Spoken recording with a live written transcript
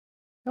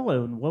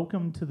Hello and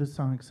welcome to the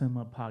Sonic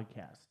Cinema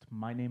podcast.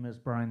 My name is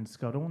Brian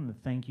Scuttle and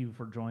thank you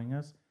for joining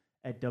us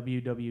at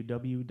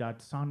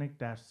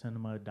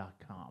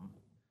www.sonic-cinema.com.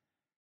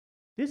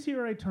 This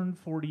year I turned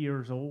 40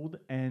 years old,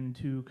 and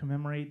to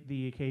commemorate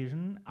the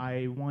occasion,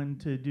 I wanted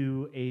to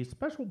do a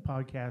special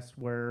podcast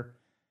where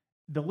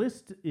the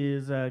list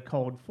is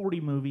called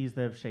 40 movies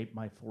that have shaped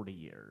my 40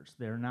 years.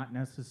 They're not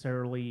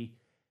necessarily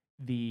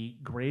the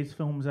greatest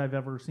films I've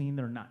ever seen,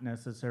 they're not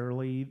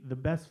necessarily the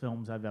best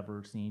films I've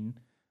ever seen,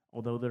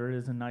 although there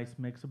is a nice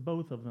mix of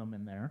both of them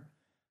in there.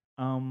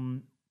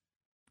 Um,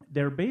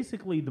 they're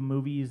basically the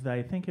movies that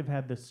I think have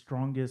had the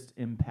strongest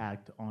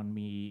impact on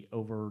me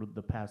over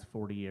the past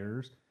 40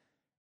 years.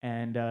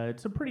 And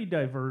it's a pretty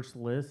diverse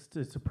list.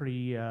 It's a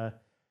pretty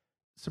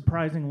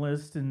surprising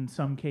list in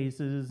some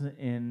cases.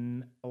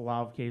 In a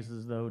lot of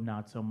cases, though,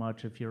 not so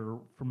much if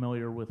you're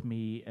familiar with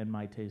me and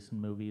my taste in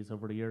movies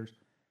over the years.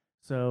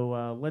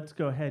 So let's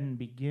go ahead and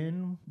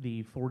begin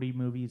the 40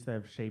 movies that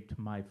have shaped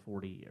my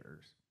 40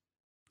 years.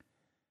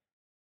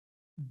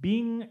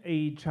 Being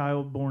a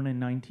child born in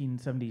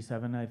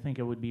 1977, I think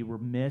I would be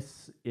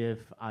remiss if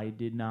I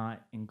did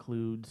not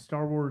include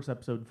Star Wars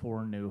Episode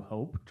 4 New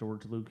Hope,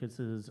 George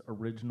Lucas's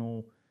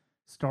original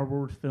Star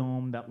Wars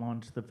film that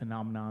launched the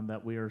phenomenon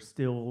that we are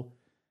still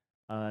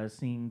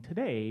seeing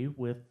today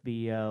with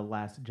The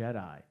Last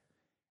Jedi.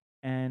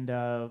 And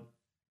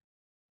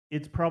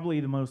it's probably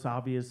the most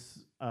obvious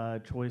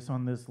choice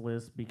on this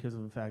list because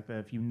of the fact that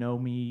if you know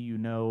me, you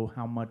know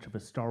how much of a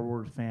Star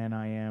Wars fan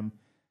I am,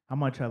 how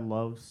much I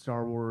love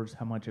Star Wars,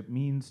 how much it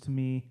means to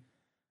me.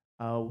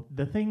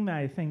 The thing that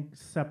I think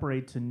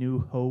separates A New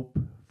Hope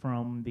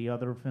from the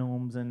other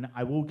films, and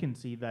I will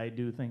concede that I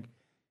do think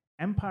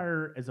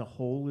Empire as a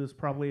whole is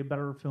probably a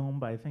better film,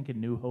 but I think A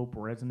New Hope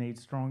resonates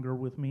stronger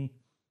with me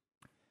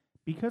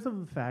because of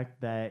the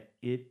fact that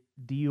it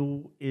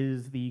deal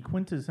is the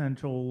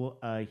quintessential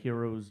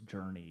hero's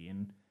journey,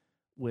 and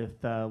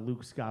with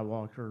Luke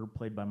Skywalker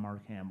played by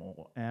Mark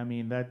Hamill. I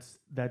mean, that's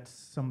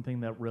something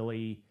that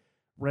really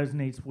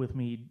resonates with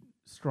me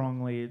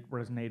strongly. It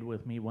resonated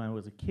with me when I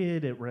was a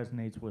kid. It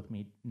resonates with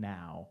me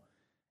now,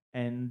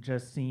 and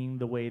just seeing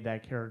the way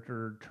that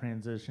character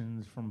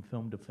transitions from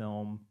film to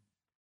film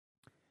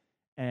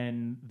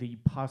and the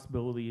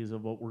possibilities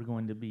of what we're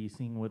going to be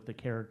seeing with the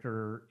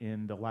character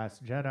in The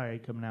Last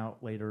Jedi coming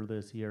out later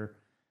this year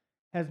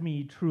has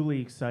me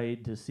truly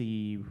excited to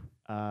see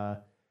uh,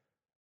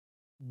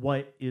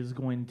 what is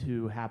going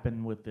to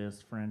happen with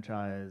this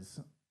franchise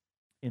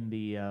in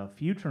the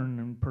future, and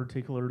in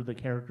particular, the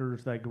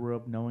characters that I grew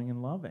up knowing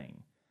and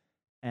loving.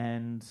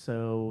 And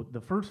so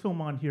the first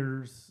film on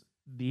here's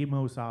the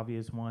most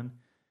obvious one.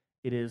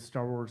 It is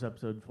Star Wars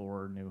Episode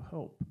 4 New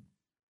Hope.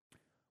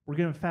 We're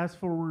going to fast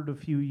forward a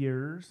few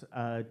years to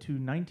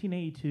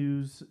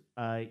 1982's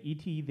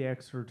E.T. the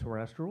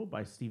Extraterrestrial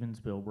by Steven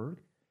Spielberg.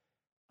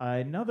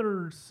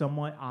 Another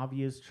somewhat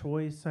obvious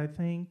choice, I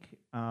think.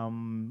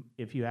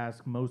 If you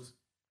ask most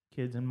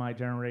kids in my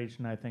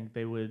generation, I think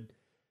they would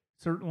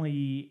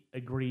certainly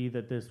agree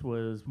that this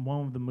was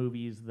one of the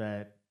movies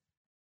that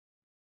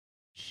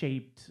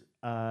shaped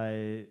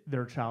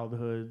their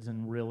childhoods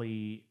and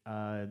really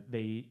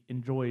they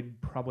enjoyed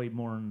probably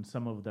more than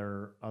some of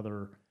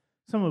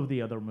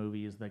the other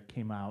movies that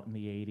came out in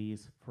the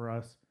 80s for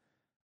us.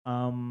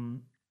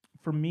 Um,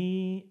 for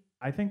me,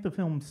 I think the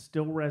film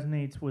still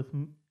resonates with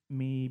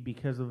me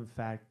because of the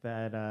fact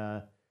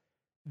that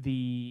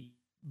the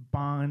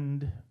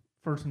bond,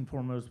 first and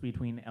foremost,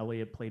 between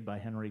Elliot, played by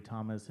Henry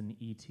Thomas, and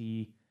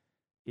E.T.,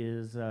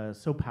 is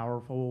so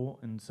powerful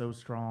and so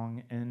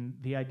strong. And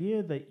the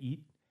idea that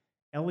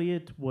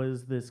Elliot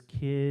was this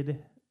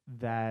kid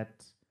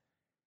that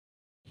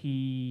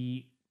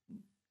he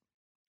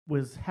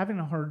was having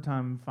a hard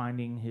time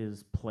finding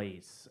his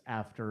place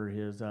after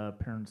his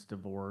parents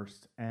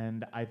divorced.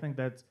 And I think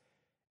that's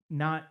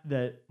not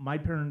that my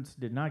parents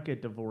did not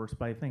get divorced,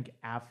 but I think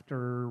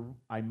after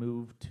I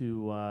moved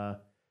to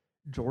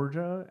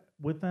Georgia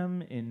with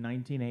them in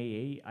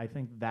 1988, I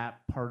think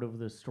that part of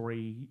the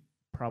story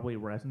probably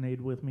resonated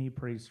with me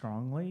pretty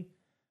strongly.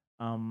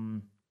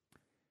 Um,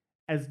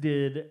 as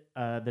did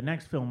the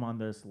next film on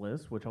this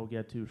list, which I'll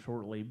get to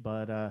shortly.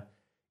 But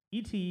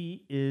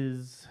E.T.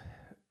 is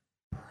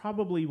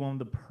probably one of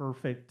the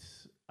perfect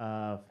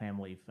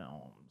family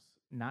films,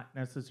 not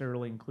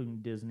necessarily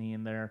including Disney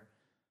in there,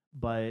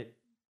 but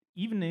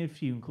even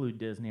if you include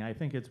Disney, I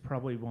think it's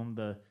probably one of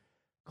the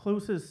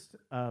closest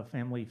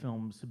family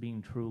films to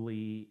being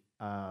truly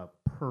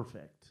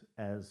perfect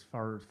as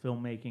far as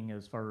filmmaking,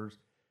 as far as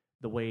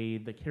the way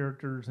the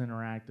characters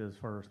interact, as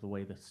far as the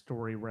way the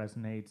story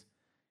resonates.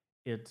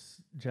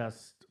 It's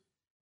just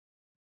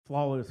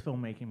flawless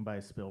filmmaking by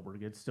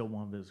Spielberg. It's still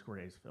one of his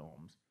greatest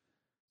films.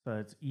 So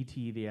it's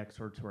E.T. the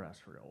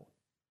Extraterrestrial.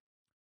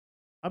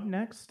 Up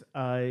next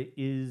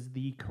is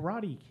The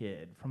Karate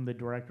Kid from the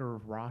director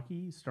of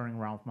Rocky, starring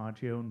Ralph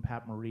Macchio and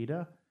Pat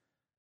Morita.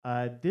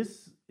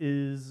 This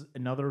is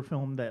another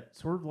film that,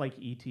 sort of like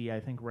E.T., I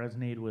think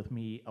resonated with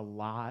me a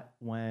lot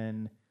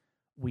when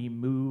we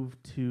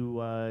moved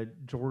to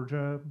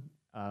Georgia,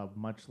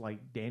 much like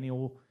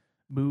Daniel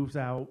moves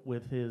out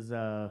with his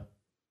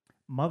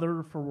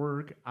mother for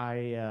work.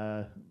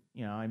 I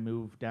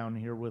moved down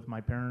here with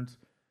my parents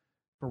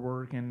for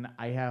work, and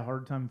I had a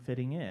hard time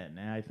fitting in.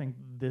 And I think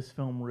this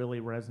film really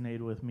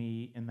resonated with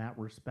me in that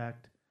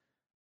respect.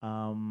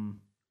 Um,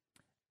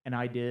 and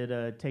I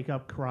did take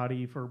up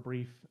karate for a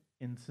brief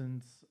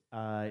instance,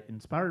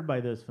 inspired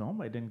by this film.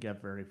 I didn't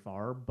get very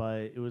far,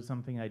 but it was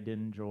something I did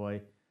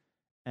enjoy,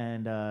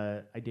 and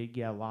I did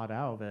get a lot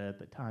out of it at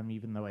the time,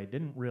 even though I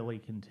didn't really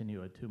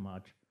continue it too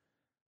much.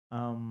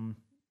 Um,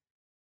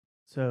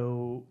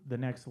 so the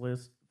next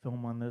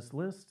film on this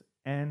list,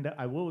 and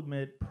I will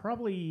admit,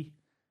 probably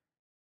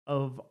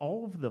of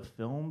all of the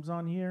films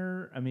on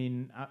here,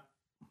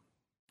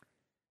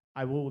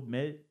 I will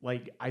admit,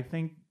 like, I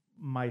think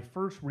my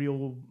first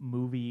real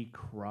movie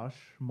crush,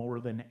 more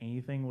than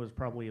anything, was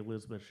probably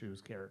Elizabeth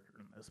Shue's character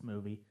in this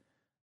movie.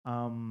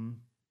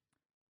 Um,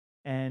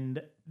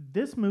 and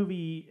this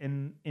movie,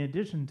 in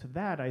addition to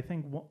that, I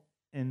think,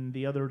 and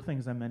the other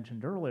things I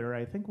mentioned earlier,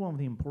 I think one of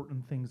the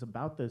important things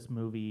about this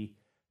movie,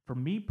 for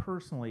me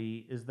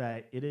personally, is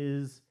that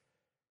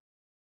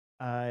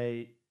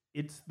uh,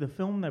 it's the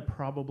film that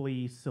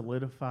probably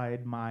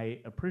solidified my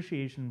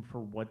appreciation for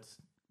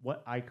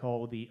what I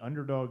call the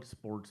underdog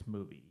sports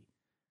movie.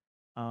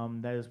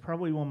 That is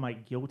probably one of my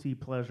guilty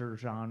pleasure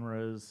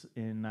genres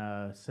in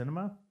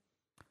cinema,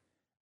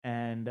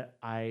 and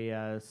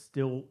it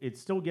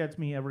still gets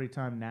me every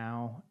time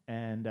now.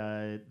 And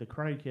the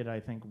Karate Kid, I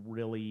think,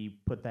 really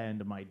put that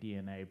into my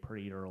DNA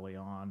pretty early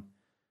on.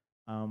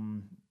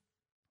 Um,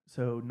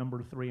 so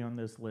number 3 on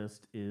this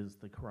list is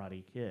the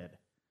Karate Kid.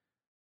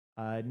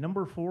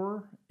 Number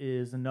 4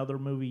 is another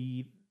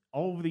movie.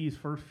 All of these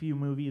first few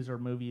movies are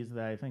movies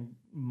that I think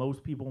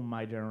most people in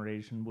my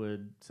generation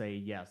would say,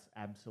 yes,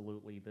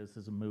 absolutely, this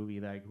is a movie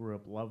that I grew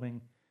up loving.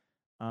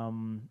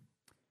 Um,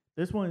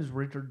 this one is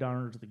Richard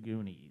Donner's The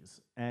Goonies,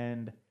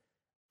 and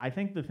I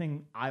think the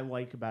thing I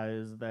like about it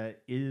is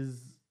that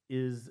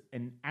is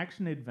an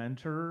action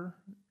adventure,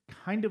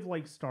 kind of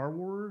like Star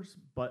Wars,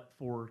 but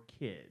for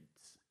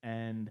kids.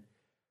 And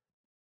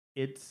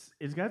it's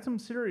got some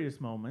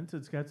serious moments.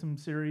 It's got some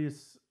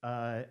serious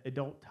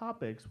adult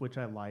topics, which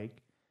I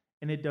like,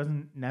 and it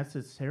doesn't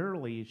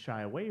necessarily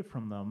shy away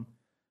from them.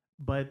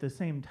 But at the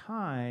same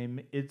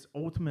time, it's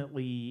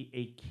ultimately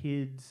a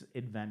kid's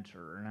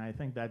adventure, and I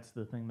think that's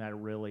the thing that I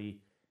really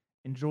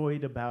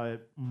enjoyed about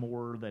it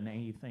more than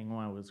anything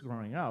when I was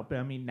growing up.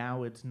 I mean,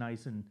 now it's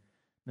nice and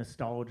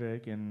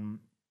nostalgic, and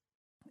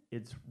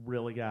it's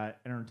really got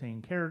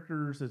entertaining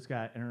characters. It's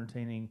got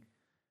entertaining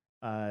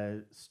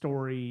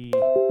story,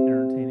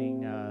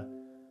 entertaining,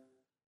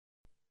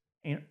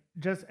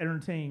 just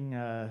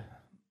entertaining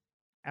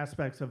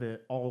aspects of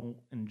it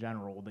all in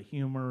general. The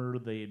humor,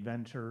 the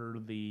adventure,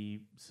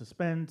 the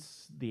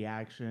suspense, the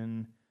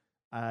action.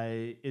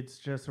 It's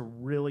just a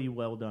really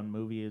well done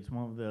movie. It's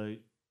one of the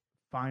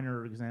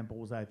finer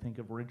examples, I think,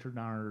 of Richard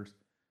Donner's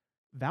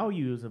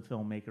value as a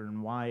filmmaker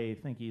and why I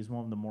think he's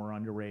one of the more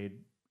underrated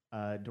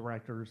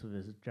directors of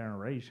his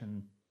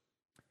generation.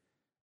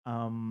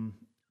 Um,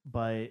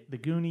 but The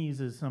Goonies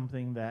is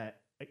something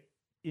that,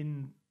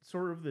 in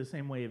sort of the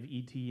same way of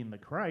E.T. and The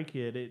Cry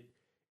Kid,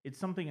 it's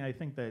something I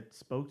think that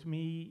spoke to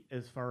me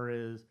as far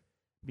as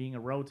being a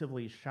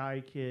relatively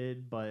shy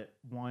kid, but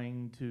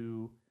wanting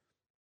to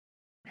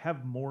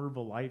have more of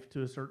a life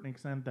to a certain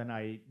extent than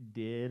I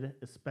did,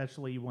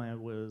 especially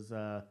when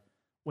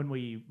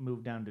we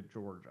moved down to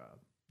Georgia.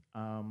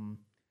 Um,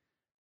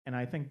 and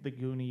I think The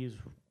Goonies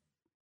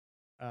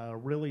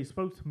really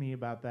spoke to me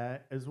about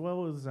that, as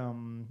well as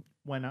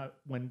when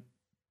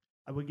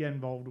I would get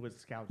involved with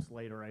Scouts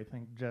later. I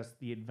think just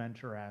the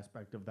adventure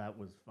aspect of that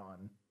was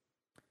fun.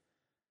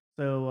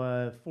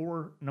 So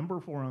number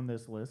 4 on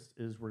this list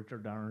is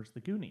Richard Donner's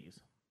The Goonies.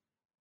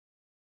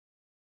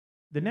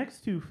 The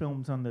next 2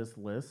 films on this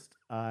list,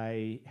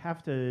 I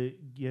have to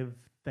give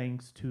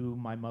thanks to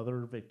my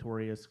mother,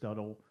 Victoria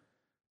Scuttle,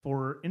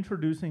 for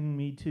introducing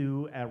me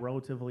to at a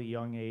relatively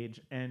young age.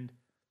 And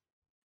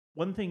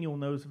one thing you'll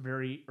notice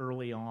very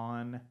early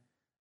on,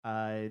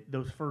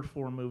 those first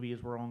 4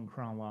 movies were all in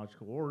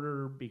chronological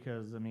order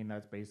because, I mean,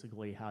 that's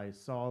basically how I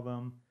saw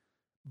them.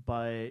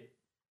 But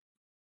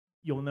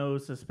you'll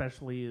notice,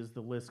 especially as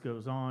the list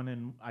goes on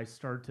and I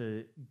start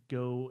to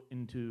go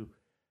into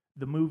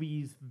the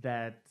movies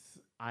that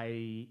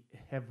I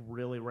have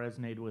really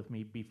resonated with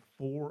me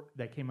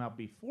that came out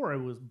before I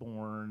was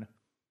born.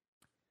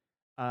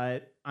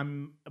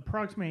 I'm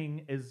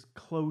approximating as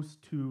close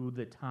to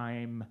the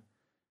time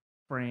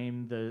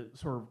frame, the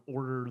sort of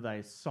order that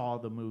I saw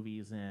the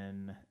movies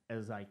in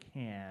as I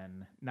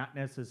can, not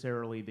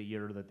necessarily the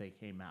year that they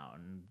came out.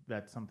 And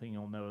that's something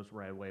you'll notice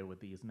right away with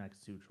these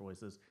next 2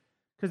 choices,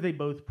 because they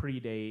both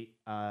predate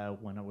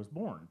when I was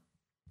born.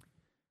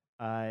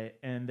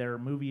 And there are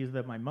movies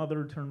that my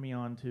mother turned me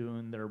on to,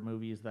 and there are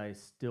movies that I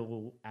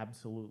still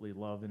absolutely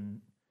love and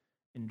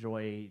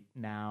enjoy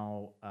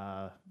now.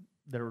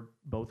 They're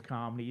both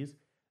comedies.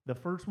 The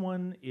first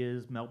one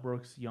is Mel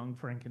Brooks' Young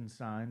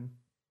Frankenstein,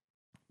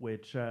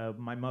 which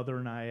my mother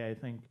and I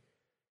think,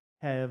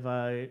 have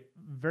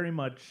very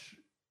much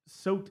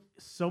soaked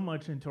so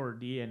much into our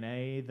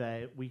DNA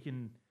that we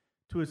can,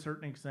 to a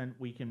certain extent,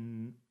 we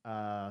can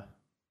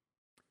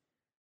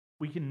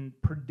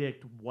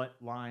predict what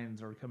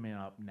lines are coming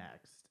up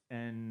next.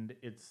 And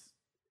it's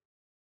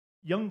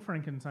Young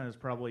Frankenstein is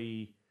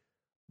probably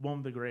one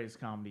of the greatest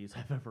comedies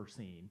I've ever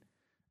seen.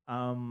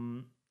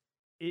 Um,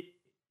 it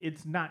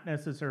it's not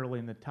necessarily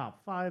in the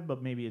top five,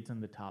 but maybe it's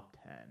in the top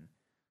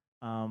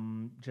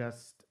 10.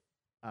 Just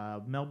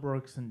Mel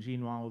Brooks and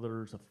Gene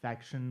Wilder's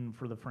affection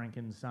for the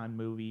Frankenstein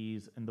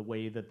movies and the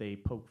way that they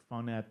poke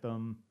fun at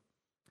them.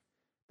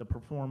 The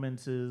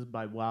performances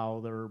by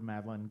Wilder,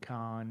 Madeline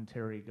Kahn,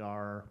 Terry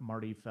Garr,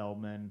 Marty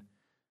Feldman,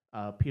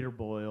 Peter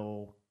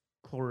Boyle,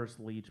 Cloris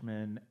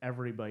Leachman,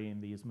 everybody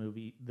in this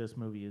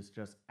movie is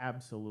just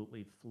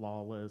absolutely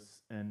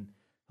flawless and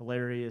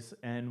hilarious.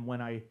 And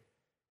when I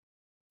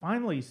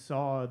finally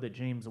saw the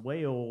James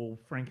Whale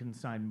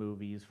Frankenstein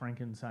movies,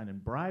 Frankenstein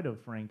and Bride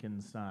of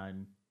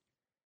Frankenstein,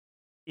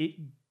 it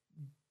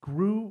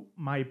grew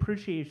my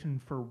appreciation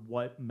for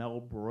what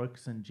Mel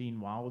Brooks and Gene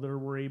Wilder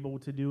were able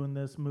to do in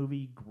this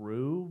movie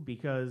grew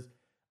because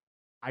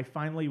I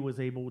finally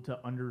was able to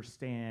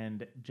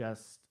understand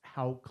just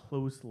how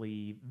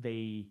closely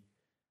they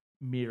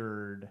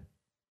mirrored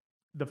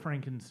the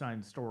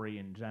Frankenstein story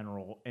in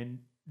general and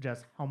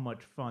just how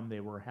much fun they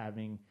were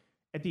having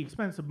at the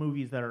expense of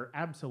movies that are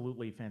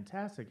absolutely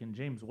fantastic. And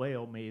James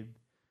Whale made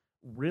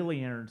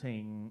really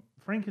entertaining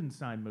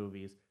Frankenstein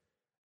movies.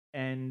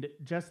 And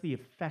just the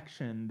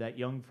affection that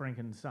Young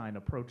Frankenstein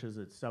approaches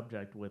its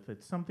subject with,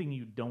 it's something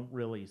you don't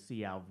really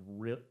see out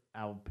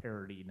of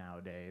parody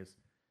nowadays.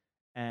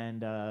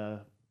 And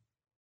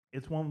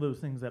it's one of those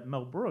things that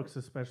Mel Brooks,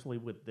 especially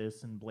with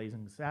this and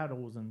Blazing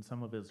Saddles and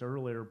some of his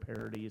earlier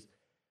parodies,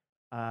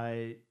 uh,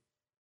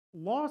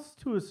 lost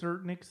to a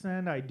certain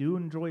extent. I do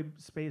enjoy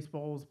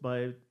Spaceballs,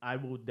 but I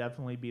will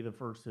definitely be the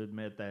first to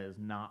admit that is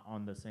not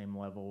on the same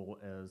level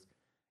as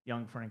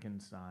Young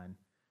Frankenstein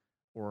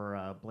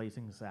or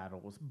Blazing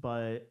Saddles.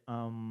 But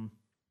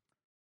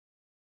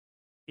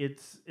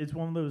it's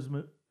one of those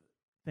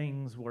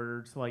things where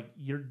it's like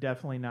you're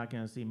definitely not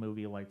going to see a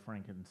movie like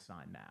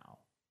Frankenstein now.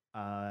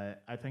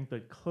 I think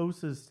the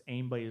closest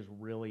anybody has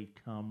really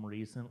come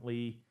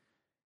recently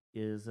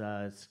is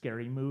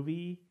Scary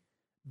Movie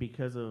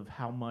because of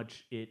how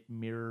much it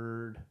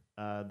mirrored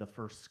the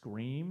first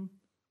Scream.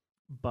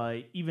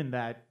 But even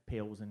that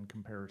pales in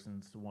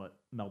comparisons to what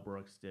Mel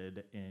Brooks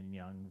did in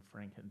Young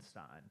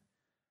Frankenstein.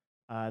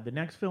 The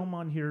next film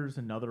on here is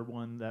another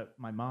one that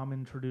my mom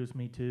introduced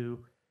me to.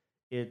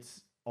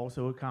 It's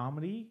also a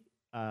comedy.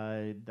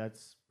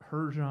 That's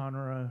her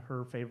genre,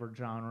 her favorite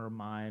genre.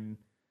 Mine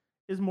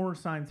is more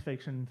science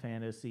fiction,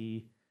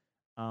 fantasy.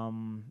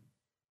 Um,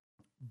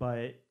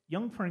 but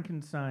Young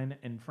Frankenstein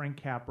and Frank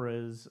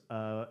Capra's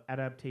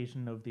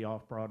adaptation of the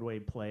off Broadway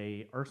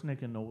play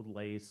Arsenic and Old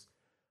Lace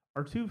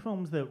are two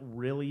films that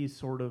really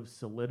sort of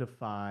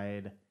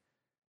solidified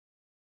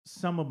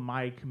some of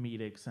my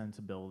comedic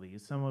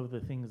sensibilities, some of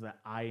the things that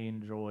I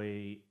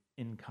enjoy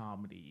in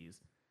comedies.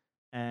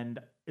 And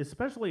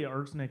especially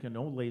Arsenic and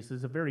Old Lace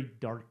is a very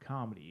dark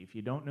comedy. If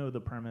you don't know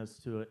the premise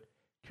to it,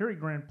 Cary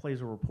Grant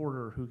plays a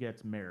reporter who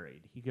gets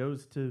married. He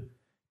goes to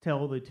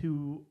tell the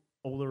two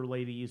older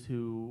ladies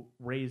who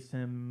raised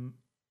him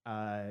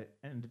and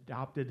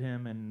adopted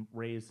him and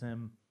raised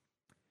him.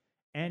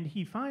 And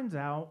he finds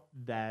out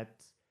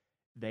that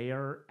they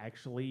have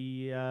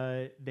actually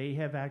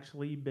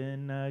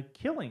been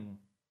killing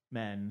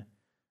men,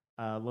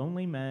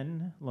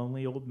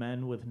 lonely old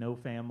men with no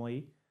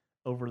family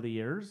over the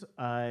years,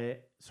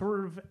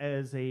 sort of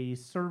as a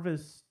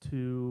service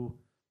to,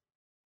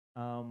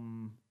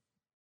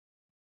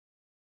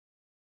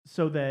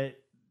 so that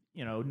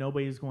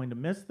nobody's going to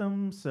miss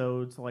them.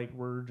 So it's like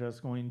we're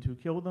just going to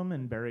kill them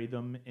and bury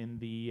them in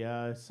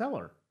the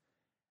cellar.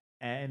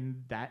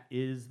 And that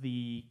is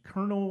the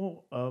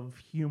kernel of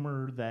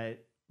humor that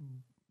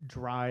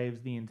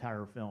drives the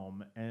entire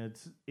film. And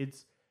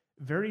it's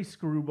very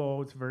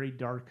screwball. It's very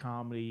dark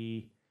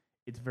comedy.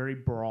 It's very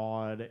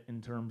broad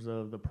in terms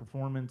of the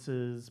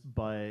performances,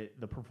 but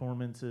the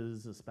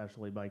performances,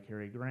 especially by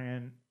Cary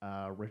Grant,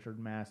 Richard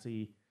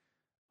Massey,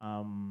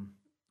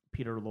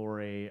 Peter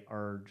Lorre,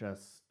 are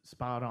just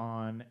spot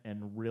on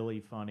and really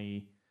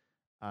funny.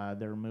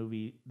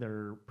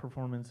 Their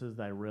performances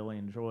that I really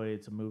enjoy.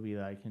 It's a movie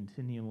that I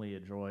continually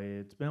enjoy.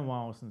 It's been a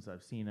while since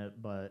I've seen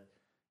it, but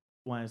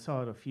when I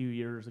saw it a few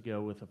years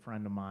ago with a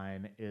friend of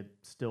mine, it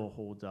still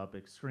holds up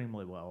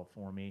extremely well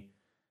for me.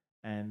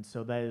 And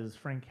so that is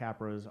Frank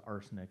Capra's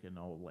Arsenic and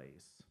Old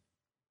Lace.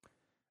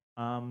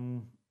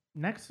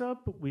 Next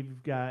up,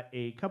 we've got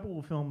a couple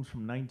of films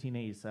from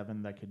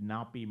 1987 that could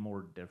not be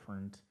more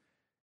different.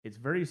 It's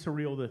very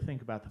surreal to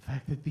think about the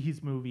fact that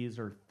these movies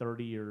are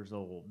 30 years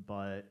old,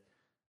 but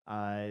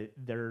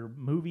they're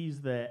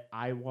movies that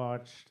I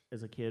watched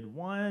as a kid.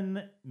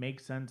 One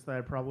makes sense that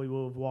I probably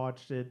would have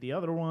watched it. The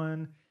other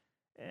one,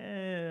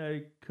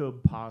 I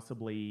could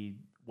possibly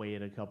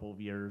wait a couple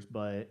of years,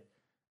 but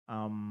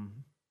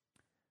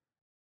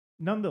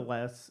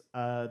nonetheless,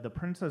 The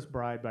Princess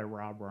Bride by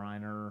Rob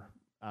Reiner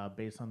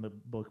based on the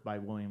book by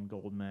William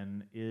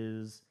Goldman,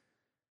 is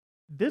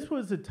this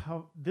was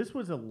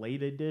a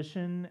late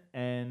edition,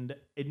 and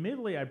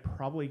admittedly, I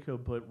probably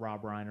could put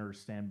Rob Reiner's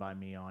Stand By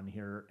Me on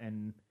here,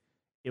 and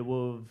it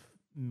would have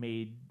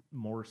made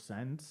more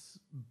sense.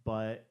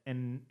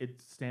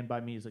 Stand By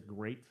Me is a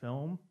great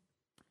film,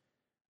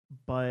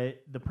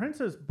 but The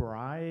Princess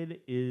Bride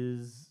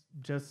is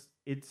just,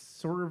 it's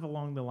sort of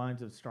along the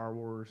lines of Star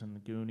Wars and the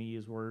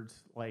Goonies, where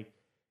it's like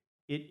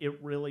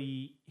it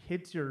really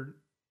hits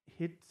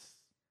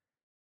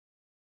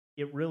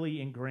it really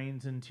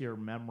ingrains into your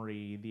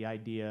memory the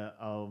idea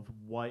of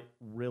what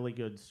really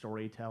good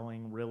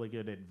storytelling, really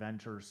good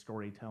adventure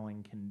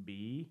storytelling can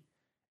be.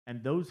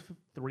 And those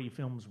three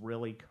films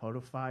really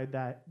codified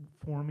that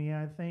for me,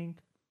 I think.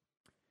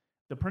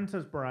 The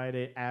Princess Bride,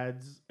 it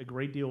adds a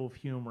great deal of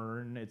humor,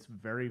 and it's a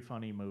very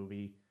funny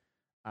movie,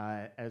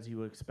 as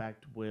you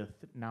expect,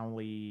 with not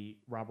only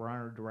Rob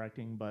Reiner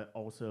directing, but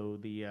also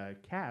the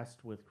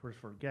cast with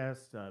Christopher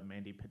Guest,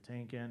 Mandy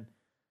Patinkin,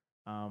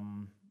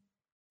 um,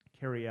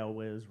 Carrie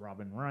Elwes,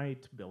 Robin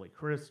Wright, Billy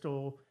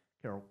Crystal,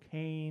 Carol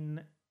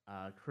Kane,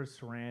 Chris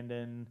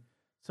Sarandon,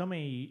 so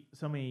many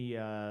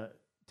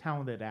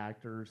talented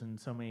actors and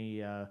so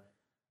many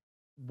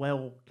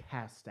well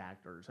cast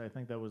actors. I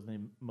think that was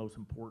the most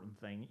important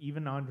thing.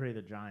 Even Andre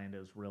the Giant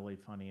is really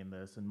funny in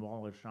this, and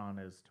Wallace Shawn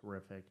is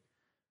terrific.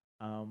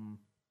 Um,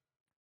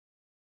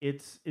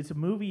 it's a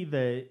movie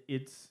that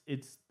it's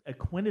a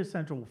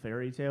quintessential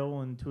fairy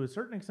tale, and to a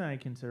certain extent, I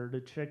consider it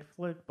a chick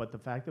flick. But the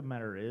fact of the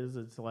matter is,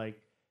 it's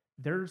like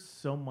there's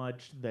so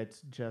much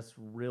that's just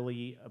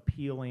really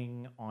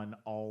appealing on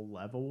all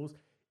levels.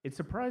 It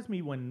surprised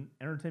me when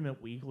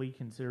Entertainment Weekly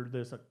considered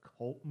this a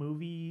cult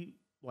movie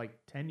like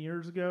 10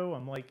 years ago.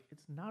 I'm like,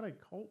 it's not a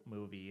cult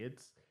movie.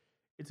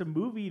 It's a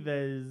movie that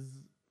is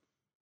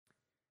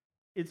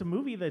it's a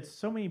movie that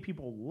so many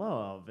people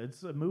love.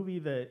 It's a movie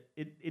that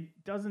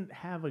it doesn't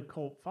have a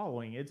cult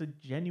following. It's a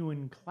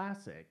genuine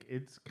classic.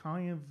 It's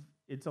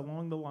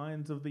along the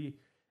lines of the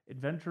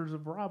Adventures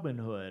of Robin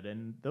Hood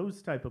and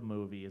those type of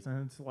movies.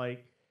 And it's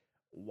like,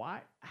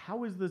 why?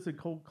 How is this a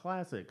cult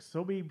classic?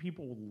 So many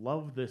people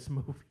love this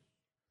movie,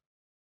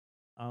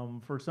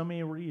 for so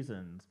many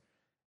reasons.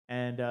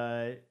 And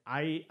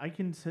I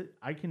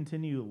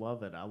continue to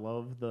love it. I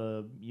love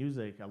the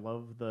music. I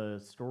love the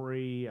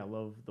story. I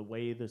love the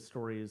way the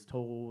story is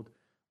told,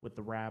 with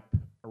the wrap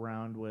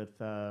around with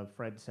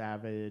Fred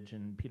Savage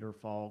and Peter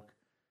Falk.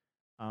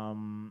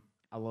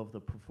 I love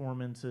the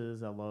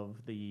performances. I love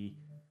the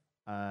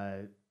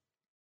uh,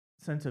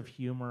 sense of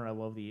humor. I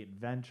love the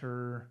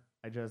adventure.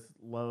 I just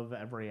love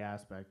every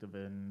aspect of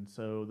it. And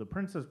so The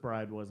Princess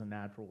Bride was a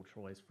natural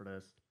choice for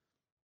this.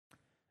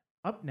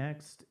 Up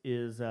next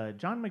is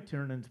John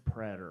McTiernan's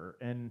Predator,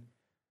 and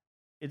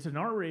it's an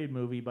R-rated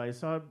movie, but I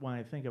saw it when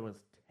I think I was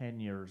 10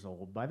 years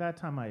old. By that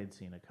time, I had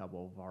seen a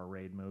couple of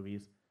R-rated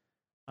movies.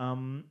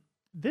 Um,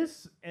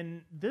 this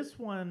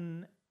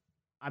one,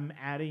 I'm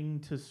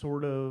adding to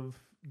sort of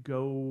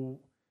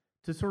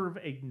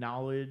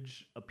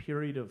acknowledge a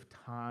period of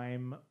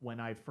time when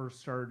I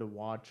first started to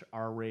watch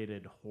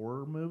R-rated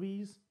horror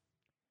movies.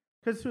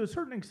 Because to a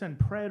certain extent,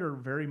 Predator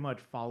very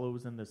much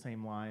follows in the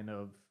same line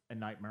of A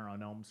Nightmare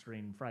on Elm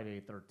Street and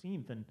Friday the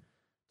 13th in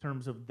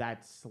terms of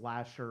that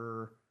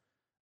slasher,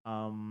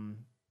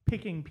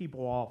 picking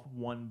people off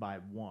one by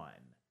one.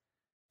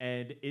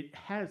 And it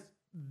has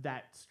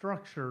that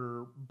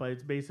structure, but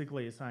it's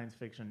basically a science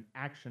fiction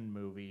action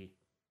movie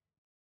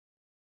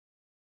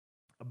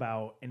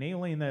about an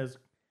alien that has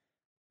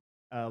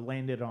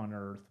landed on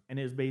Earth and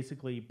is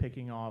basically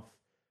picking off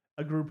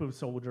a group of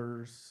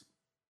soldiers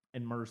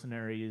and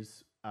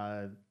mercenaries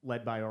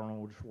led by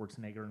Arnold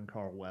Schwarzenegger and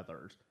Carl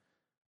Weathers.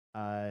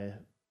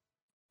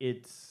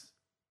 It's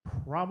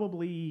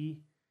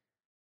probably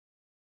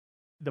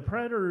The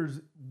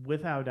Predator's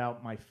without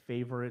doubt my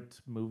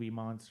favorite movie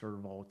monster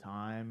of all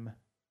time.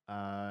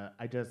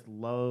 I just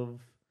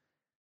love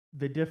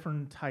the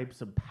different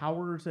types of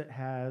powers it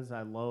has.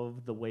 I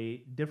love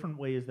the different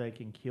ways that it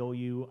can kill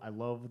you. I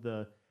love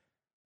the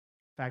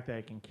fact that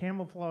it can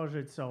camouflage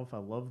itself. I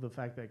love the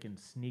fact that it can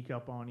sneak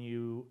up on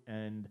you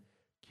and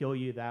kill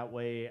you that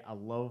way. I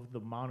love the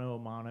mano a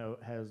mano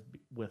it has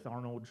with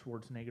Arnold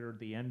Schwarzenegger at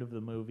the end of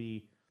the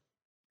movie.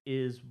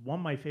 Is one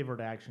of my favorite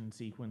action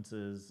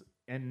sequences,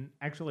 and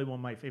actually one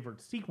of my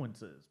favorite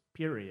sequences,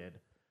 period,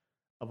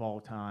 of all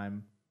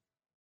time.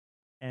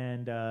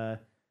 And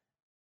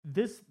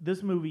this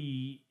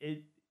movie,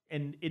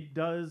 it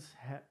does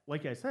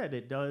like I said,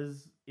 it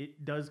does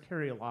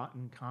carry a lot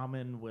in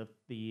common with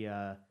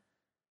the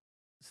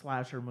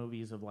slasher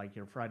movies of like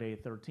your Friday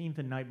the 13th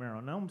and Nightmare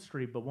on Elm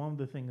Street. But one of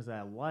the things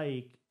I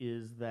like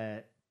is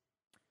that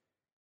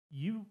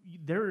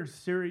there's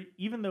serious,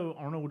 even though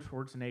Arnold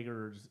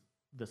Schwarzenegger's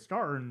the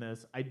star in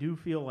this, I do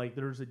feel like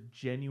there's a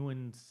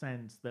genuine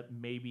sense that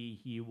maybe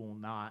he will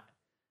not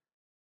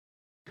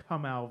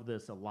come out of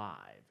this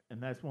alive.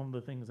 And that's one of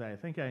the things that I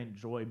think I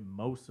enjoy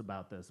most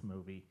about this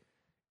movie,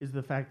 is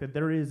the fact that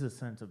there is a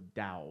sense of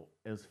doubt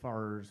as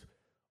far as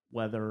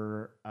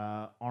whether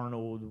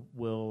Arnold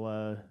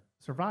will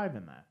survive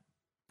in that.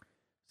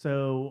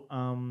 So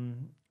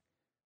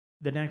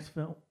the next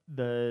film,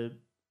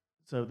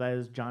 so that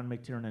is John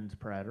McTiernan's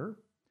Predator.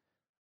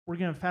 We're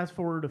gonna fast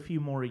forward a few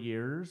more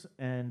years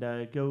and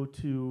go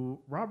to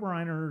Rob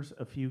Reiner's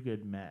A Few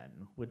Good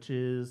Men, which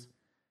is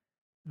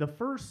the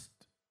first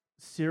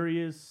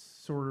serious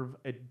sort of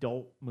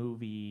adult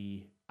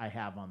movie I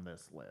have on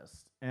this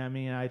list. And I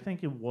mean, I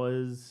think it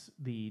was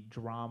the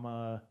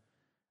drama,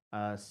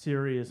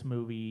 serious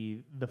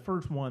movie, the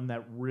first one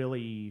that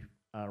really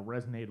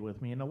resonated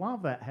with me. And a lot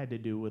of that had to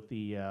do with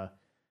the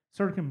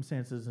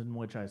circumstances in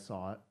which I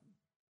saw it.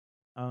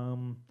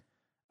 Um,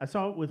 I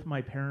saw it with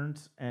my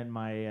parents and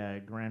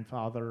my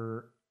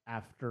grandfather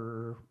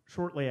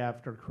shortly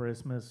after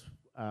Christmas.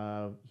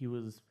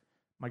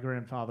 My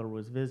grandfather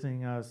was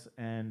visiting us,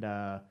 and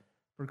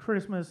for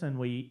Christmas, and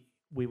we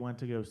went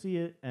to go see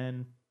it.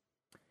 And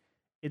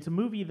it's a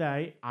movie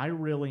that I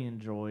really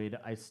enjoyed.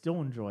 I still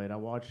enjoy it. I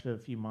watched it a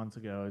few months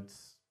ago.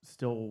 It's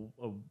still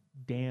a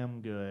damn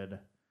good,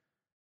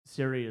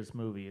 serious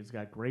movie. It's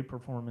got great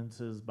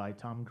performances by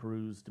Tom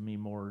Cruise, Demi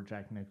Moore,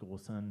 Jack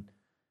Nicholson,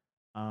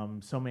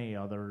 so many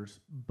others.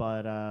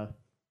 But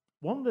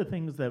one of the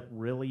things that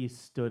really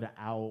stood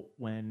out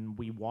when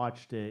we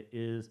watched it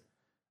is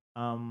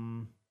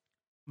um,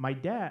 my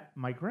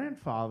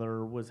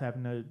grandfather was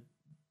having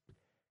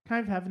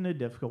a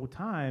difficult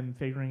time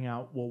figuring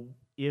out, well,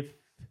 if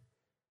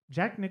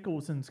Jack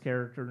Nicholson's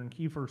character and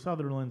Kiefer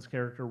Sutherland's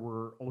character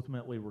were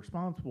ultimately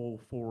responsible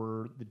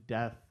for the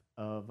death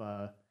of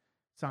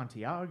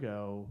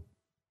Santiago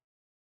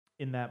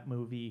in that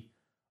movie,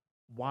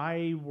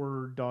 why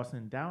were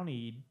Dawson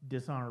Downey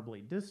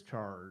dishonorably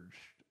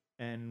discharged,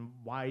 and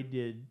why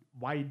did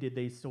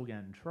they still get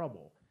in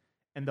trouble?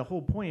 And the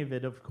whole point of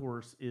it, of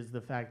course, is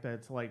the fact that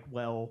it's like,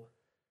 well,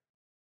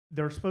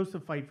 they're supposed to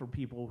fight for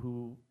people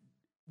who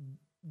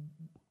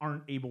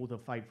aren't able to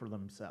fight for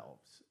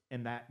themselves,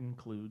 and that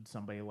includes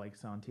somebody like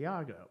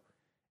Santiago.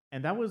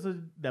 And that was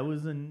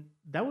in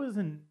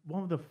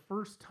one of the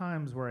first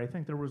times where I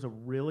think there was a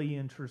really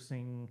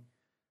interesting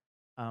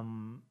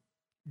um,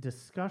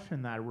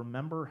 discussion that I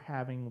remember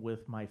having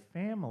with my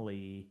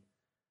family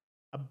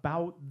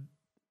about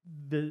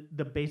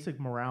the basic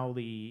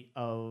morality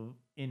of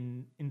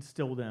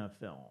instilled in a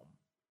film.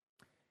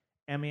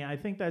 I mean, I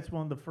think that's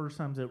one of the first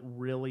times it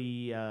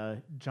really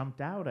jumped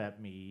out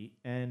at me,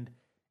 and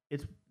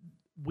it's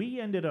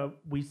we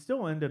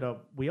still ended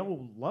up we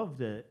all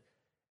loved it,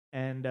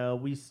 and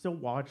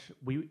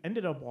we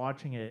ended up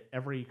watching it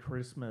every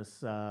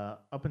Christmas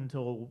up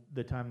until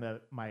the time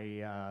that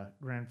my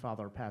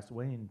grandfather passed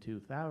away in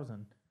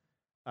 2000,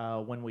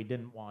 when we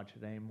didn't watch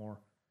it anymore.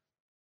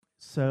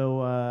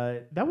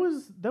 So that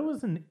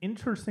was an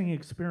interesting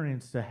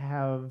experience to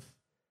have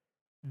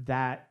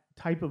that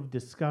type of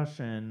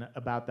discussion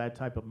about that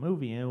type of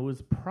movie. And it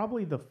was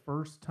probably the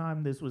first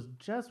time. This was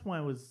just when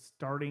I was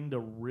starting to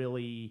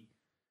really.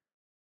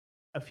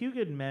 A Few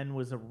Good Men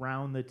was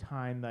around the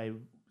time that I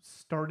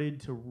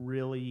started to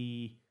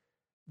really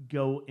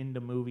go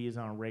into movies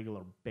on a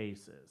regular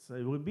basis.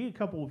 It would be a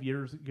couple of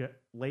years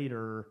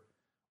later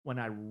when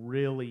I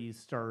really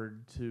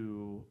started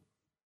to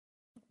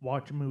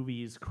watch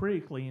movies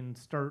critically and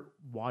start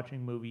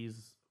watching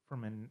movies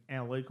from an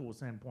analytical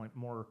standpoint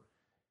more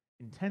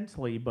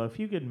intensely. But A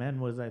Few Good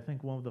Men was, I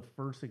think, one of the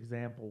first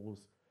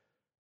examples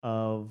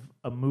of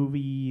a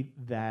movie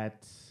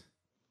that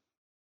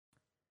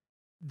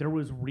there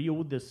was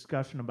real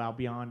discussion about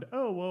beyond,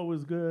 oh, well, it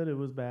was good, it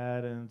was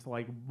bad, and it's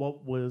like, what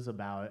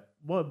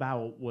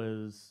about it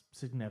was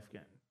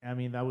significant? I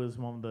mean, that was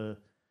one of the,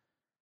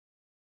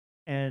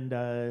 and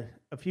A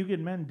Few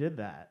Good Men did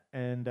that,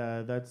 and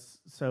that's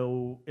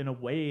so in a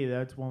way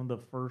that's one of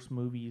the first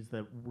movies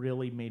that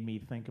really made me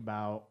think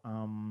about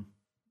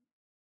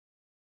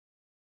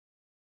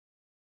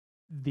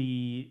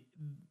the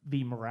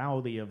the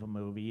morality of a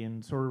movie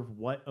and sort of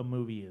what a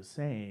movie is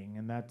saying,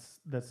 and that's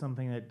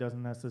something that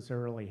doesn't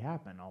necessarily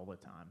happen all the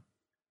time.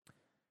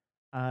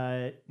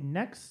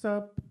 Next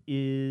up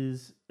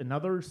is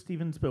another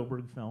Steven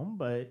Spielberg film,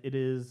 but it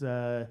is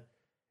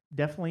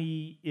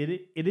definitely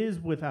it is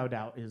without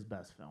doubt his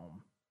best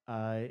film.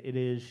 It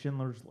is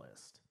Schindler's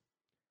List.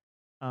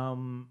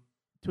 Um,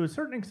 to a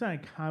certain extent, I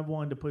kind of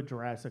wanted to put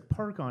Jurassic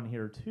Park on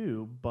here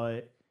too,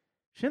 but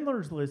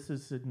Schindler's List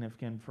is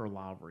significant for a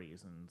lot of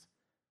reasons.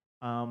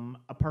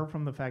 Apart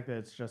from the fact that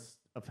it's just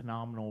a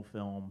phenomenal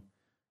film,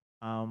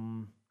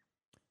 um,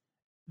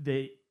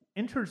 the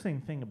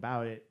interesting thing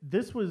about it,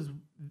 this was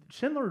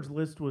Schindler's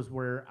List was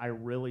where I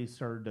really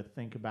started to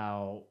think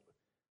about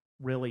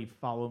really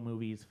follow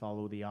movies,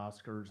 follow the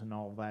Oscars, and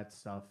all that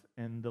stuff.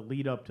 And the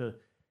lead up to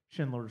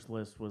Schindler's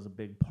List was a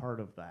big part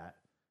of that.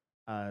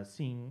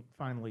 Seeing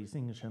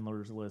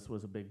Schindler's List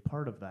was a big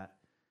part of that.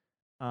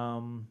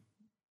 Um,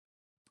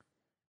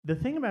 the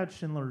thing about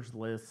Schindler's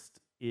List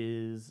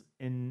is,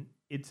 and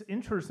it's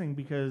interesting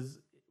because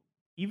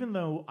even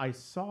though I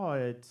saw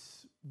it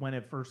when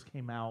it first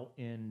came out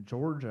in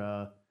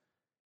Georgia,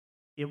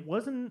 it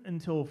wasn't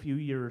until a few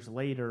years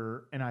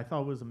later, and I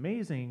thought it was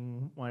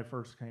amazing when it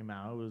first came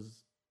out. It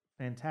was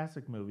a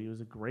fantastic movie. It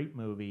was a great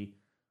movie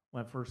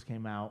when it first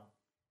came out.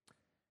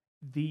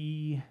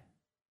 the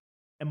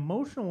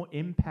emotional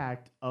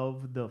impact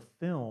of the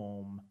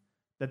film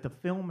that the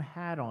film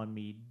had on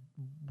me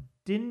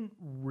didn't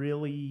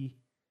really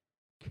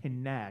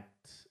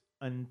connect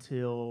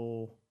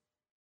until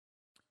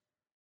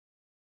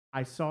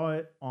I saw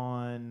it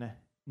on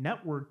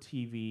network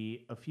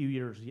TV a few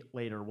years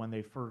later when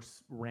they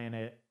first ran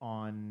it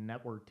on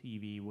network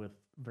TV with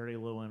very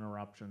little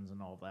interruptions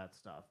and all that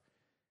stuff.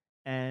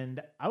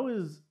 And I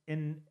was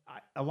in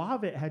a lot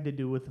of it had to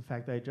do with the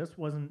fact that I just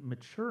wasn't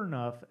mature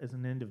enough as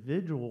an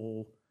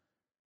individual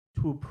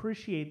to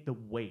appreciate the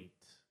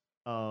weight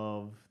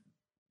of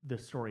the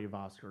story of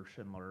Oscar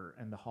Schindler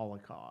and the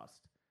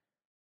Holocaust.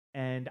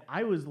 And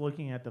I was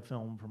looking at the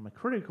film from a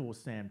critical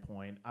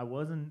standpoint. I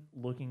wasn't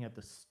looking at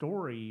the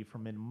story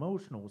from an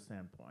emotional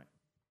standpoint.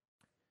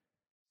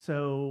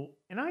 So,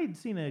 and I had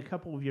seen it a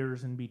couple of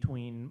years in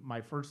between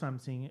my first time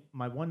seeing it,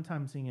 my one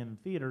time seeing it in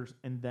theaters,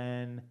 and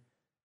then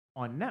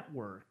on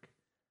network.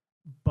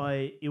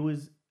 But it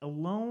was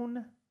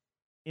alone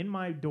in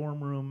my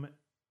dorm room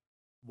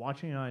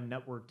watching it on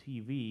network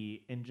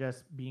TV and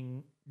just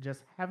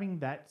having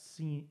that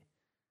scene,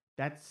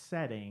 that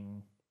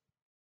setting,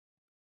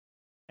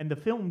 and the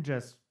film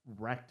just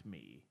wrecked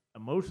me.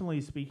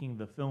 Emotionally speaking,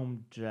 the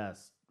film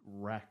just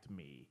wrecked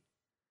me.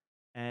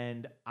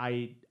 And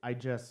I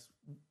just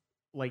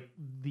like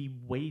the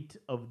weight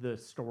of the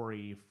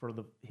story for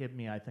the hit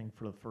me, I think,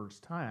 for the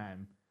first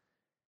time.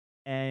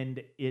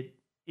 And it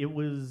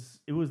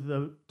was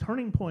the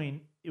turning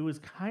point. It was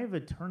kind of a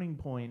turning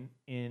point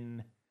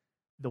in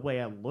the way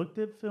I looked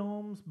at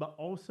films, but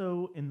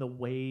also in the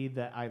way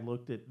that I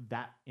looked at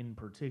that in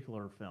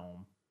particular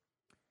film.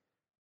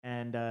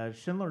 And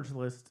Schindler's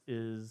List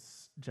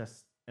is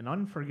just an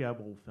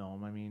unforgettable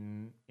film. I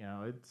mean,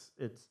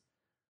 it's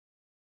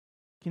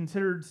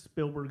considered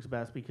Spielberg's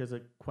best because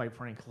it, quite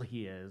frankly,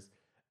 is.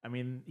 I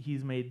mean,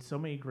 he's made so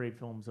many great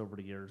films over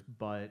the years,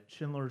 but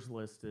Schindler's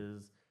List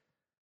is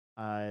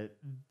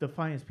the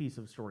finest piece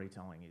of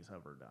storytelling he's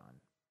ever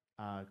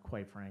done,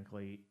 quite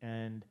frankly.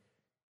 And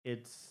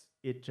it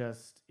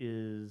just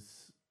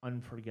is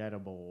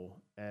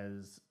unforgettable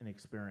as an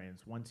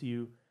experience. Once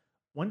you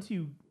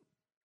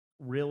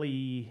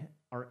really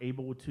are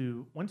able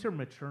to, once you're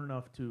mature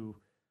enough to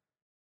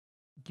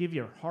give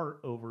your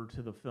heart over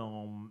to the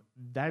film,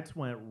 that's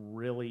when it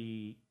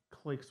really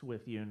clicks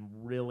with you, and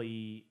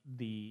really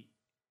the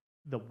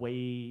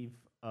wave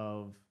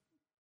of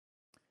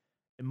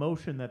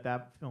emotion that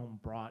that film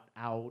brought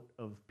out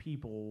of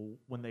people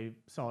when they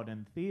saw it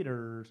in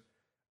theaters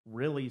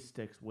really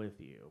sticks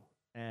with you.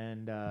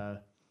 And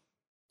the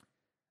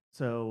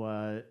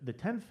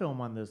 10th film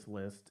on this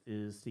list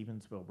is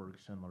Steven Spielberg's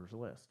Schindler's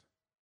List.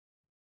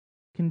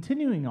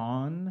 Continuing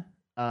on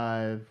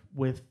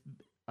with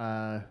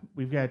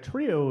we've got a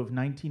trio of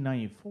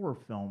 1994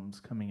 films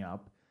coming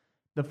up.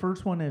 The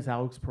first one is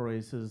Alex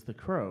Proyas's The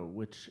Crow,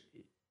 which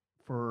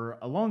for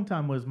a long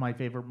time was my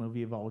favorite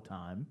movie of all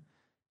time.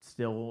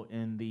 Still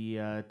in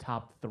the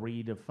top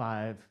 3 to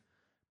 5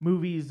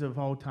 movies of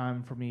all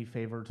time for me,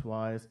 favorites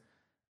wise.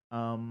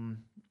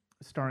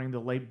 Starring the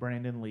late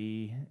Brandon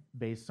Lee,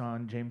 based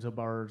on James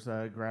O'Barr's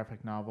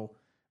graphic novel.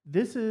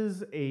 This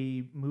is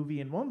a movie,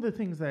 and one of the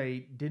things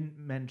I didn't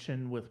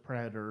mention with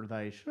Predator that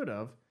I should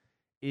have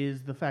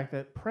is the fact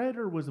that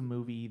Predator was a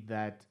movie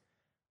that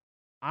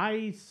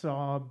I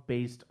saw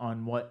based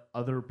on what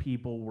other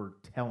people were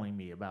telling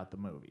me about the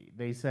movie.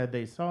 They said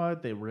they saw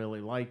it, they really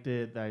liked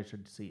it, that I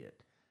should see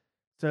it.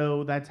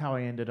 So that's how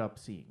I ended up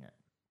seeing it.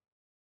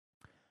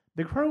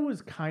 The Crow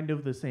was kind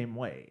of the same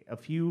way. A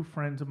few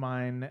friends of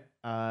mine,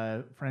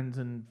 friends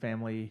and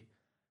family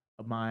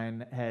of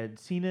mine had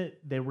seen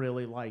it, they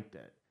really liked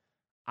it.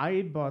 I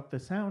had bought the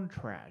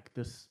soundtrack,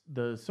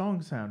 the song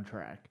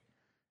soundtrack,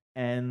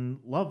 and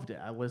loved it.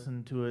 I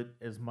listened to it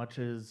as much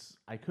as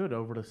I could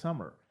over the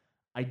summer.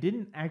 I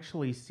didn't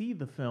actually see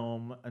the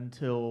film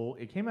until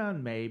it came out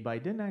in May, but I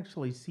didn't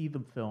actually see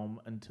the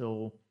film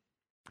until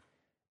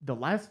the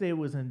last day it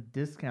was in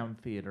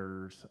discount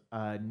theaters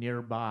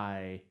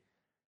nearby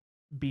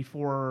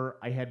before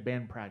I had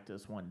band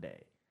practice one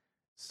day.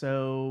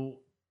 So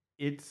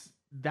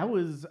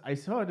I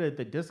saw it at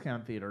the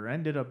discount theater. It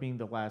ended up being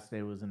the last day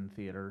it was in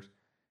theaters.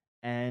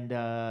 And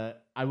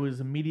I was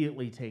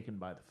immediately taken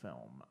by the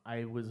film.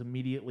 I was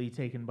immediately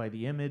taken by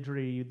the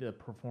imagery, the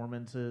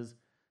performances,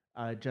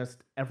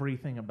 just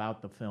everything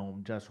about the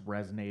film just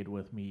resonated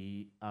with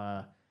me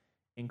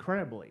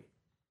incredibly.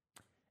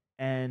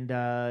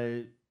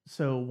 And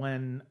so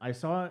when I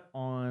saw it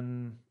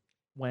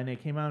when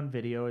it came out in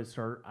video,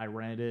 I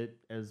rented it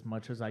as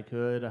much as I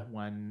could.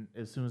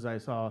 As soon as I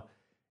saw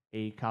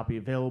a copy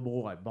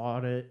available, I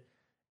bought it.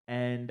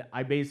 And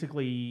I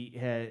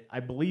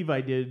believe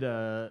I did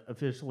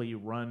officially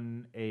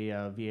run a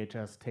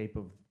VHS tape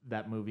of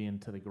that movie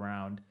into the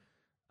ground.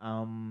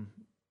 And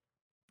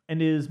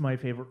it was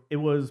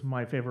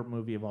my favorite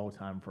movie of all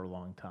time for a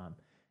long time.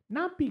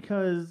 Not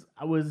because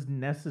I was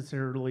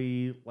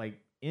necessarily like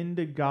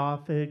into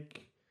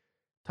gothic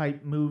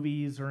type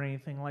movies or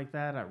anything like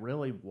that. I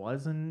really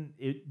wasn't.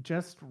 It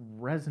just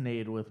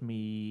resonated with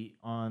me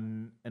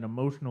on an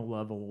emotional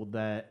level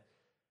that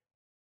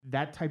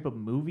that type of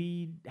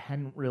movie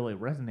hadn't really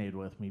resonated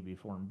with me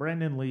before. And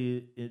Brandon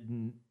Lee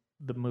in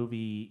the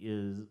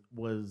movie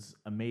was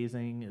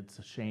amazing. It's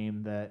a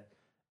shame that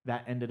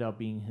that ended up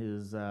being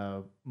his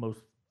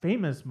most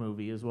famous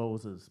movie as well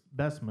as his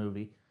best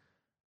movie,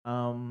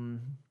 um,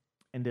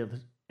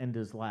 and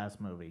his last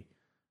movie.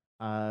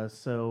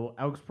 So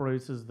Alex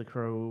Proyas's The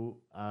Crow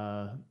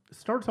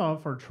starts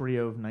off our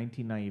trio of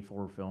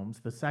 1994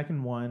 films. The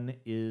second one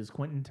is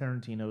Quentin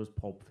Tarantino's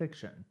Pulp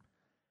Fiction,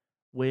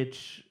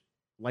 which,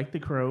 like The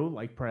Crow,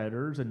 like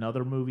Predators,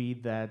 another movie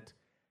that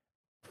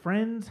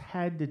friends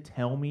had to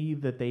tell me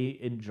that they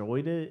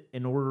enjoyed it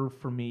in order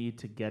for me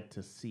to get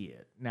to see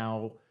it.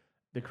 Now,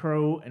 The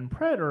Crow and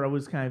Predator, I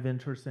was kind of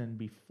interested in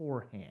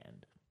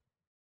beforehand.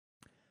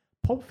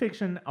 Pulp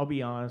Fiction, I'll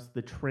be honest,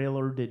 the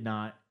trailer did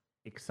not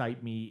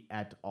excite me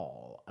at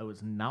all. I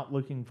was not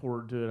looking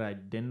forward to it. I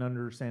didn't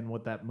understand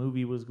what that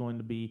movie was going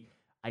to be.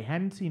 I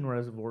hadn't seen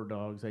Reservoir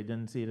Dogs. I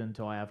didn't see it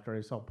until after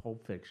I saw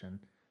Pulp Fiction.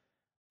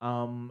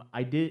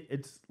 I did.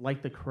 It's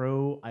like The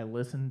Crow. I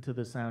listened to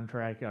the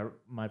soundtrack.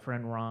 My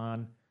friend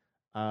Ron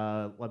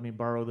let me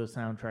borrow the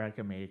soundtrack.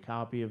 I made a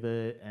copy of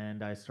it,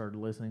 and I started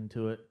listening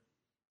to it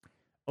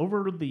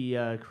over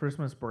the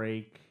Christmas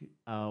break.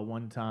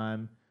 One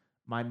time,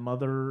 my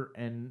mother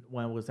and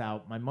when it was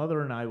out, my mother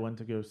and I went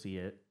to go see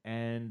it,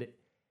 and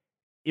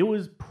it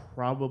was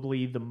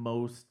probably the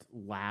most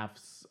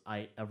laughs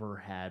I ever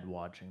had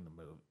watching the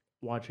movie.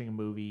 Watching a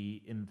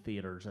movie in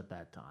theaters at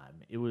that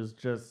time, it was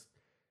just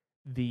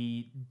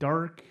the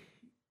dark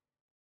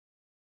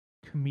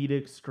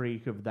comedic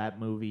streak of that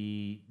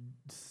movie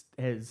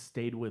has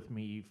stayed with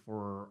me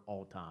for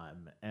all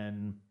time.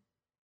 And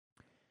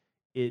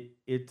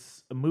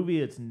it's a movie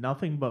that's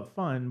nothing but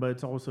fun, but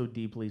it's also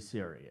deeply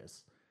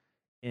serious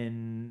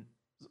in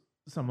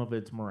some of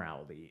its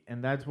morality.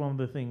 And that's one of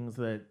the things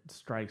that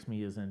strikes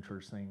me as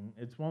interesting.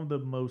 It's one of the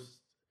most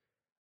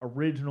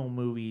original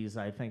movies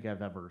I think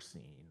I've ever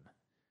seen.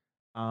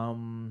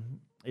 Um,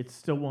 it's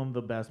still one of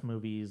the best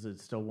movies.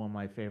 It's still one of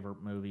my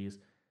favorite movies.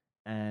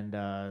 And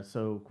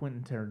so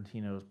Quentin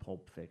Tarantino's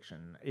Pulp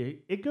Fiction.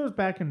 It goes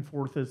back and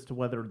forth as to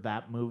whether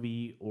that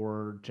movie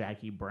or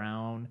Jackie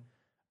Brown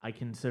I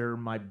consider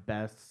my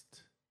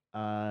best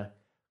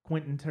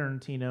Quentin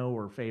Tarantino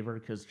or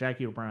favorite, because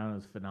Jackie Brown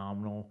is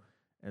phenomenal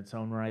in its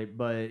own right.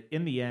 But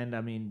in the end,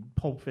 I mean,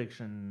 Pulp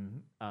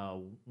Fiction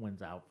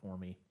wins out for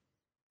me.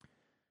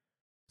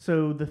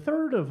 So the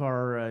third of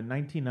our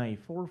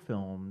 1994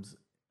 films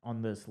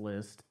on this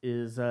list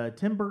is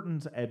Tim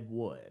Burton's Ed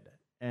Wood.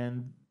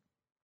 And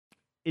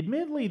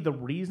admittedly, the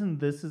reason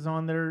this is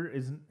on there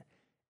is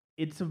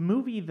it's a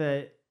movie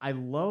that I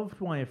loved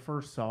when I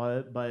first saw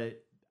it,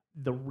 but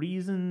the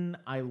reason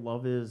I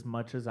love it as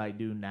much as I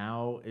do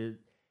now, it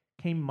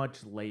came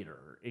much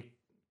later. It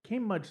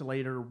came much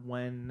later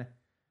when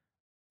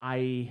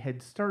I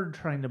had started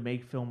trying to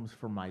make films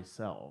for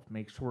myself,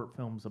 make short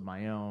films of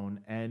my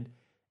own. And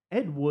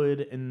Ed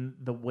Wood and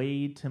the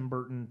way Tim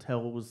Burton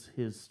tells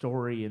his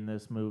story in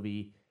this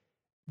movie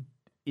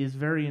is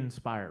very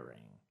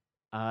inspiring.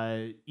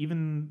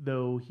 Even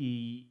though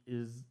he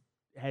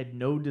had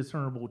no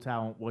discernible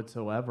talent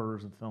whatsoever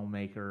as a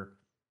filmmaker,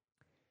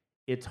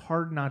 it's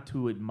hard not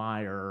to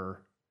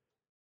admire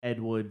Ed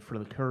Wood for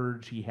the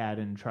courage he had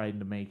in trying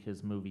to make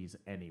his movies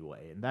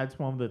anyway. And that's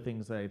one of the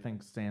things that I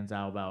think stands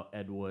out about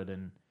Ed Wood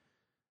and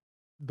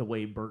the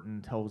way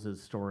Burton tells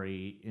his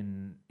story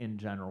in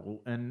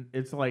general. And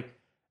it's like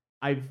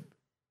I've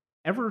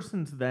ever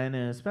since then,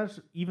 and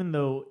especially even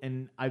though,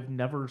 and I've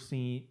never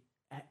seen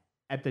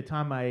at the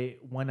time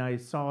when I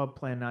saw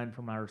Plan 9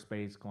 from Outer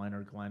Space, Glen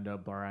or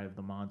Glenda, Bar Eye of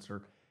the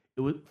Monster,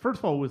 it was, first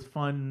of all, it was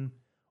fun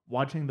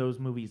watching those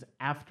movies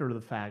after the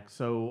fact,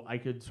 so I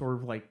could sort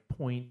of like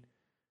point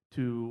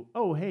to,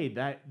 oh hey,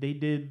 that they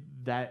did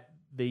that,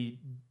 they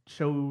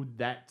showed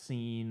that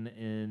scene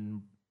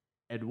in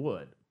Ed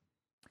Wood.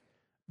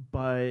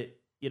 But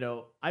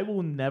I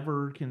will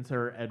never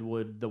consider Ed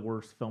Wood the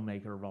worst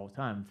filmmaker of all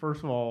time.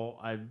 First of all,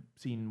 I've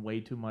seen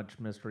way too much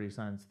Mystery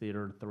Science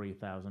Theater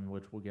 3000,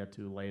 which we'll get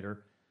to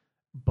later.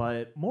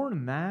 But more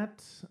than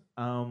that,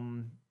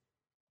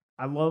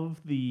 I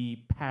love the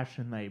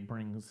passion that he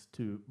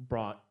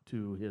brought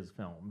to his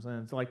films.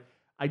 And it's like,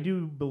 I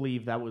do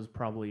believe that was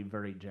probably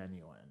very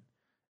genuine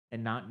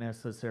and not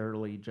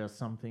necessarily just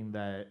something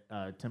that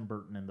Tim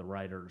Burton and the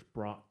writers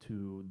brought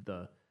to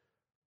the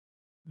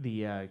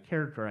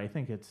character. I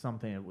think it's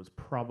something that was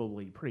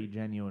probably pretty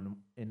genuine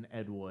in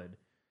Ed Wood,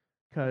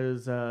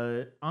 because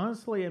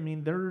honestly, I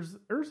mean, there's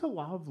a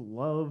lot of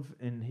love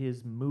in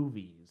his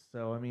movies.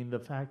 So I mean, the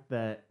fact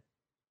that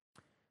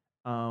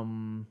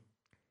um,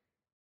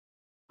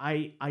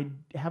 I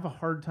have a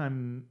hard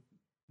time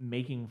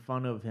making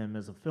fun of him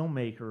as a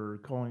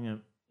filmmaker, calling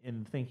him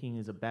and thinking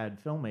he's a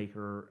bad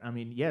filmmaker. I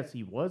mean, yes,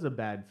 he was a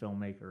bad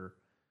filmmaker.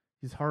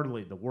 He's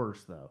hardly the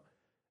worst though.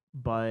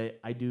 But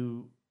I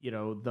do,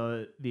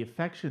 the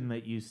affection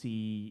that you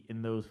see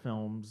in those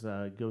films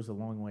goes a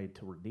long way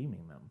to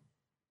redeeming them.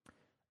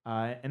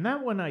 And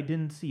that one I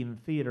didn't see in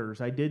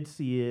theaters. I did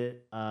see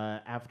it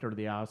after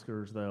the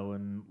Oscars though,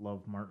 and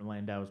loved Martin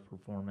Landau's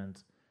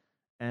performance.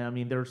 And I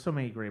mean, there's so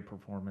many great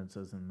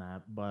performances in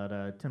that,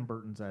 but Tim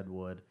Burton's Ed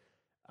Wood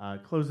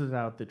closes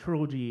out the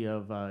trilogy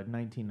of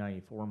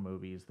 1994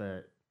 movies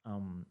that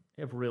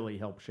have really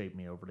helped shape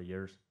me over the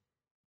years.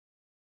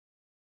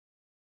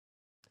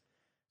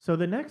 So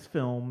the next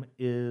film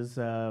is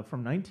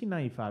from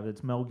 1995.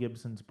 It's Mel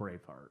Gibson's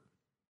Braveheart.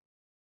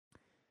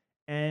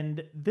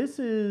 And this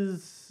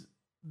is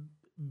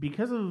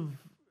because of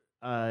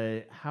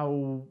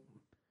how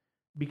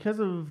because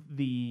of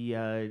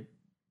the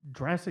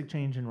drastic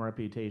change in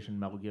reputation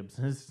Mel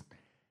Gibson has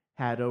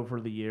had over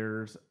the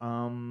years.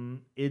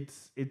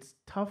 It's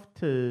tough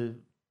to.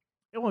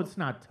 Well, it's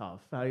not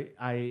tough.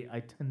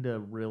 I tend to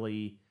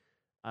really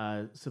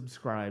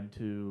subscribe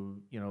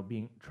to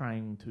being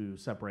trying to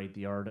separate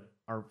the art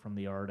from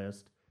the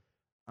artist.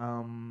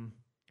 Um,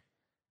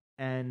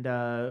 and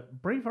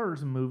Braveheart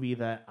is a movie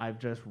that I've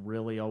just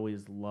really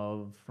always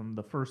loved from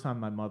the first time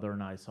my mother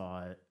and I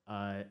saw it,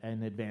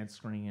 an advanced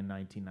screening in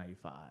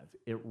 1995.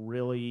 It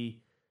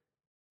really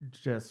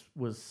just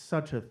was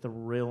such a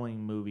thrilling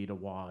movie to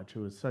watch. It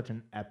was such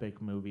an epic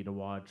movie to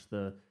watch.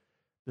 The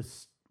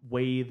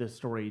way the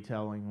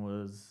storytelling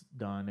was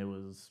done, it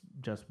was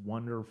just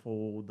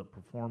wonderful. The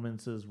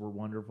performances were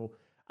wonderful.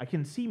 I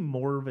can see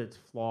more of its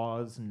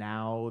flaws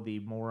now the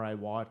more I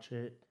watch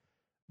it,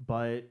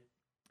 but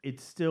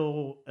it's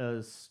still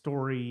a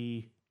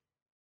story.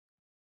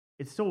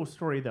 It's still a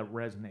story that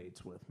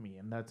resonates with me,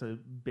 and that's a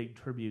big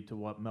tribute to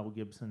what Mel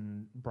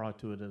Gibson brought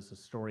to it as a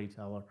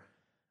storyteller.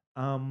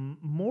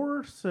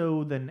 More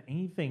so than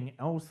anything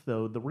else,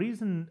 though,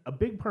 a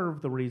big part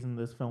of the reason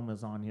this film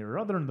is on here,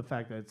 other than the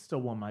fact that it's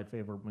still one of my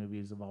favorite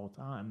movies of all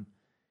time,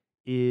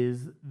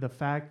 is the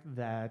fact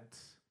that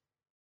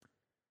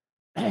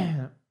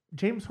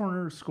James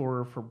Horner's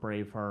score for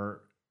Braveheart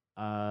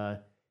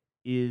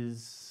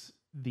is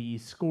the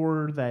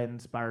score that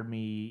inspired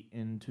me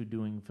into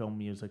doing film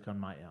music on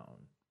my own.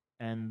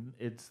 And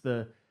it's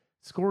the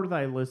score that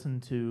I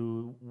listened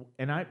to,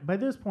 and I by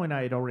this point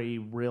I had already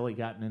really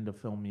gotten into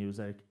film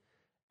music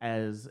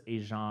as a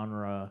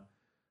genre,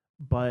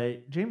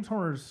 but James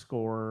Horner's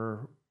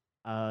score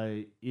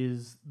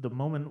is the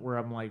moment where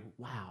I'm like,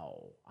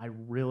 wow, I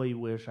really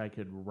wish I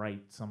could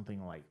write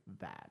something like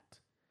that.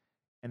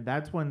 And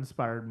that's what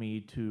inspired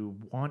me to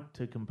want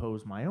to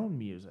compose my own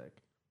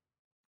music.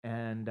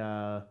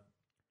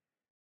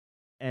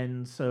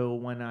 And so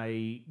when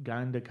I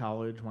got into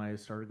college, when I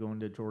started going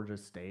to Georgia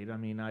State, I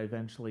mean, I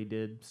eventually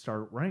did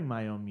start writing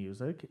my own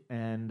music,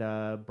 and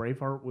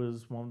Braveheart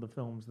was one of the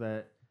films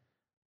that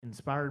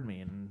inspired me,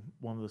 and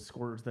one of the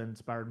scores that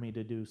inspired me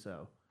to do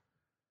so.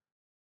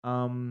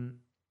 Um,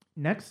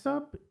 Next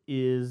up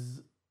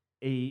is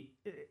a,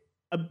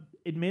 a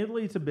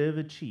admittedly it's a bit of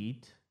a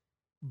cheat,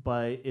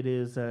 but it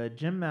is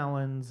Jim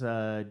Mallon's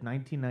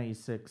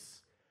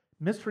 1996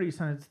 Mystery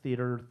Science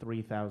Theater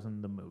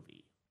 3000, the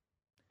movie.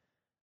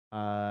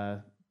 Uh,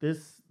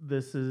 this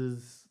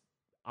is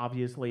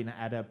obviously an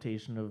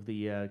adaptation of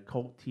the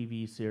cult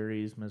TV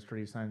series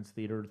Mystery Science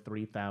Theater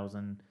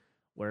 3000,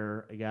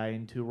 where a guy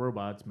and two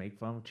robots make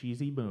fun of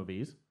cheesy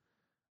movies.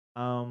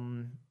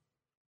 Um,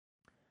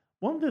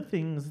 One of the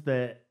things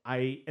that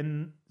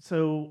I'm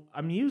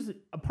using,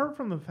 apart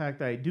from the fact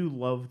that I do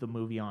love the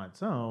movie on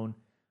its own,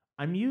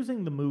 I'm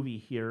using the movie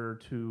here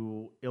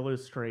to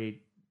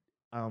illustrate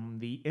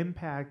the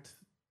impact,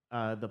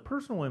 the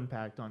personal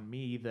impact on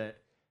me that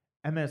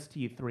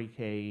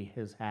MST3K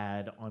has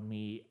had on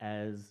me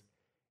as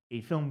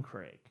a film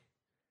critic.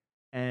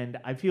 And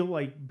I feel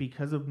like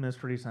because of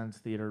Mystery Science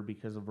Theater,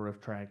 because of Riff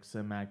Track,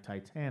 Cinemac,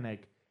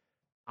 Titanic,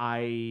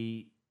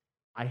 I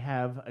I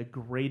have a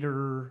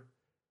greater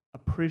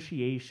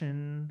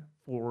appreciation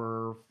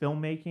for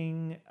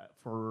filmmaking,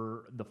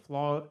 for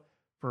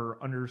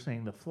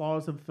understanding the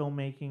flaws of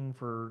filmmaking,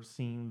 for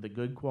seeing the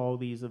good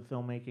qualities of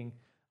filmmaking.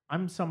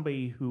 I'm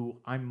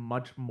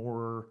much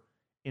more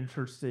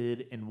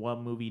interested in what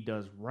movie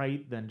does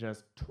right than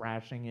just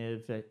trashing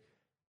it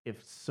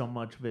if so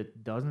much of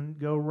it doesn't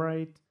go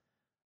right.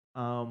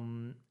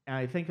 And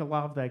I think a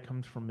lot of that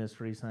comes from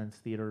Mystery Science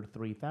Theater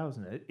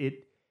 3000.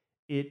 It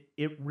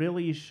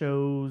really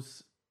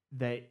shows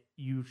that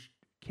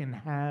can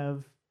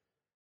have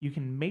you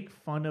can make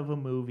fun of a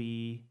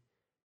movie,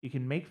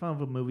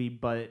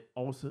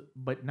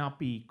 but not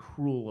be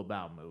cruel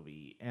about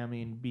movie. I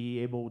mean, be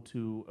able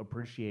to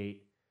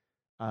appreciate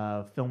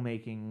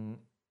filmmaking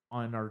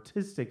on an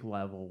artistic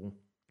level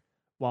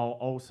while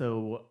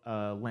also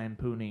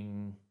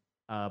lampooning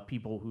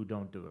people who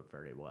don't do it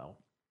very well.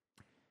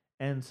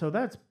 And so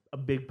that's a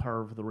big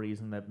part of the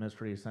reason that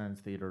Mystery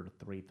Science Theater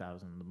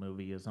 3000, the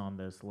movie, is on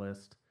this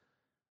list.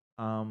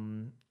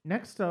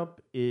 Next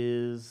up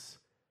is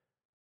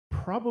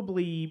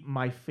probably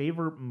my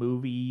favorite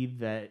movie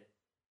that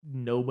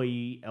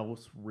nobody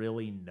else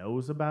really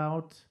knows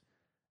about,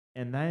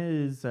 and that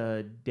is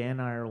Dan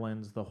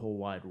Ireland's The Whole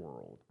Wide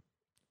World.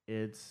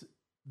 It's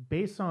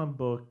based on a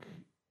book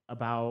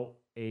about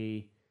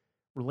a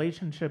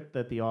relationship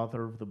that the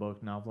author of the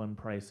book, Novelyn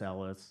Price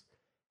Ellis,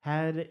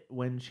 had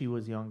when she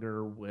was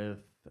younger with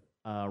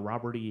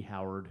Robert E.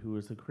 Howard, who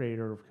was the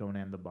creator of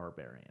Conan the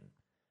Barbarian.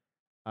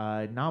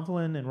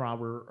 Novelin and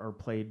Robert are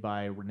played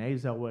by Renee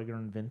Zellweger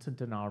and Vincent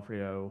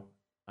D'Onofrio,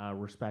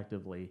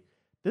 respectively.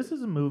 This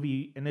is a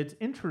movie, and it's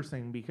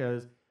interesting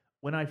because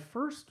when I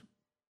first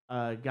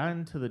got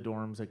into the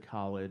dorms at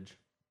college,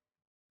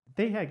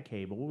 they had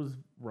cable. It was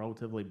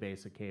relatively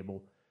basic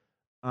cable.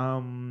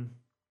 Um,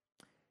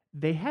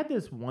 they had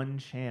this one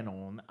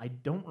channel, and I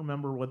don't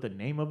remember what the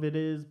name of it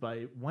is, but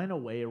it went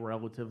away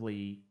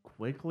relatively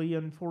quickly,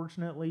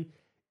 unfortunately.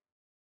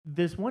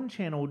 This one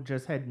channel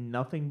just had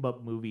nothing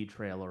but movie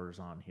trailers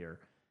on here.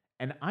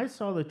 And I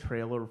saw the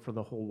trailer for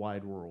The Whole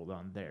Wide World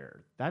on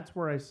there. That's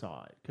where I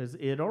saw it because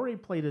it had already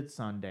played at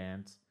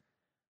Sundance.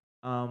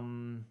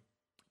 Um,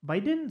 but I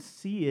didn't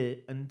see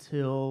it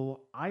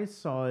until I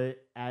saw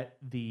it at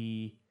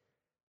the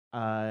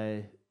uh,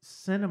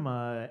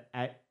 cinema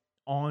at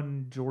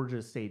on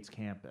Georgia State's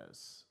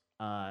campus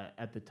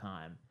at the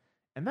time,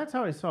 and that's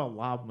how I saw a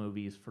lot of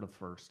movies for the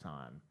first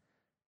time.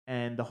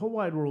 And The Whole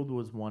Wide World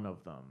was one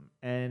of them,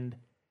 and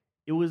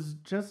it was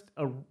just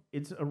a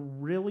it's a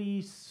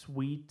really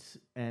sweet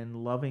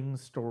and loving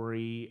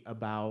story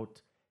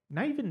about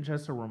not even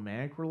just a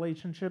romantic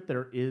relationship.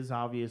 There is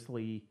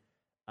obviously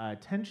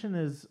tension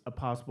is a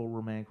possible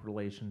romantic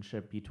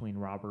relationship between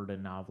Robert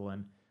and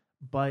Novelin,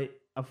 but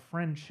a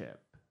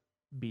friendship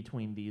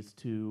between these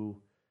two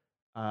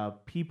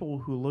people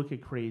who look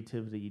at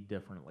creativity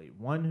differently.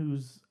 One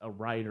who's a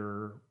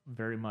writer,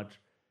 very much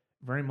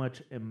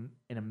an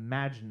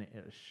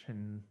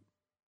imagination,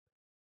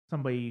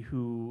 somebody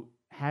who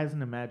has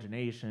an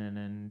imagination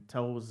and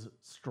tells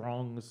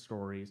strong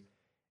stories,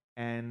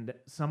 and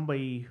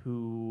somebody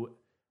who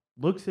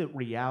looks at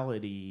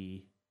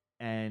reality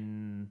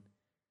and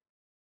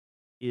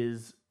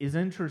is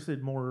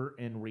interested more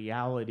in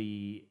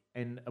reality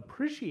and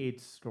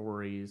appreciates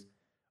stories,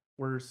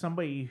 where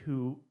somebody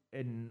who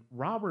in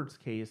Robert's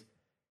case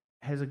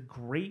has a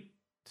great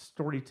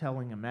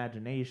storytelling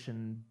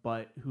imagination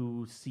but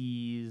who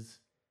sees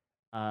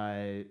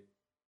uh,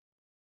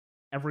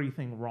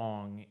 everything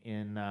wrong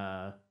in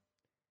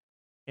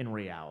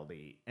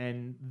reality,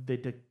 and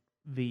the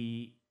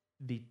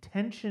the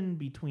tension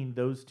between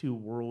those two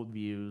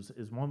worldviews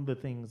is one of the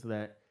things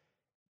that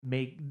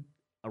make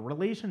a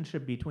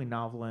relationship between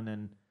Novelin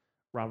and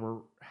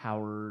Robert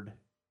Howard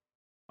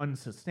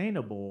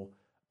unsustainable,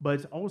 but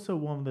it's also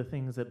one of the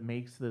things that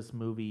makes this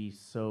movie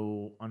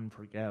so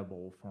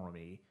unforgettable for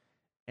me.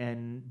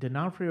 And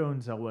D'Onofrio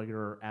and Zellweger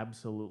are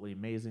absolutely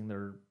amazing.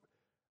 They're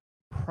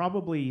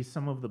probably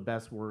some of the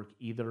best work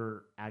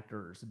either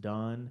actor's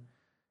done,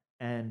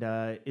 and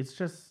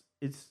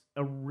it's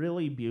a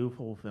really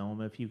beautiful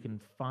film. If you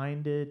can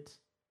find it,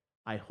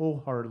 I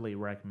wholeheartedly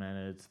recommend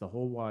it. It's The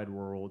Whole Wide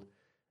World.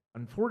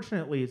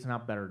 Unfortunately, it's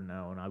not better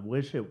known. I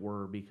wish it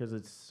were because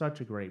it's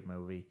such a great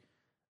movie.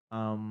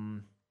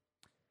 Um,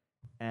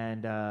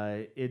 and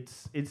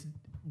it's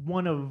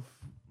one of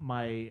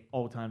my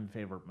all time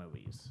favorite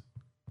movies.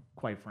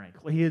 Quite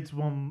frankly, it's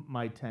one of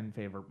my 10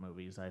 favorite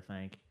movies. I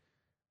think,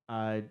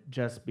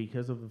 just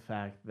because of the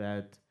fact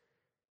that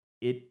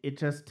it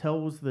just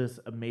tells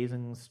this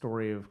amazing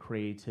story of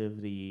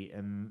creativity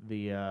and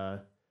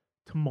the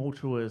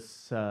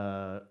tumultuous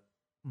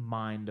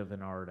mind of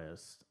an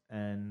artist.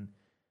 And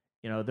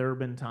there have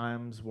been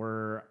times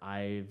where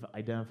I've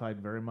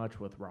identified very much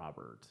with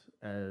Robert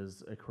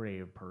as a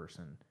creative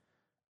person.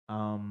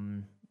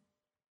 Um,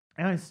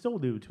 and I still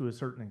do to a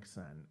certain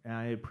extent. And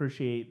I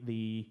appreciate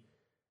the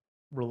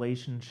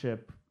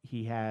relationship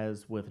he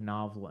has with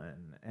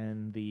Novlin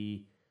and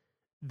the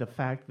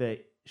fact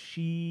that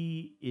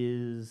she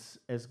is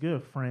as good a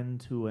friend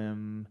to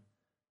him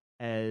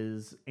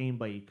as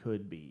anybody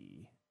could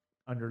be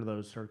under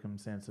those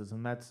circumstances.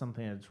 And that's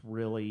something that's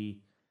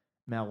really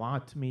meant a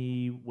lot to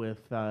me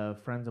with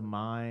friends of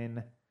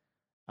mine,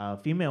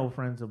 female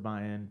friends of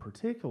mine in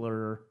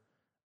particular,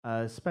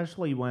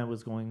 especially when I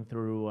was going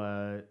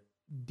through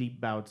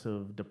deep bouts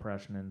of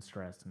depression and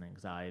stress and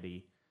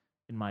anxiety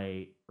in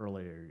my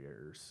earlier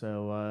years.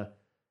 So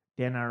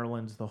Dan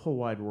Ireland's The Whole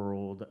Wide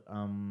World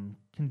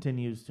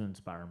continues to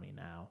inspire me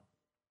now.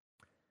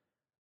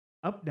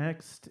 Up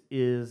next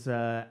is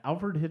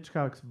Alfred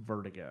Hitchcock's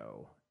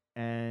Vertigo.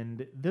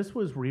 And this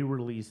was re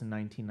released in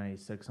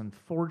 1996.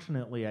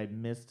 Unfortunately, I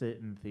missed it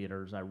in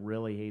theaters. I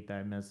really hate that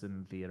I missed it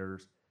in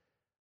theaters.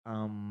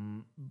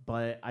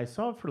 But I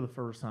saw it for the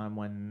first time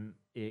when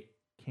it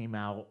came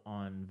out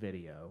on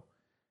video.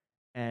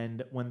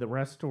 And when the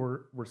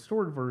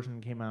restored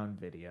version came out on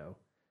video.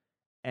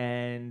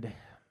 And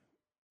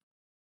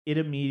it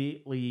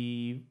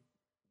immediately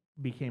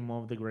became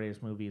one of the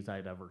greatest movies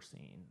I'd ever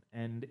seen.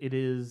 And it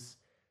is,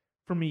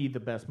 for me,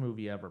 the best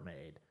movie ever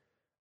made.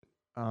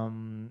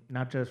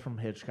 Not just from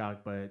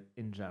Hitchcock, but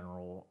in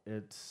general.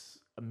 It's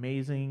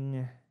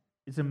amazing.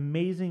 It's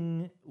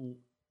amazing,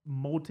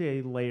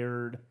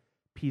 multi-layered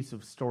piece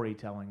of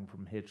storytelling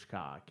from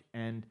Hitchcock.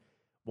 And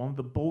one of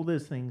the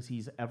boldest things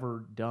he's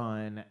ever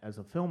done as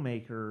a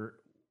filmmaker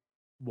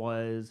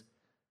was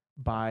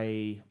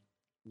by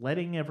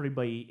letting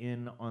everybody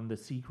in on the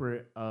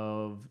secret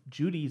of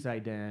Judy's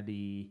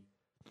identity.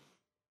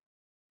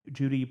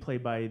 Judy,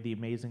 played by the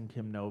amazing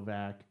Kim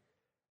Novak,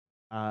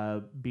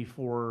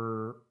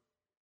 before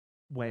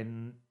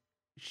when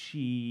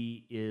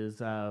she is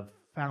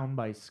found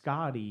by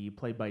Scotty,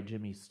 played by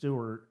Jimmy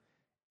Stewart,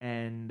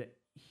 and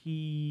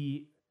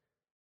he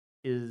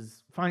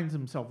finds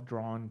himself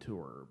drawn to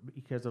her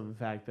because of the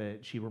fact that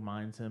she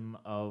reminds him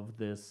of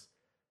this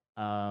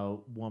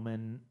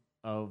woman,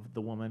 of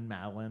the woman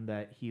Madeline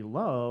that he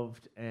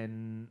loved,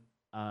 and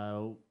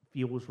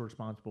feels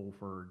responsible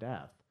for her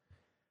death.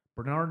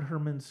 Bernard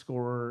Herrmann's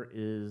score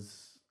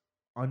is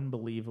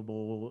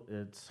unbelievable.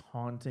 It's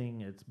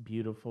haunting. It's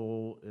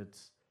beautiful.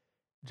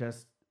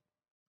 Just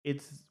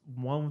it's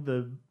one of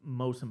the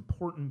most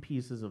important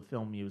pieces of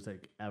film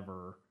music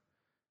ever,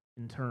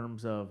 in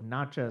terms of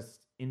not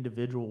just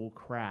individual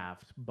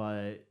craft,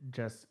 but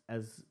just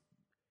as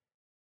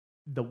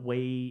the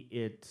way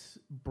it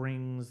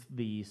brings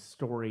the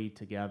story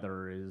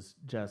together is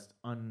just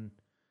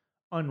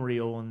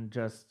unreal, and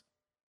just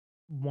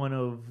one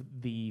of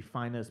the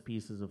finest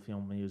pieces of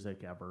film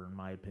music ever, in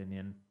my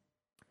opinion.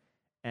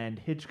 And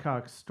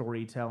Hitchcock's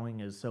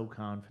storytelling is so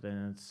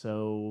confident, it's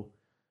so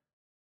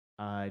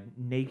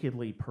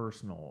nakedly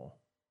personal.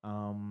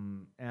 I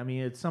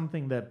mean, it's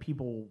something that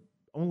people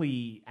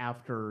only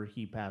after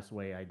he passed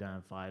away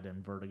identified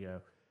in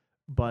Vertigo,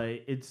 but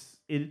it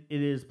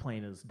is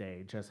plain as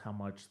day just how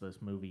much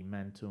this movie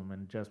meant to him,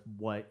 and just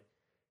what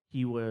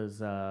he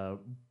was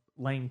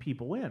laying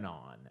people in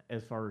on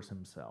as far as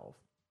himself.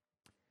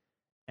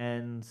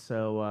 And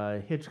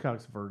so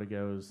Hitchcock's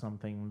Vertigo is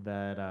something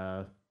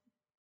that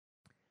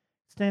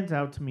stands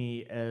out to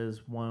me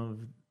as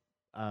one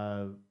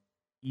of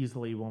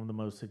easily one of the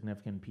most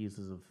significant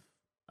pieces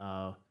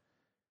of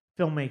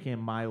filmmaking in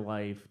my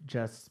life,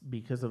 just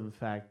because of the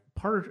fact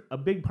a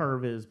big part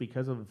of it is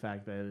because of the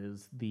fact that it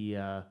is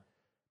the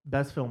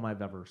best film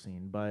I've ever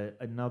seen, but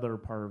another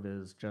part of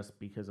it is just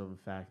because of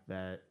the fact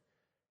that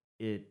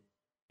it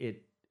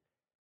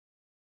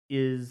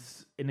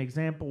is an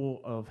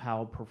example of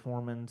how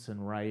performance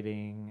and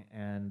writing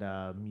and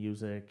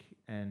music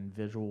and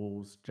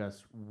visuals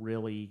just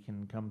really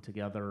can come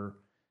together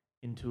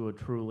into a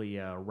truly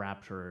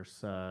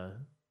rapturous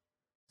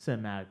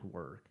cinematic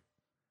work.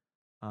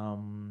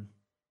 And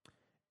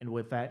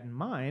with that in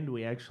mind,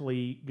 we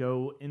actually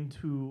go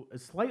into a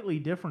slightly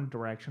different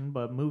direction,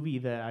 but a movie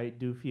that I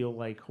do feel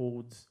like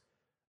holds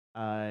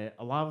a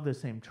lot of the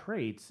same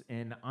traits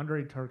in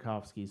Andrei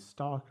Tarkovsky's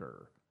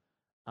Stalker.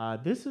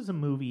 This is a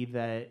movie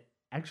that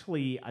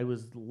actually I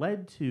was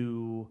led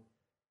to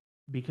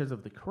because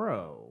of The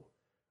Crow.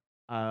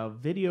 A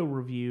video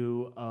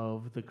review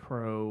of The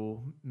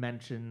Crow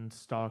mentioned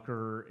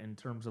Stalker in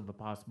terms of a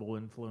possible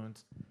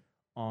influence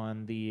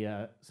on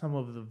the some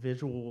of the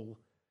visual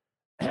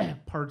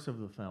parts of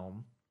the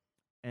film.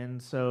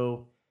 And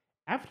so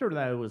after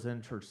that, I was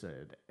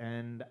interested,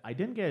 and I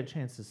didn't get a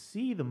chance to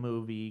see the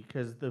movie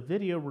because the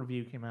video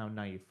review came out in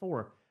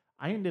 94.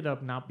 I ended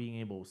up not being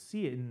able to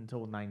see it until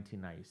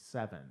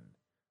 1997,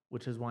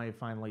 which is why I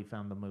finally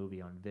found the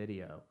movie on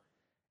video.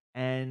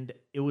 And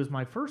it was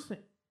my first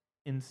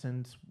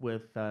instance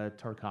with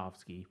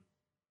Tarkovsky.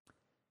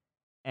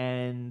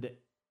 And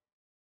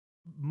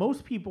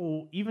most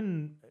people,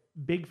 even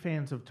big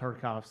fans of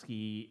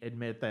Tarkovsky,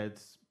 admit that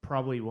it's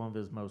probably one of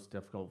his most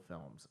difficult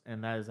films,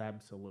 and that is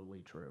absolutely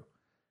true.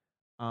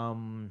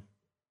 Um,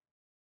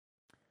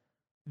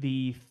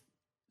 the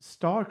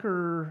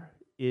Stalker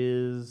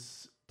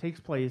takes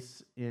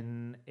place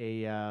in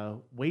a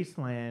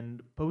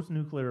wasteland,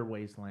 post-nuclear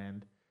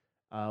wasteland.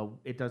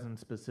 It doesn't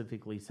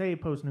specifically say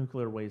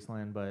post-nuclear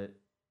wasteland, but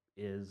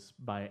it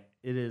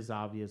is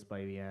obvious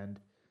by the end.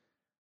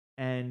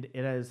 And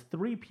it has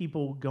three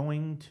people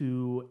going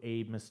to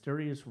a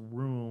mysterious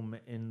room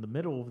in the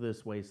middle of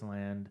this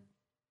wasteland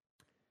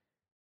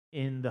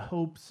in the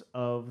hopes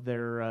of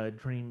their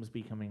dreams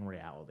becoming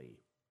reality.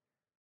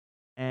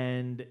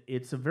 And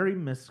it's a very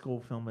mystical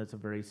film. It's a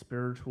very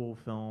spiritual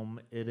film.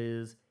 It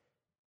is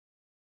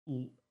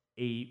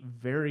a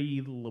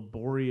very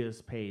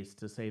laborious pace,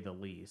 to say the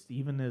least.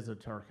 Even as a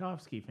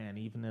Tarkovsky fan,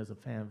 even as a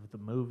fan of the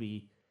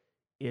movie,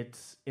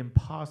 it's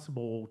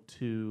impossible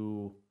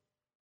to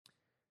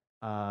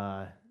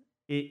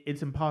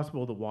it's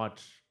impossible to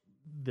watch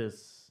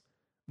this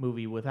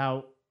movie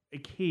without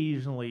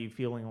occasionally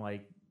feeling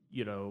like,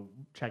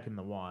 checking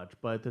the watch.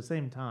 But at the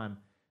same time,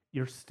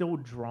 you're still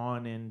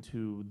drawn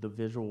into the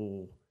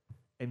visual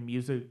and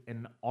music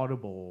and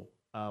audible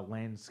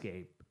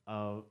landscape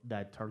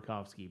that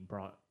Tarkovsky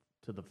brought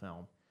to the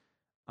film.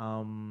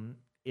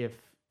 If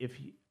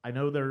I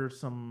know there's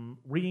some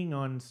reading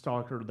on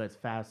Stalker that's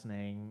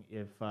fascinating.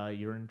 If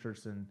you're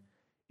interested,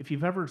 if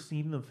you've ever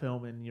seen the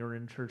film and you're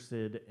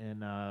interested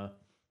in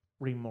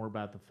reading more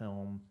about the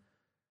film,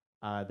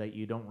 if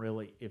you don't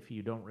really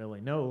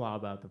know a lot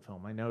about the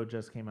film, I know it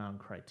just came out in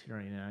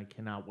Criterion, and I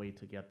cannot wait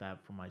to get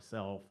that for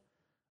myself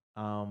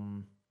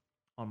on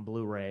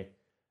Blu-ray.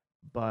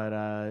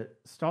 But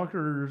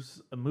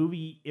Stalker's a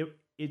movie.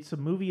 It's a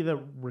movie that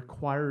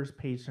requires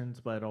patience,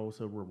 but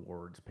also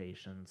rewards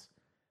patience.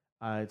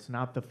 It's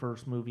not the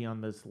first movie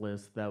on this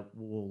list that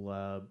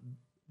will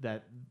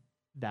that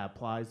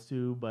applies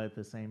to, but at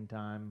the same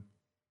time,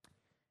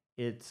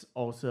 it's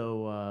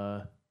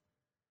also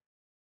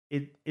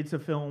it's a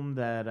film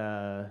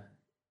that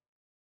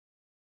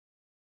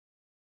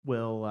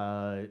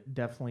will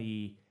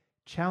definitely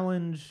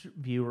challenge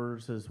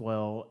viewers as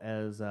well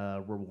as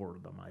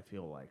reward them, I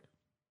feel like.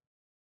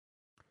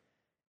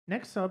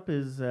 Next up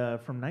is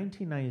from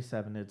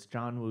 1997. It's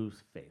John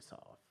Woo's Face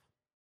Off.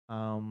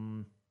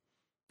 Um,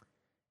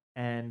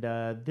 and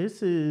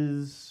this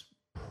is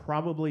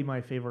probably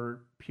my favorite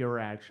pure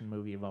action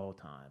movie of all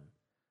time.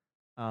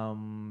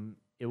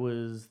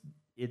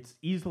 It's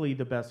easily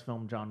the best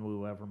film John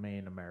Woo ever made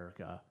in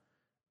America.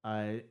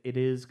 It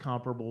is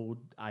comparable,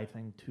 I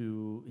think,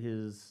 to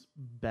his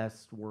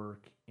best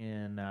work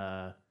in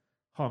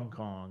Hong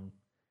Kong.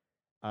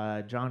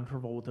 John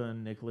Travolta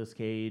and Nicolas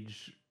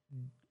Cage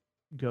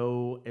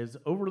go as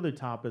over the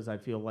top as I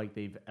feel like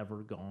they've ever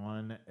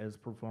gone as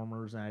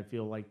performers, and I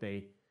feel like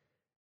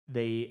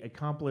they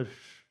accomplish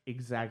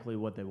exactly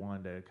what they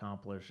wanted to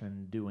accomplish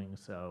in doing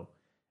so,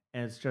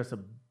 and it's just a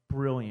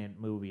brilliant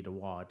movie to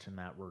watch in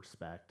that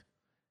respect.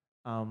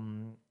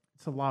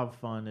 It's a lot of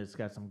fun. It's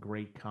got some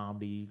great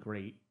comedy,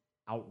 great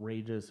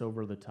outrageous,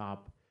 over the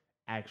top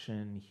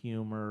action,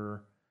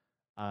 humor,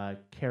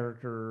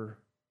 character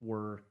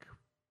work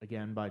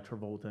again by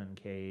Travolta and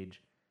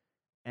Cage,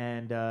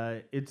 and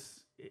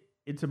it's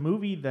a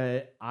movie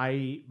that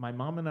my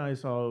mom and I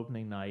saw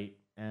opening night,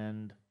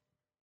 and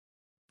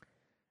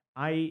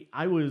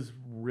I was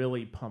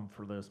really pumped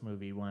for this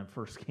movie when it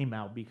first came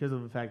out because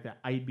of the fact that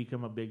I'd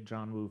become a big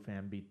John Woo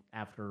fan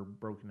after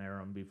Broken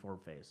Arrow and before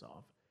Face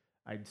Off.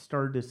 I'd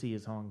started to see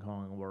his Hong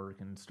Kong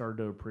work and started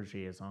to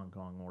appreciate his Hong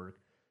Kong work.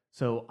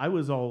 So I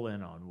was all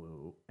in on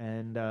Woo.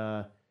 And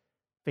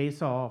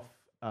Face Off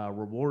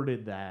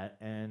rewarded that,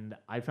 and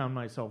I found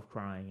myself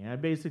crying. And I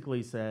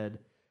basically said,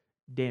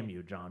 damn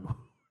you, John Woo,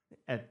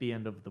 at the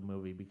end of the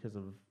movie because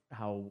of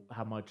how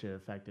much it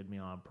affected me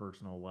on a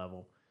personal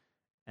level.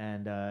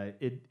 And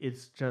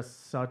it's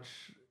just such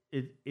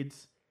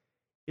it's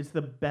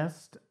the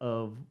best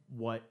of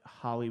what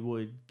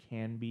Hollywood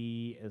can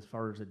be as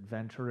far as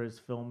adventurous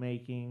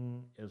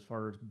filmmaking, as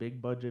far as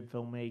big budget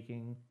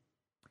filmmaking,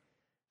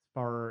 as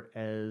far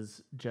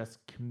as just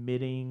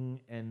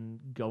committing and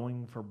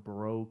going for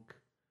broke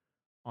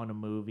on a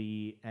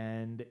movie.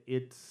 And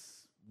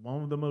it's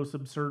one of the most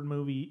absurd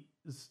movies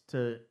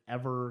to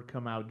ever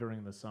come out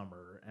during the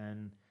summer.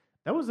 And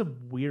that was a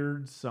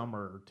weird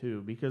summer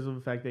too, because of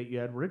the fact that you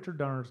had Richard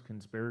Donner's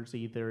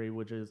Conspiracy Theory,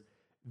 which is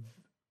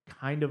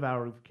kind of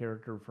out of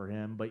character for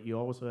him, but you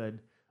also had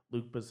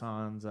Luc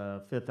Besson's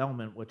Fifth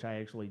Element, which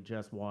I actually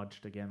just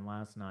watched again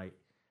last night,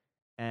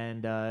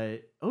 and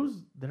there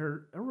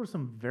were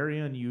some very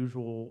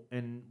unusual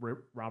in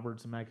Robert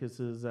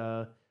Zemeckis's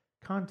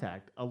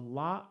Contact. A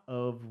lot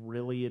of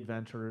really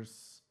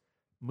adventurous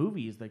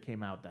movies that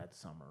came out that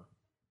summer,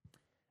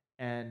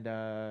 and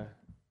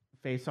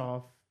Face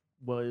Off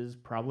was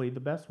probably the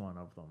best one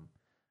of them.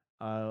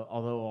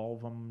 Although all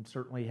of them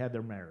certainly had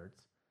their merits.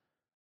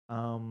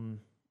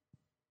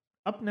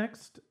 Up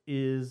next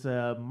is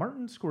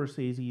Martin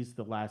Scorsese's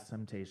The Last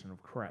Temptation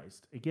of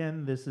Christ.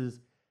 Again, this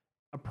is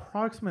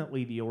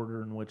approximately the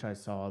order in which I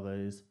saw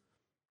those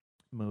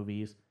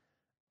movies.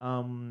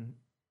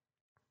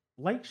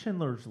 Like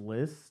Schindler's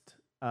List,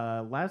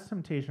 Last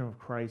Temptation of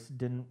Christ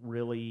didn't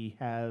really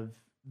have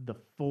the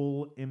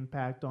full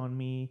impact on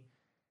me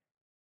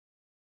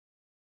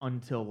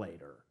until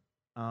later.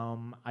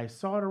 I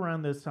saw it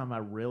around this time. I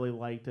really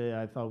liked it.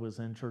 I thought it was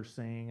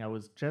interesting. I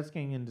was just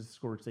getting into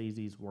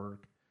Scorsese's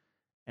work,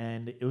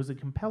 and it was a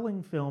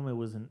compelling film. It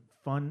was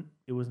fun.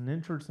 It was an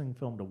interesting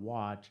film to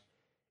watch.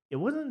 It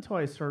wasn't until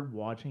I started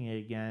watching it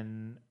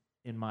again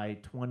in my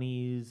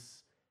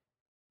 20s,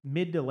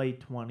 mid to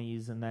late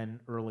 20s, and then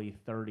early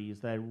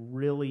 30s that I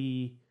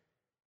really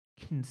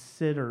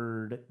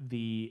considered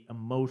the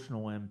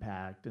emotional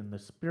impact and the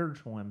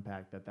spiritual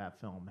impact that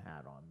film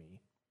had on me.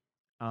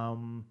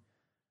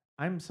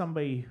 I'm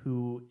somebody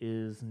who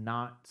is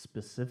not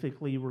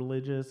specifically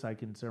religious. I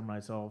consider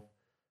myself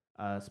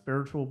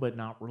spiritual but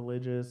not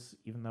religious,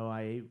 even though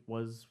I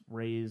was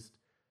raised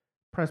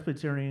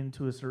Presbyterian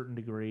to a certain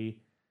degree.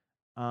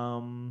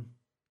 And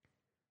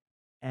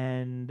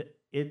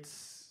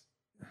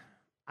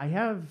I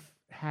have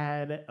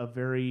had a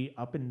very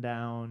up and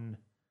down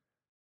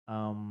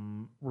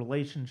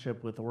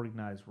relationship with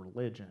organized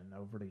religion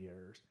over the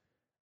years.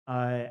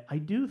 I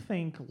do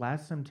think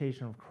Last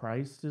Temptation of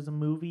Christ is a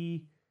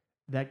movie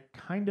that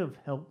kind of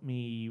helped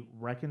me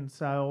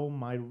reconcile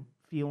my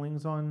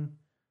feelings on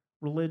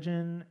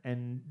religion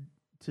and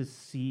to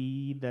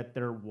see that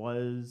there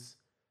was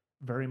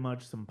very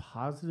much some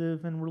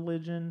positive in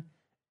religion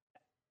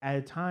at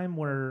a time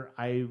where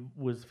I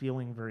was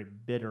feeling very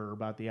bitter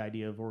about the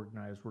idea of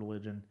organized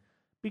religion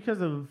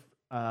because of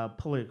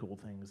political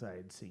things I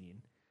had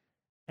seen.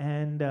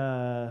 And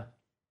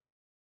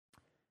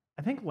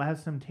I think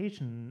Last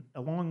Temptation,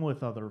 along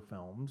with other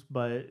films,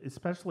 but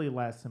especially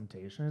Last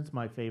Temptation, it's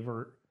my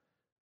favorite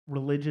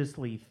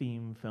religiously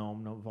themed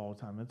film of all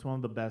time. It's one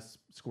of the best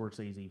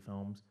Scorsese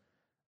films.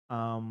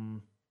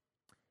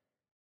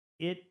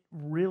 It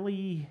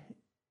really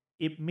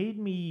it made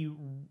me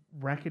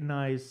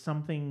recognize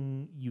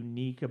something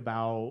unique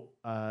about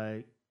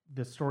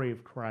the story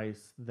of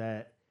Christ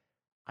that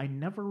I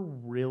never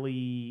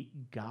really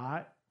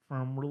got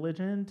from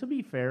religion. To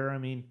be fair, I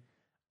mean,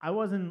 I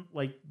wasn't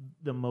like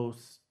the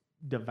most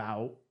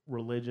devout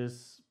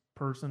religious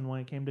person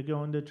when it came to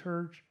going to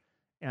church,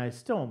 and I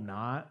still am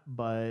not,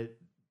 but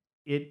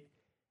it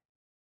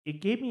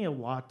it gave me a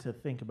lot to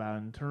think about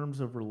in terms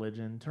of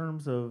religion, in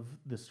terms of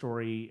the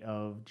story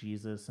of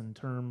Jesus, in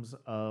terms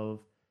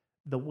of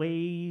the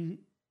way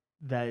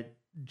that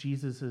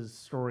Jesus's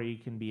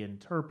story can be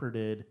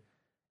interpreted.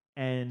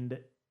 And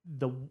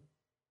the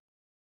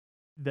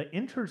the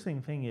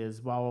interesting thing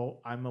is,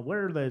 while I'm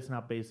aware that it's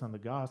not based on the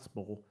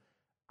gospel,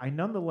 I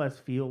nonetheless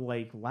feel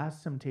like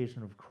Last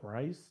Temptation of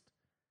Christ,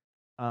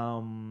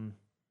 um,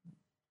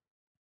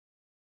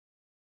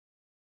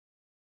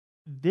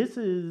 this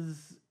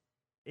is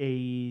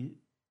a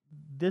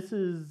this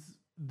is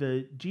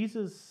the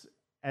Jesus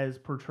as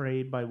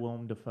portrayed by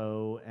Willem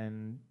Dafoe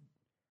and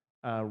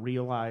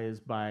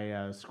realized by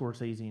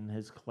Scorsese and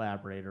his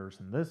collaborators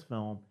in this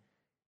film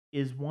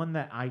is one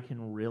that I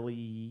can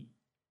really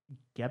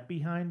get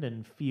behind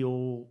and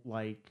feel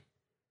like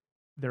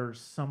there's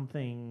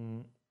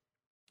something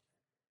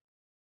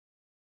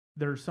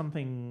there's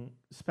something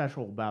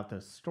special about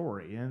this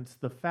story, and it's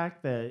the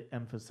fact that it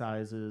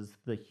emphasizes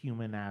the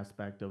human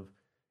aspect of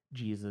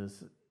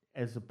Jesus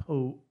as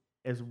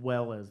as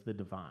well as the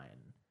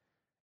divine,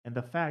 and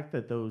the fact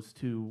that those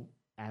two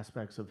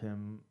aspects of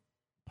him,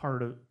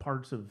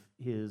 parts of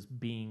his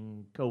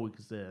being,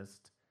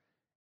 coexist,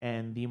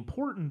 and the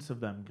importance of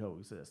them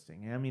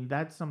coexisting. I mean,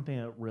 that's something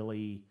that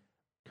really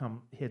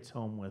hits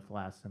home with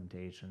Last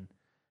Temptation,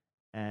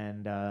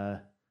 and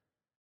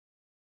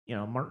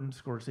Martin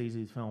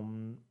Scorsese's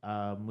film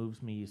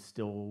moves me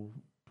still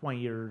 20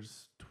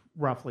 years,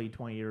 roughly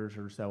 20 years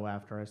or so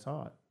after I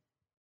saw it.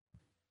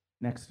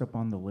 Next up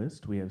on the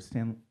list, we have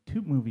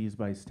two movies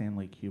by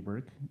Stanley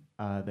Kubrick.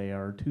 They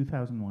are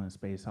 2001: A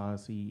Space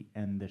Odyssey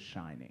and The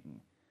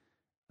Shining.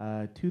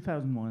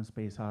 2001: A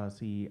Space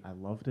Odyssey, I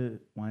loved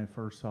it when I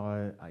first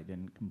saw it. I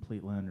didn't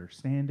completely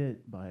understand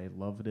it, but I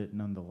loved it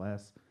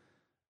nonetheless.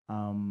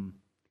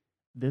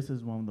 This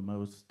is one of the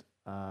most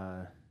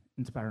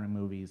inspiring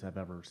movies I've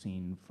ever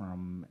seen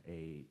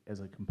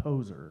as a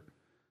composer.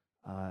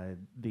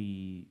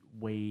 The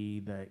way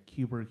that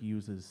Kubrick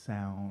uses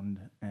sound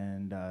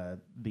and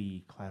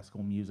the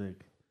classical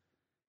music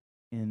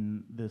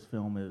in this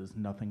film is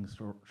nothing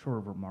short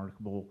of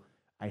remarkable.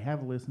 I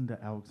have listened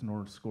to Alex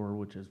North's score,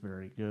 which is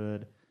very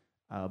good.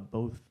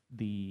 Both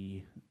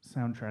the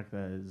soundtrack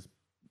that is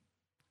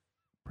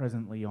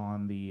presently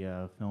on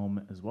the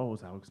film, as well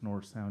as Alex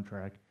North's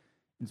soundtrack,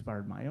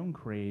 inspired my own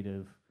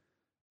creative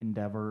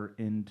endeavor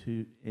in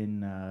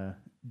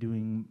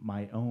doing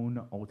my own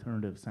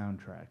alternative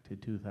soundtrack to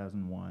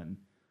 2001,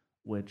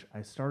 which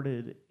I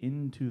started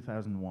in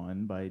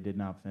 2001, but I did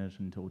not finish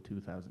until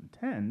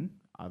 2010,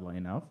 oddly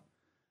enough,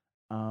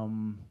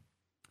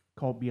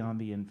 called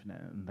Beyond the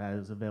Infinite, and that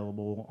is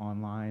available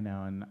online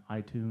on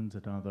iTunes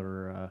and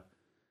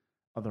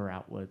other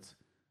outlets.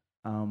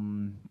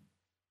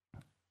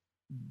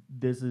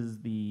 This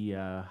is the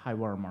high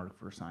water mark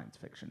for science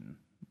fiction,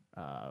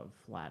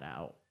 flat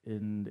out,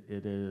 and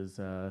it is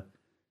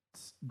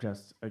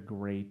just a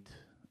great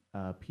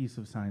piece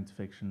of science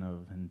fiction,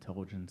 of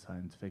intelligent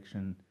science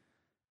fiction,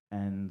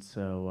 and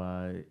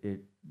so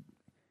it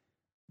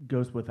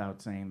goes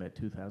without saying that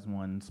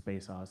 2001: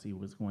 Space Odyssey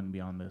was going to be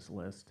on this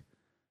list.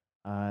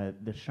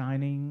 The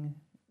Shining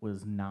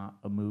was not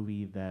a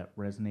movie that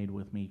resonated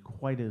with me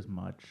quite as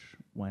much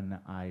when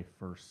I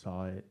first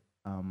saw it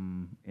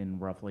in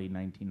roughly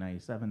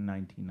 1997,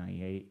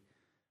 1998.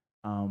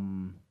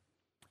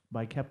 But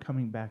I kept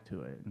coming back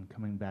to it and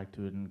coming back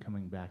to it and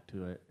coming back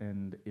to it,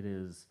 and it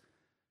is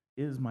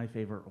my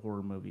favorite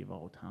horror movie of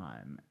all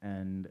time.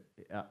 And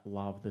a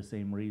lot of the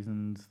same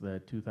reasons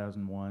that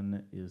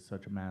 2001 is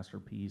such a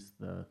masterpiece,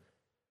 the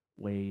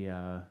way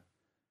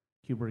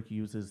Kubrick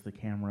uses the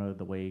camera,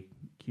 the way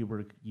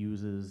Kubrick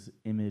uses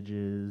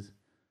images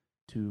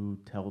to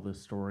tell the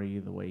story,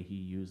 the way he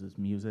uses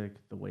music,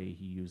 the way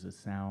he uses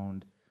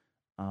sound.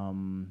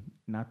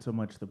 Not so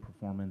much the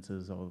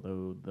performances,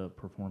 although the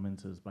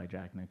performances by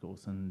Jack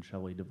Nicholson,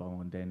 Shelley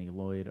Duvall, and Danny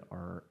Lloyd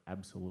are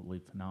absolutely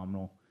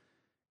phenomenal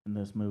in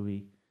this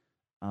movie.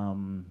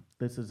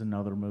 This is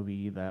another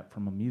movie that,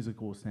 from a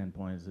musical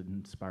standpoint, has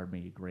inspired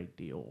me a great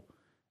deal.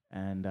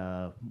 And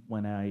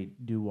when I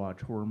do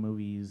watch horror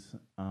movies,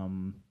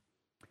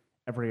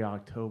 every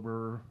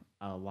October,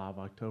 a lot of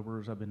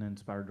Octobers, I've been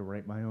inspired to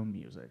write my own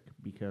music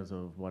because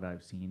of what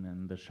I've seen.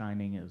 And The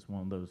Shining is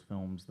one of those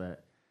films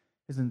that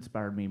has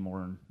inspired me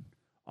more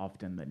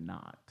often than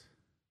not.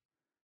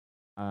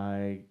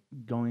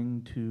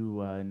 Going to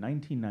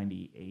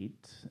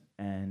 1998,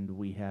 and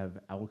we have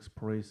Alex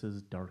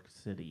Proyas's Dark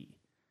City.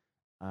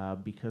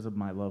 Because of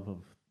my love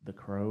of The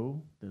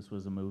Crow, this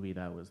was a movie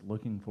that I was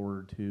looking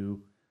forward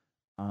to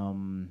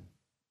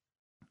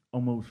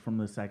almost from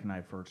the second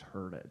I first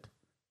heard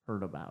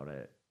about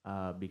it,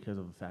 because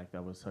of the fact that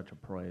I was such a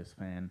Proyas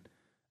fan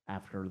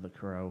after The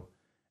Crow.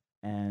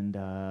 And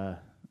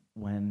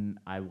when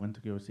I went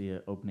to go see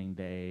it opening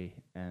day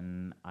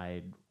and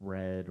I'd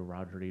read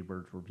Roger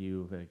Ebert's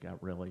review of it,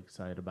 got really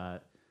excited about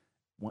it,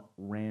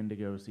 ran to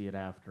go see it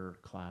after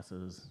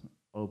classes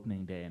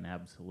opening day and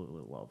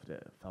absolutely loved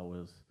it. I thought it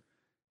was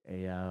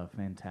a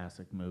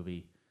fantastic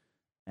movie.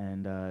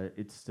 And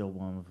it's still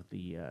one of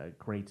the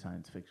great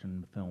science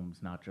fiction films,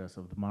 not just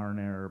of the modern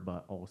era,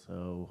 but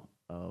also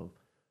of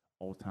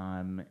all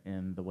time,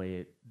 in the way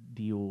it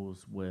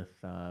deals with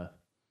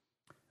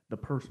the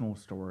personal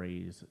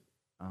stories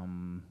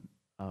um,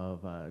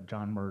 of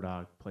John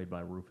Murdoch, played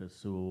by Rufus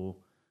Sewell,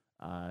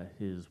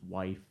 his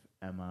wife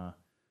Emma,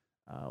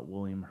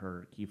 William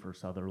Hurt, Kiefer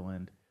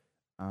Sutherland.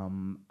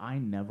 I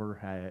never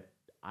had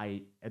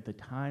I at the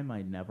time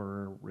I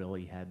never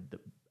really had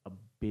a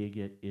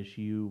big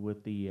issue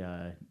with the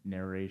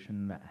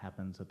narration that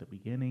happens at the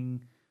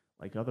beginning,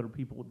 like other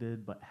people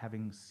did. But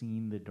having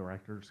seen the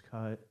director's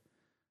cut,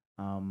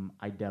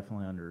 I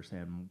definitely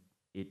understand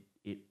it.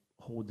 It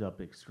holds up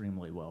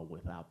extremely well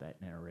without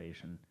that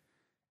narration,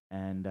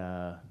 and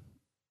I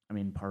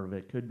mean, part of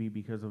it could be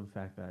because of the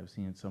fact that I've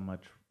seen it so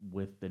much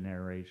with the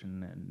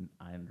narration and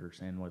I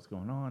understand what's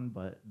going on.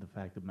 But the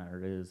fact of the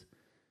matter is,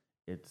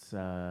 it's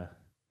uh,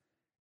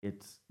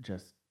 it's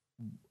just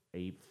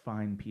a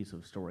fine piece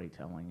of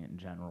storytelling in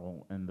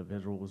general, and the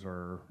visuals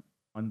are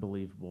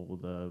unbelievable.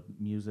 The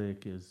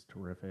music is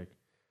terrific.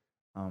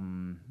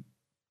 Um,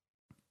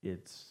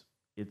 it's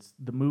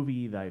the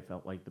movie that I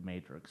felt like The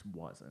Matrix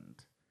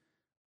wasn't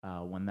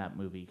when that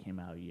movie came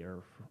out a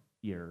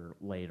year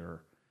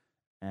later.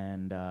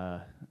 And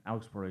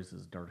Alex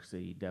Proyas's Dark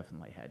City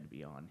definitely had to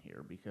be on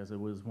here because it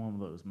was one of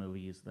those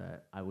movies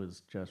that I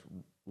was just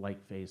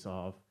like Face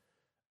Off.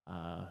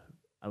 Uh,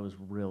 I was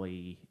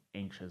really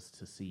anxious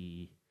to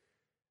see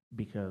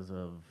because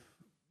of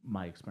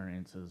my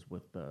experiences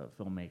with the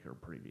filmmaker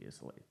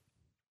previously.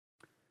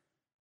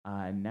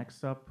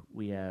 Next up,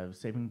 we have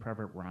Saving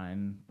Private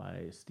Ryan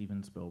by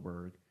Steven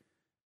Spielberg.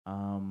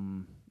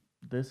 Um,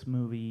 this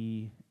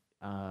movie,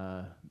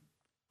 uh,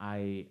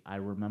 I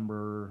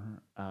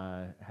remember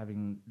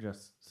having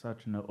just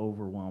such an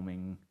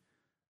overwhelming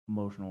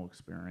emotional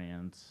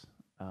experience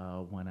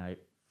when I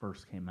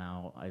first came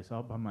out. I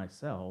saw it by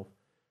myself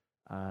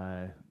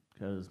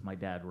because my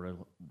dad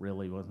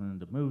really wasn't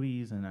into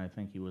movies, and I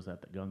think he was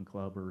at the gun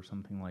club or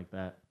something like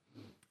that.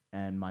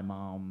 And my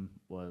mom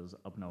was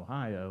up in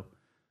Ohio.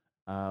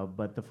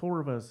 But the four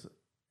of us,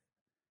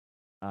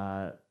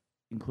 uh,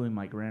 including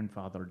my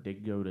grandfather,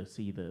 did go to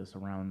see this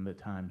around the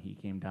time he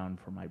came down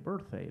for my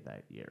birthday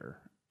that year,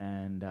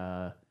 and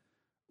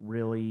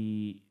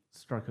really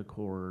struck a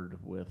chord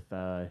with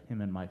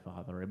him and my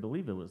father. I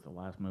believe it was the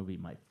last movie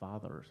my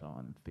father saw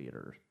in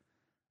theaters.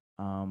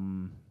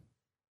 Um,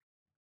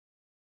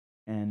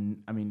 and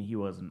I mean, he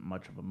wasn't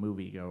much of a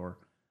moviegoer,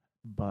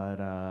 but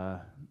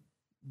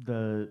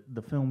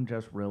the film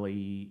just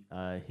really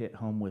hit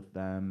home with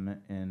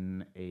them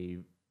in a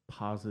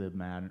positive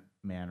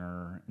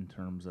manner in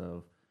terms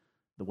of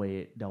the way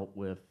it dealt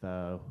with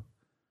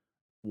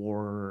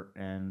war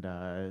and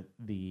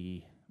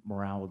the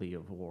morality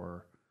of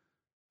war.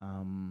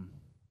 Um,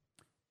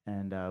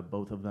 and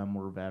both of them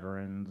were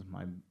veterans.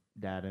 My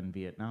dad in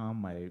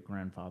Vietnam, my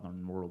grandfather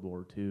in World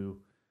War II.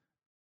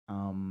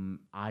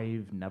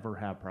 I've never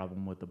had a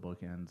problem with the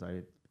bookends.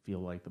 I feel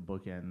like the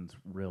bookends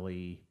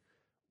really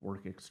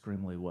work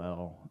extremely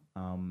well.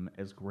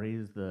 As great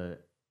as the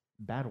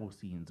battle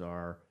scenes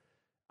are,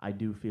 I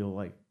do feel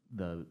like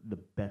the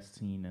best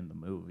scene in the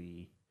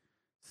movie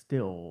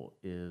still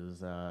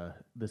is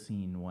the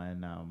scene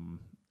when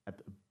at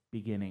the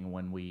beginning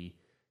when we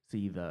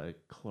see the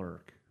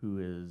clerk who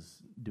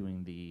is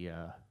doing the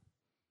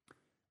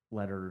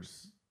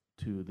letters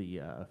to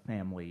the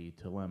family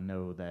to let them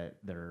know that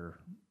their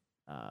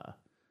uh,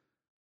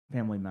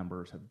 family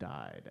members have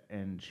died,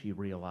 and she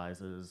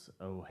realizes,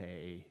 oh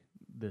hey,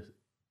 this,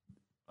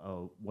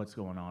 oh, what's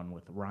going on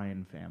with the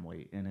Ryan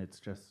family, and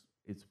it's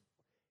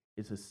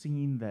a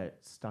scene that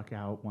stuck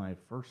out when I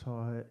first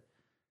saw it,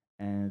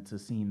 and it's a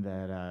scene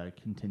that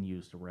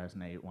continues to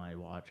resonate when I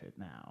watch it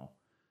now,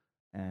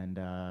 and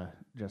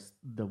just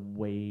the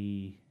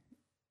way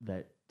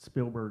that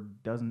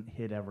Spielberg doesn't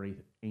hit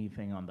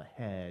anything on the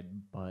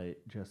head,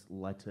 but just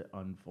lets it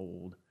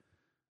unfold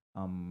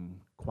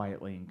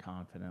quietly and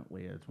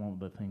confidently. It's one of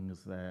the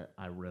things that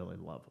I really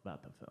love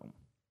about the film.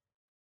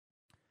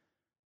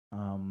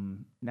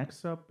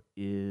 Next up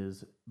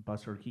is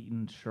Buster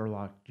Keaton's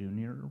Sherlock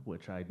Jr.,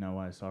 which I know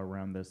I saw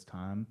around this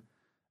time.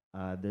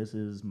 This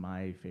is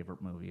my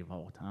favorite movie of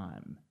all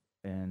time.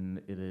 And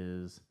it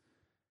is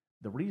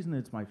the reason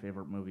it's my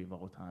favorite movie of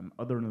all time,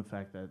 other than the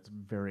fact that it's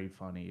very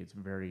funny, it's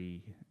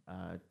very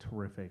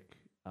terrific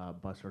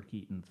Buster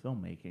Keaton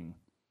filmmaking,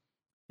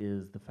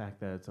 is the fact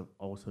that it's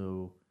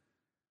also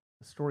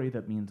a story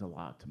that means a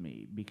lot to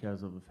me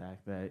because of the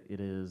fact that it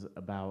is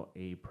about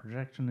a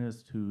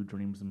projectionist who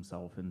dreams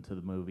himself into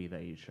the movie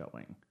that he's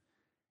showing.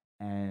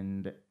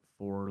 And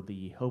for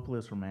the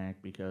hopeless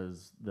romantic,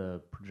 because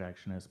the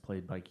projectionist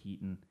played by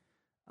Keaton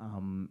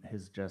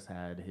has just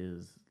had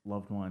his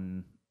loved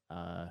one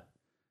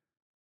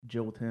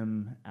jilt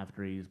him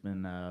after he's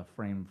been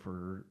framed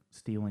for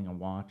stealing a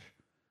watch.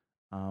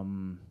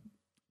 Um,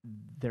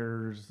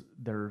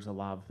 there's a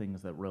lot of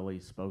things that really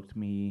spoke to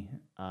me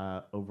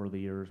over the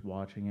years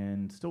watching it,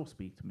 and still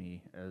speak to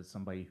me as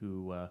somebody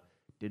who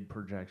did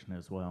projection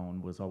as well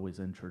and was always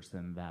interested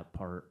in that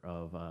part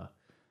of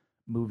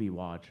movie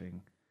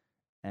watching.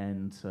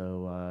 And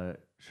so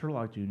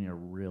Sherlock Jr.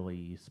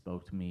 really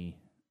spoke to me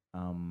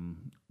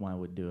when I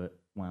would do it,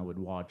 when I would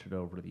watch it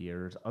over the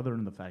years. Other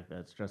than the fact that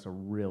it's just a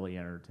really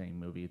entertaining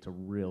movie, it's a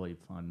really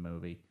fun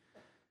movie,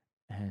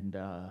 and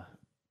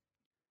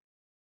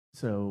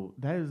so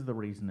that is the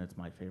reason it's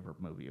my favorite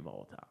movie of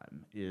all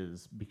time,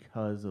 is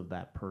because of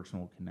that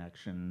personal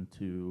connection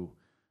to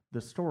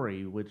the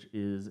story, which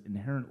is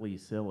inherently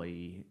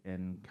silly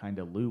and kind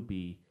of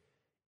loopy.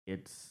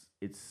 It's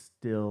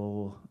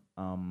still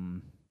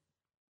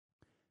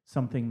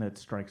something that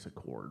strikes a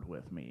chord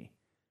with me,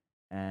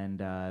 and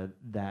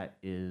that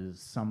is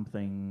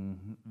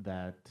something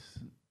that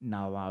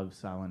not a lot of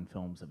silent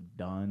films have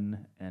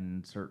done,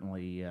 and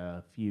certainly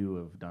few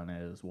have done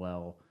it as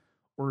well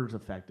or as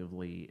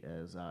effectively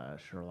as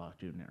Sherlock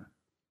Jr.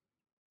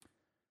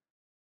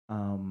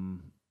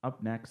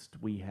 Up next,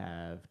 we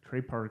have Trey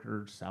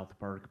Parker's South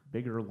Park,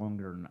 Bigger,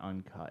 Longer, and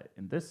Uncut.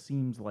 And this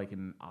seems like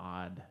an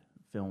odd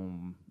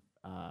film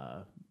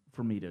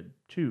for me to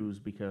choose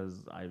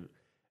because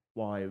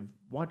while I've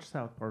watched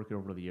South Park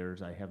over the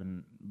years, I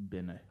haven't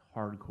been a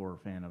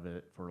hardcore fan of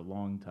it for a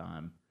long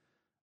time.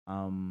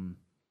 Um,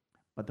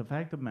 but the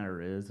fact of the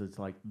matter is, it's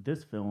like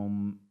this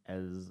film,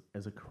 as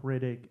a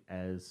critic,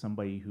 as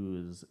somebody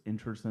who is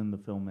interested in the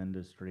film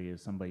industry,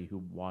 as somebody who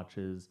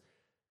watches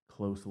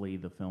closely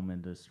the film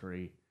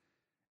industry,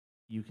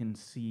 you can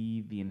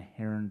see the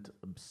inherent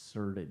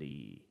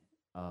absurdity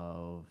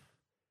of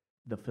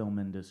the film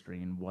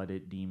industry and what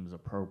it deems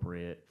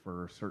appropriate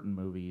for certain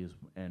movies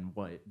and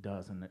what it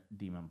doesn't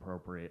deem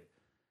appropriate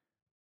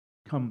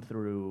come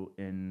through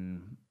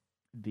in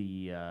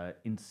the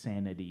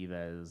insanity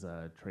that is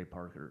Trey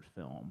Parker's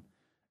film.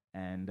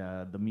 And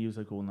the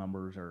musical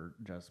numbers are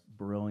just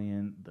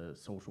brilliant. The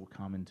social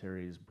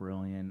commentary is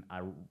brilliant.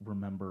 I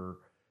remember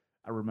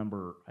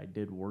I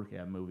did work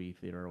at a movie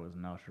theater. I was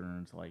an usher,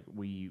 and it's like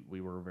we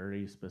were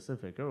very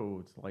specific. Oh,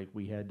 it's like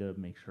we had to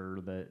make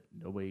sure that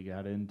nobody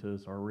got into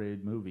this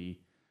R-rated movie,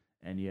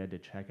 and you had to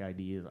check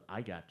IDs.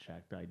 I got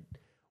checked. I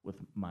with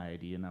my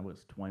ID, and I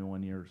was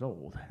 21 years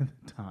old at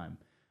the time.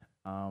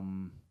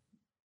 Um,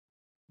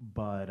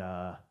 but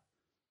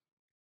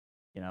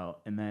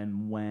and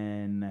then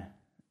when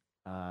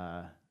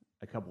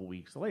a couple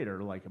weeks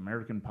later, like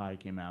American Pie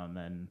came out, and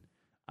then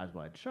Eyes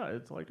Wide Shut,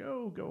 it's like,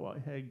 oh, go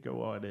ahead,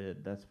 go on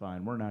it. That's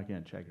fine. We're not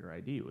going to check your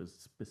ID. It was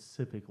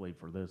specifically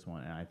for this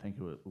one, and I think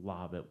a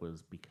lot of it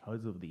was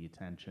because of the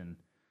attention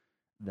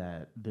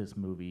that this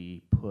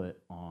movie put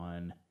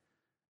on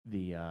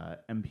the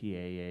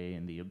MPAA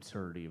and the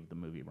absurdity of the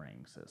movie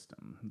rating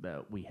system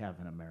that we have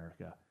in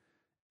America,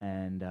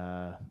 and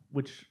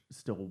which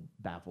still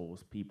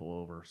baffles people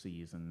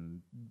overseas, and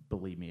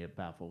believe me, it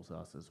baffles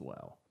us as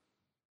well.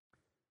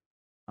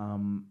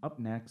 Up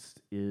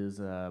next is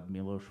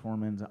Milos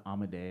Forman's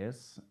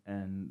Amadeus,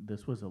 and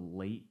this was a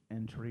late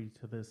entry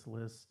to this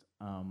list.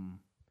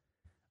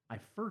 I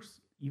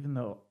first, even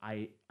though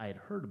I had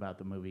heard about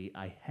the movie,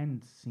 I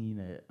hadn't seen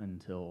it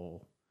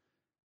until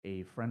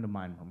a friend of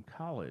mine from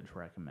college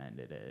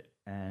recommended it,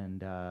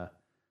 and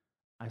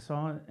I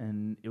saw it,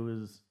 and it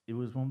was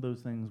one of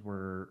those things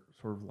where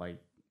sort of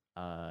like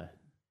uh,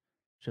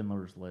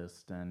 Schindler's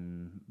List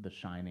and The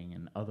Shining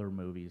and other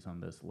movies on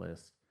this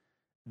list,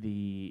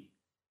 the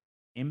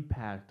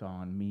impact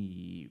on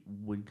me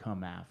would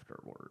come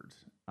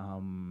afterwards.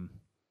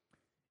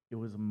 It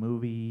was a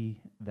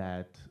movie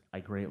that I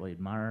greatly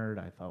admired.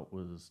 I thought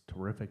was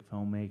terrific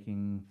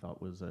filmmaking.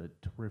 Thought was a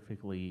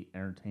terrifically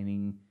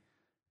entertaining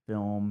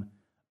film,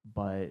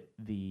 but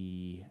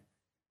the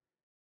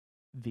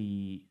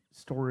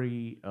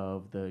story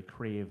of the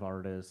creative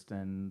artist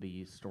and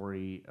the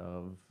story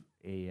of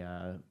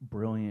a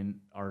brilliant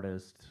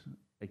artist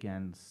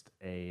against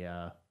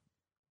a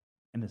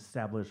an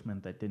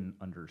establishment that didn't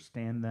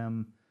understand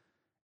them,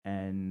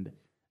 and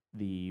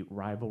the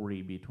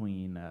rivalry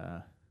between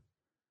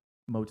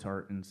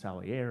Mozart and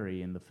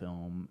Salieri in the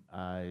film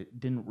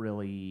didn't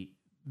really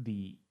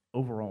the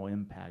overall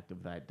impact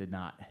of that did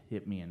not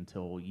hit me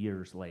until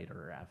years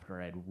later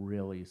after I'd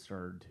really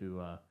started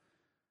to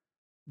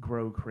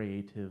grow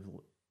creatively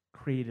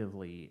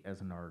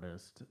as an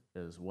artist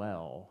as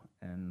well,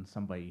 and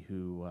somebody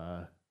who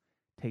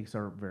takes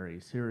art very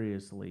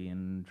seriously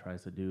and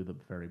tries to do the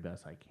very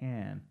best I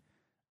can.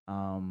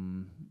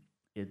 Um,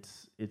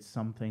 it's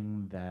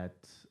something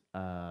that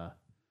uh,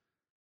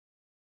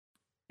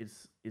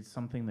 it's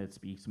something that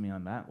speaks to me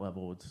on that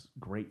level. It's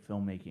great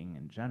filmmaking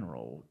in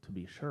general, to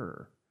be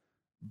sure,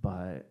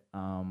 but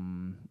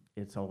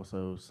it's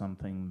also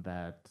something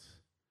that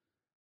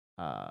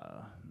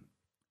uh,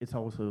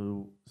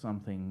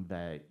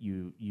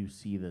 you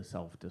see the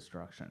self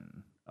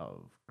destruction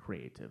of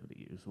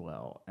creativity as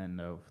well, and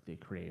of the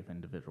creative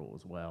individual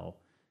as well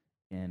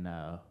in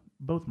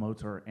both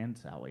Mozart and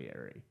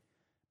Salieri.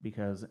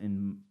 because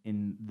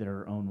in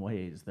their own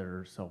ways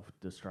they're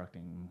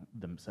self-destructing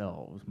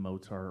themselves.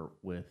 Mozart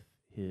with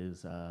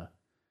his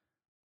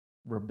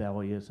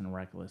rebellious and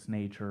reckless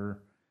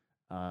nature,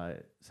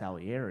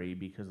 Salieri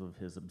because of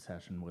his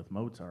obsession with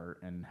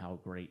Mozart and how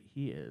great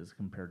he is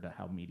compared to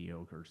how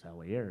mediocre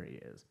Salieri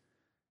is.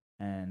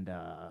 And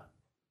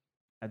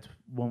that's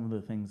one of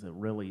the things that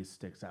really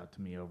sticks out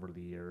to me over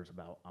the years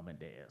about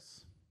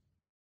Amadeus.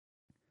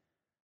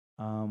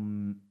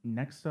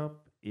 Next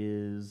up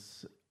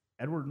is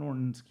Edward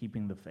Norton's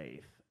Keeping the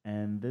Faith.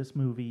 And this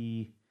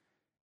movie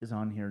is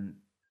on here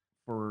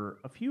for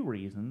a few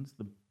reasons.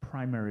 The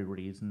primary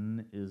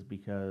reason is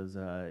because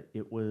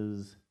it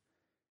was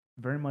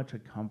very much a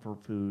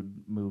comfort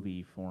food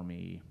movie for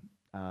me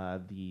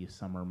the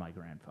summer my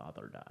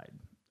grandfather died.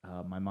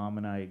 My mom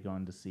and I had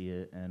gone to see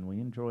it, and we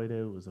enjoyed it.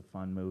 It was a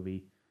fun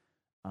movie.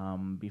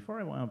 Before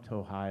I went up to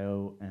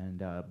Ohio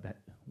and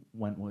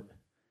went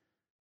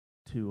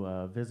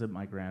to visit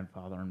my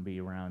grandfather and be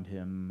around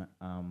him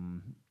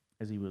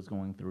as he was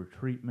going through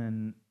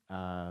treatment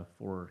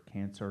for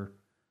cancer.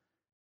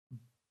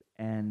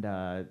 And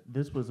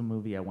this was a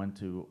movie I went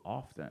to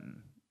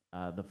often.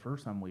 The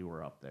first time we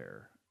were up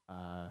there,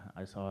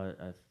 I saw it,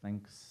 I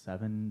think,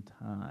 7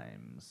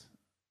 times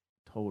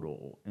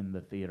total in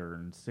the theater,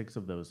 and 6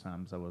 of those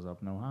times I was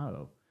up in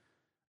Ohio.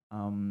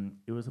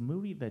 It was a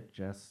movie that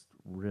just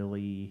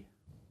really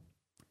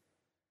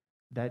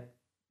that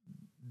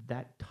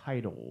that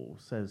title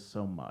says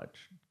so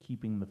much,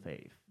 Keeping the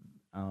Faith,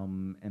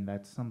 and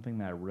that's something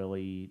that I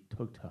really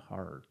took to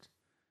heart.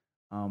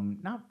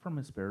 Not from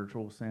a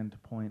spiritual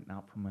standpoint,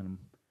 not from a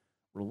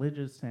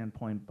religious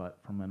standpoint, but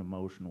from an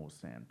emotional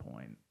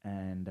standpoint,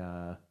 and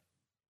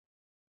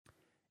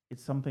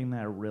it's something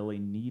that I really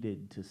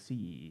needed to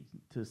see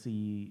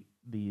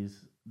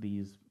these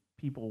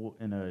people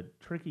in a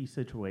tricky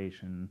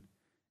situation,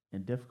 a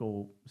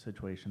difficult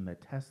situation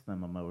that tests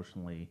them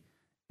emotionally,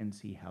 and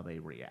see how they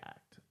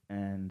react.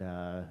 And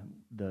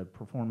the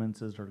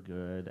performances are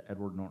good.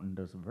 Edward Norton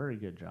does a very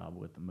good job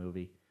with the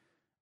movie.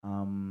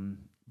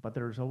 But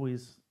there's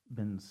always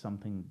been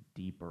something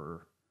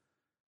deeper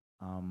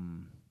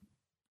um,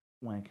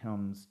 when it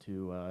comes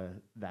to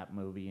that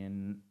movie,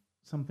 and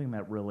something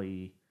that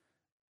really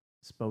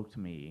spoke to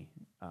me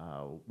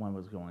when I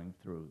was going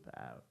through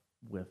that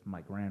with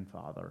my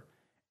grandfather.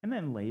 And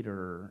then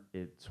later,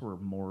 it sort of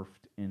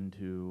morphed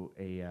into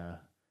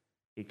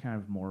it kind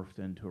of morphed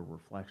into a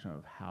reflection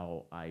of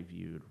how I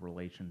viewed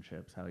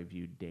relationships, how I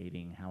viewed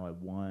dating, how I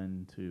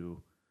wanted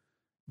to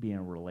be in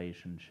a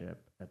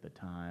relationship at the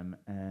time.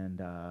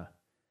 And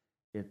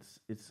it's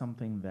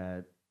something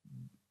that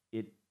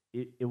it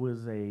it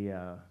was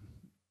a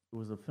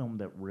film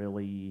that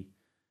really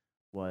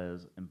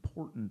was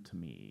important to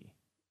me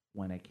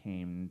when it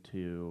came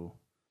to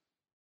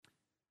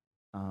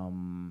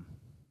um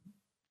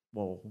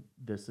well,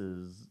 this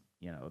is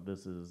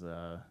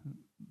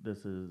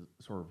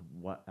sort of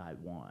what I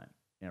want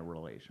in a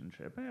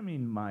relationship. I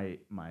mean, my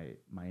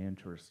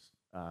interests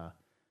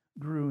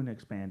grew and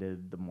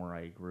expanded the more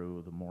I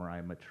grew, the more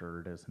I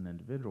matured as an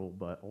individual,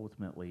 but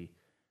ultimately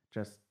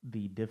just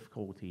the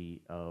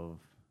difficulty of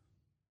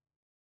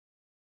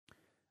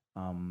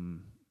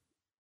um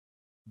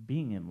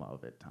being in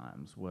love at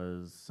times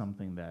was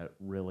something that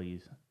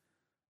really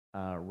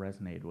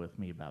resonated with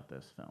me about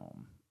this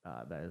film.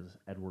 That is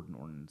Edward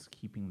Norton's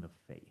Keeping the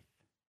Faith.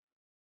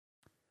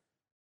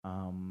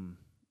 Um,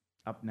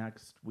 Up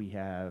next, we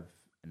have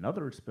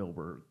another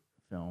Spielberg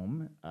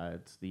film.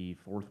 It's the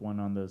 4th one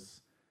on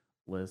this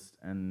list,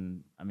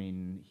 and I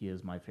mean, he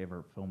is my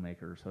favorite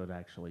filmmaker, so it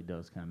actually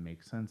does kind of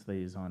make sense that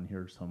he's on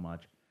here so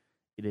much.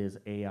 It is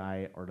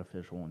AI,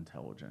 Artificial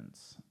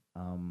Intelligence.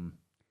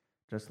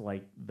 Just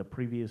like the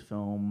previous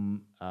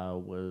film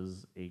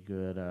was a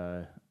good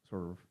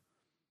sort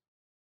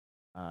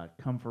of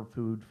comfort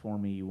food for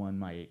me when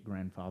my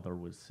grandfather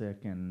was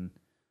sick and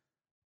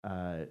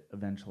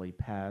eventually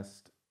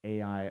passed.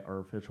 AI,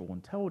 Artificial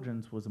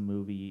Intelligence, was a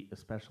movie,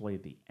 especially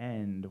at the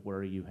end,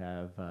 where you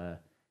have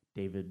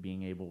David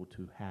being able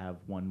to have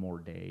one more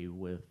day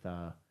with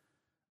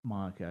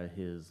Monica,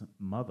 his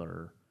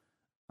mother.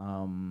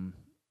 Um,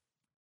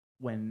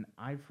 when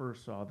I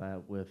first saw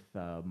that with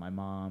my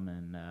mom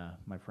and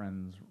my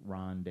friends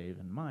Ron, Dave,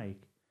 and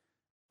Mike,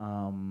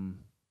 um,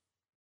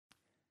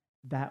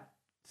 that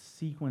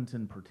sequence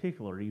in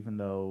particular, even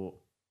though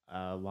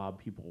a lot of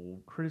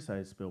people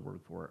criticize Spielberg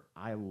for it,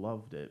 I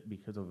loved it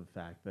because of the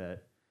fact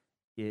that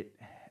it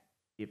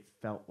it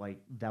felt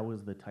like that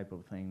was the type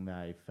of thing that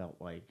I felt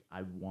like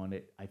I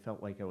wanted. I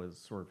felt like I was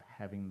sort of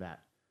having that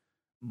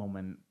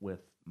moment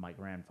with my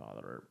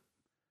grandfather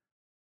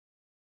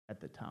at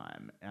the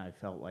time, and I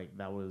felt like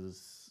that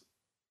was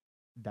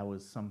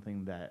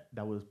something that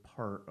was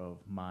part of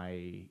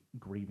my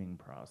grieving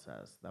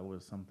process. That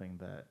was something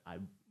that I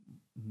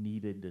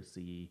needed to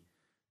see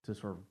to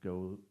sort of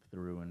go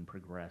through and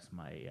progress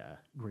my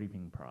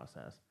grieving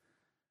process.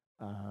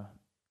 Uh,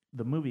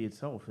 the movie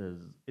itself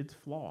it's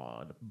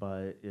flawed,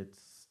 but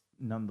it's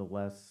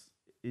nonetheless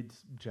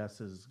it's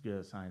just as good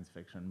a science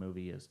fiction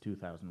movie as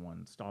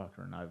 2001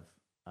 Stalker, and I've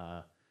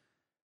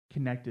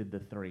connected the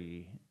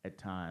three at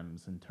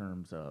times in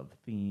terms of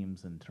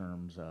themes, in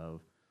terms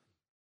of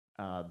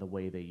the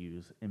way they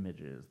use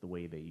images, the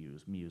way they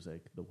use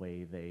music, the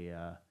way they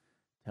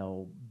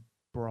tell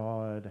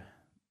broad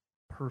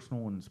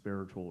personal and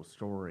spiritual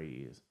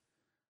stories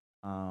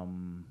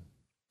um,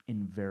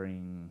 in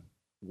varying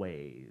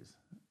ways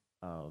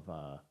of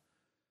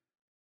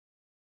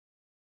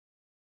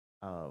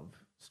of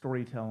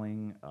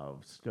storytelling,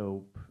 of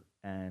scope,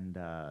 and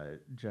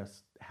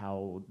just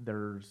how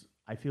there's.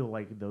 I feel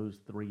like those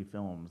three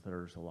films,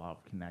 there's a lot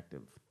of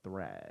connective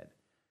thread,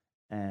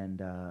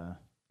 and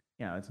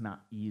it's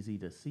not easy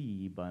to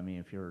see, but I mean,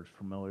 if you're as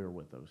familiar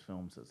with those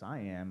films as I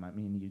am, I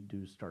mean, you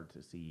do start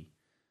to see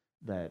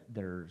that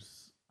there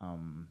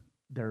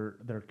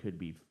could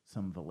be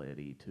some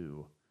validity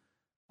to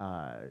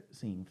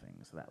seeing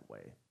things that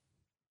way.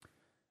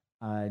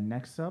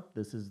 Next up,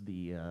 this is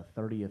the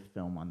 30th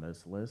film on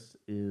this list,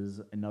 is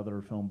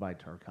another film by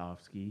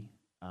Tarkovsky.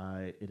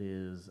 It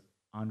is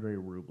Andrei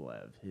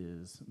Rublev,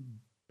 his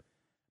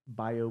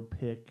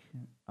biopic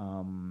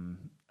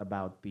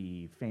about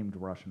the famed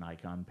Russian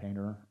icon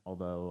painter,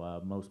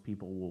 although most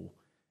people will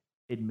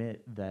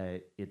admit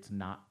that it's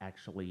not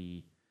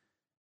actually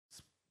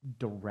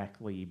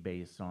directly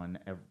based on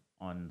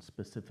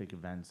specific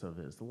events of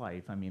his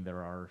life. I mean,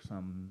 there are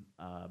some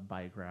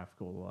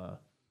biographical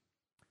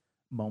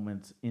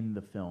moments in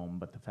the film,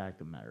 but the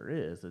fact of the matter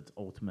is, it's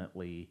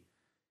ultimately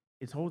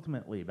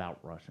about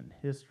Russian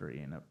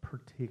history and a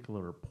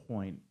particular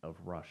point of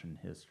Russian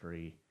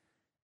history,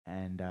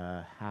 and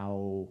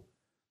how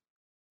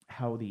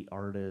the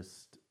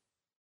artist,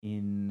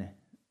 in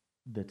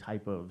the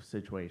type of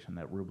situation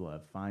that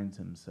Rublev finds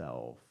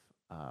himself,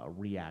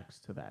 reacts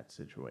to that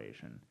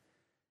situation.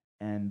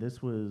 And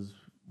this was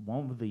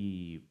one of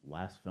the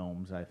last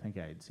films I think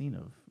I had seen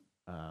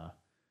of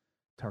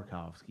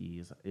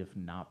Tarkovsky's, if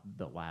not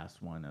the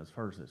last one, as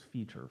far as his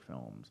feature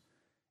films.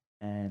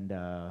 And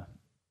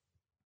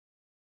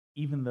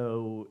even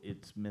though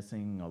it's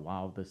missing a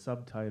lot of the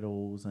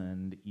subtitles,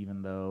 and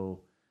even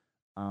though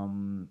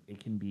it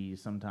can be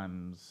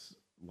sometimes,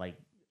 like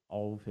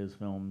all of his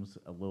films,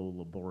 a little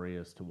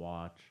laborious to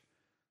watch,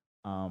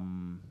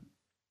 um,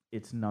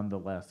 it's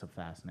nonetheless a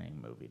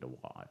fascinating movie to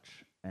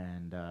watch.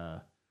 And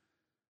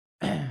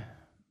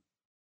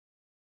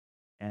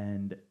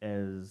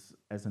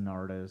as an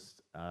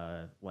artist,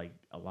 like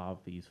a lot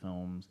of these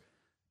films,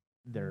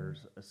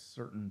 there's a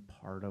certain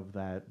part of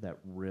that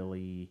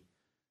really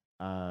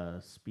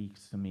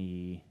speaks to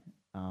me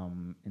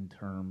in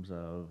terms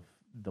of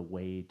the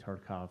way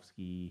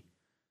Tarkovsky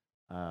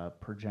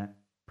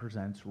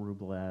presents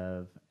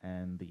Rublev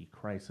and the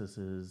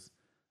crises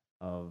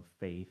of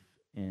faith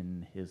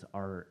in his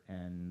art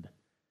and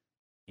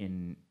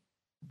in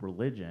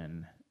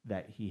religion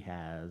that he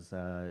has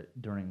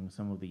during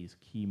some of these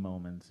key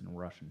moments in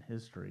Russian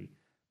history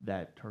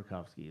that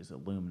Tarkovsky is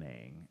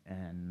illuminating.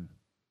 And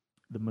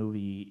the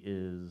movie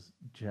is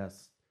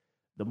just,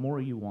 the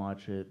more you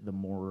watch it, the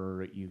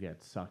more you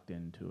get sucked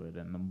into it,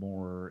 and the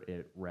more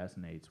it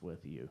resonates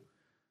with you.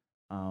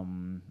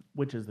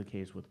 Which is the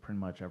case with pretty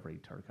much every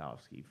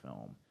Tarkovsky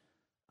film.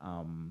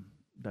 Um,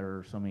 there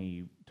are so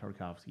many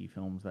Tarkovsky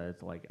films that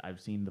it's like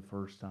I've seen the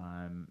first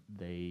time,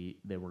 they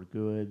were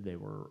good,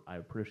 I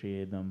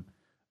appreciated them,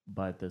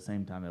 but at the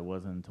same time, it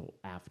wasn't until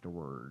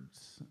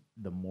afterwards,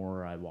 the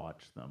more I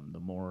watched them, the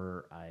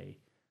more I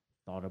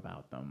thought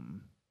about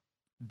them,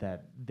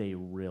 that they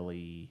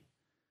really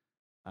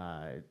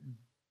uh,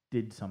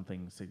 did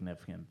something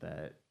significant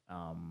that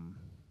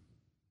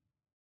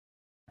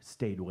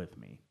stayed with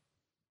me.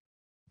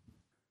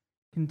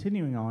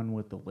 Continuing on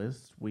with the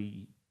list,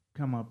 we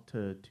come up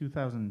to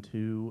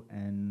 2002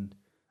 and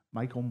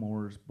Michael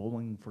Moore's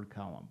Bowling for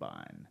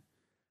Columbine.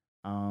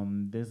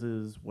 This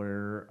is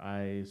where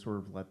I sort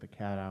of let the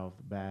cat out of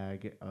the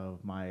bag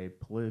of my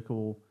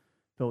political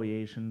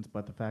affiliations,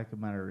 but the fact of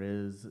the matter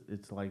is,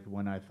 it's like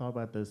when I thought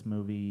about this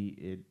movie,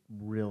 it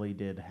really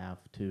did have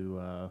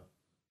to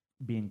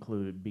be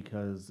included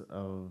because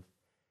of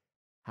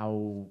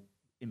how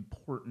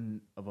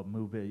important of a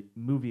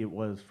movie it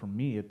was for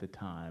me at the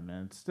time,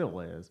 and it still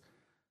is.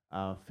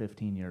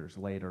 15 years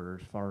later,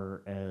 as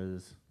far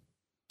as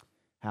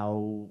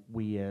how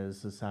we as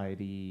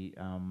society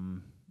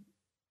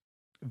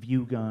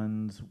view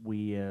guns,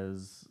 we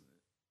as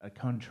a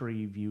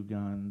country view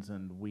guns,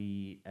 and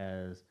we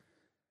as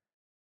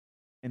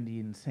and the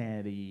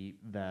insanity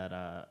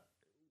that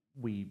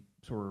we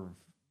sort of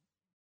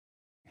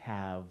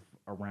have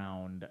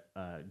around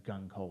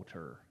gun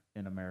culture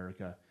in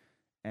America.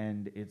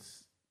 And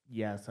it's,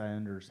 yes, I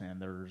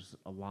understand there's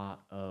a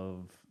lot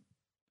of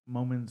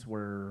moments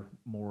where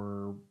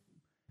more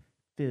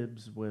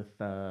fibs with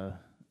the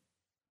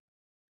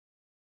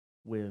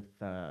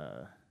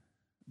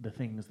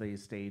things they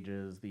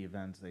stages, the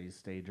events they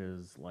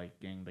stages, like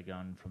getting the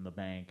gun from the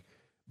bank.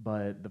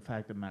 But the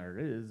fact of the matter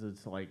is,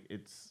 it's like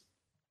it's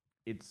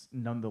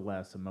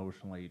nonetheless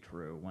emotionally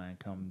true when it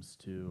comes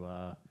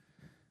to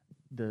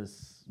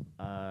this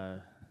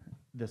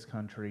this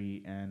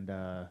country and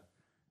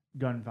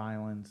gun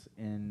violence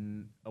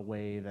in a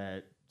way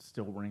that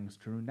still rings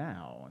true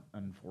now,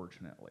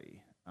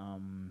 unfortunately.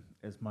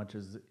 As much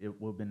as it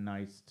would have been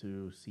nice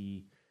to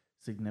see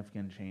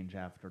significant change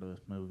after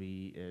this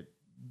movie, it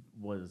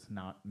was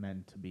not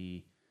meant to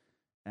be.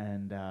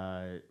 And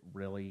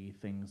really,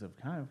 things have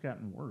kind of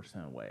gotten worse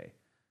in a way.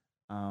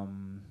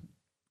 Um,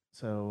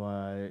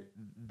 so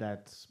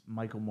that's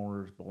Michael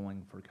Moore's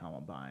Bowling for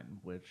Columbine,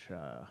 which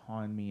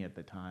haunted me at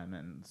the time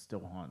and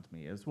still haunts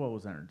me, as well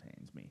as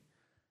entertains me.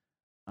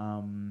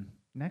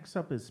 Next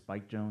up is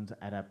Spike Jonze'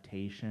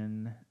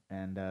 adaptation,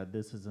 and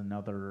this is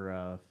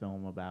another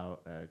film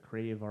about a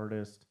creative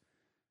artist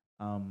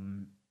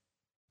um,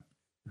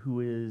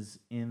 who is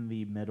in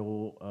the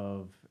middle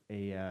of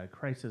a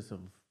crisis of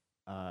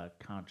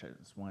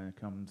conscience when it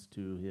comes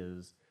to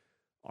his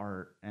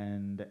art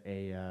and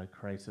a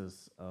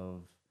crisis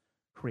of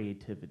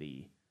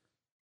creativity.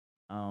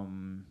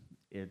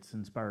 It's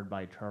inspired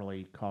by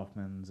Charlie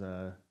Kaufman's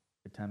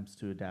attempts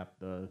to adapt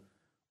the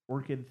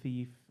Orchid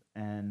Thief,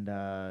 and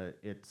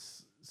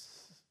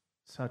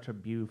such a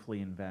beautifully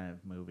inventive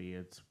movie.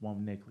 It's one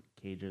of Nick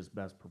Cage's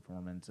best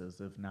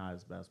performances, if not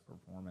his best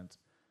performance.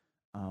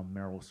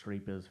 Meryl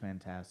Streep is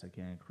fantastic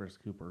in it. Chris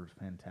Cooper is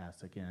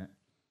fantastic in it.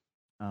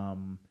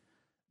 Um,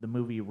 the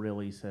movie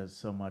really says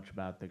so much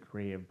about the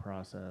creative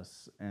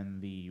process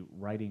and the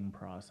writing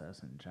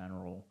process in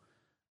general.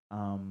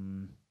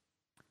 Um,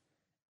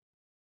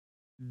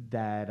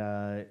 that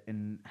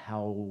and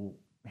how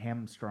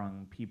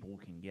hamstrung people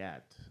can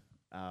get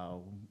uh,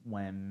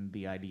 when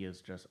the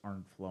ideas just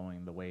aren't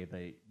flowing the way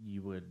that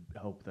you would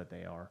hope that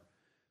they are.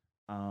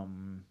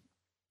 Um,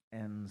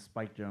 and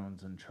Spike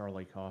Jonze and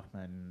Charlie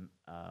Kaufman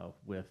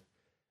with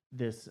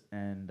this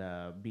and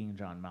being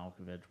John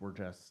Malkovich were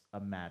just a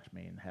match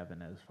made in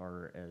heaven as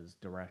far as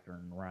director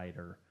and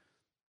writer.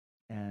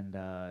 And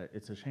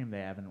it's a shame they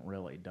haven't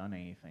really done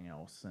anything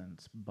else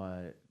since.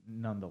 But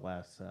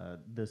nonetheless,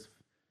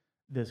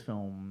 this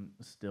film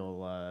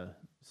still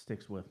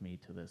sticks with me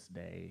to this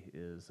day.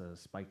 Is a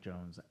Spike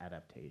Jonze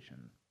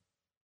adaptation.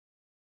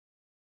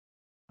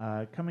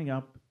 Coming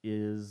up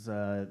is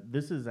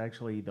this is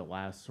actually the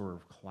last sort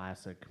of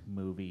classic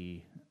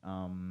movie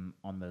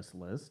on this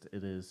list.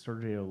 It is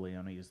Sergio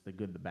Leone's The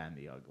Good, the Bad, and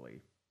the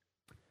Ugly.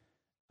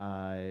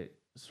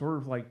 Sort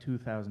of like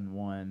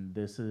 2001,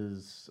 this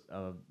is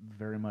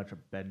very much a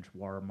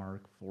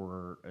benchmark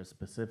for a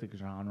specific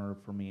genre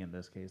for me, in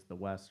this case, the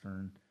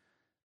Western.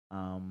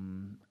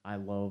 I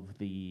love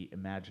the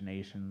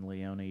imagination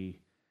Leone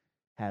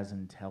has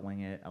in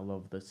telling it. I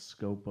love the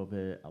scope of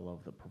it. I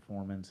love the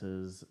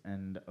performances.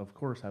 And of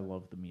course, I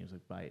love the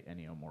music by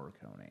Ennio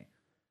Morricone,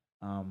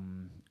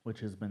 which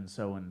has been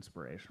so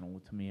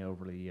inspirational to me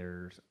over the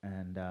years.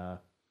 And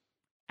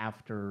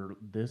after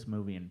this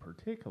movie in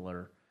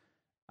particular,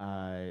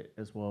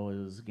 as well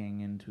as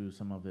getting into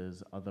some of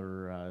his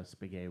other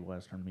spaghetti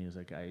western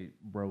music, I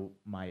wrote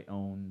my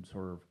own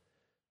sort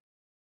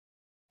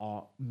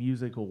of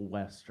musical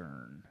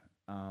western.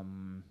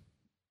 Um,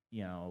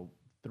 you know,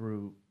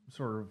 through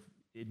sort of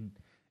in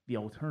the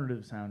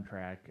alternative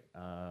soundtrack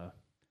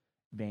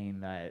vein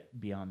that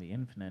Beyond the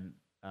Infinite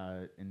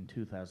in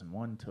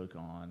 2001 took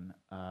on,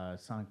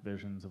 Sonic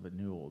Visions of a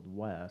New Old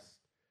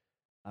West,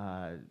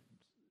 uh,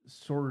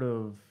 sort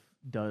of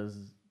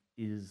does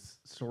is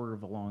sort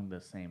of along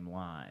the same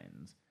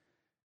lines,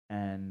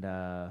 and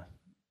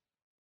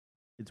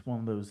it's one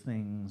of those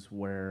things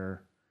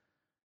where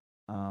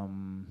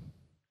um,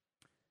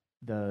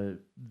 the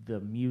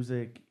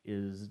music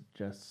is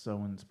just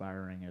so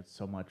inspiring. It's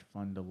so much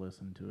fun to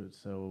listen to. It's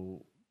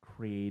so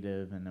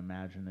creative and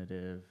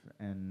imaginative,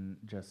 and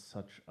just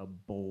such a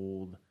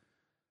bold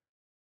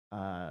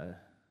uh,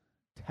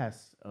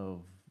 test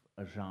of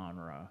a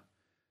genre.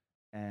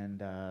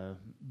 And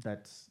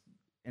that's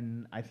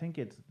and I think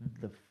it's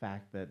the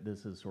fact that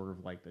this is sort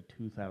of like the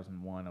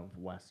 2001 of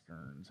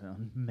westerns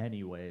in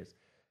many ways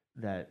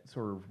that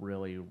sort of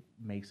really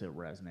makes it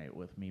resonate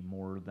with me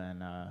more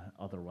than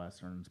other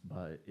westerns.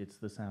 But it's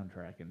the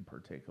soundtrack in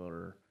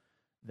particular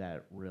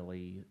that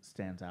really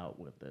stands out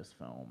with this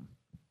film,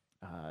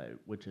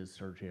 which is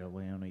Sergio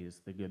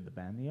Leone's The Good, the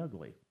Bad, and the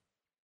Ugly.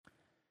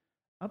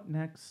 Up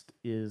next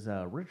is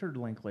Richard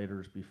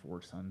Linklater's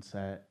Before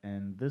Sunset,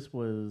 and this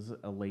was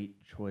a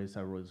late choice.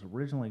 I was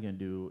originally going to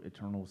do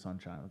Eternal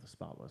Sunshine of the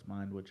Spotless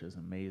Mind, which is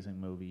an amazing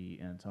movie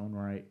in its own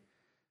right.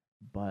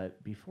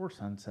 But Before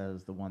Sunset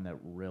is the one that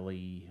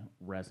really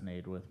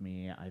resonated with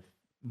me.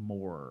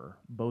 More.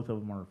 Both of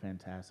them are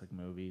fantastic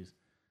movies,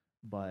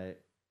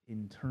 but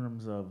in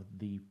terms of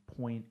the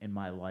point in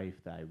my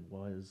life that I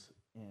was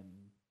in,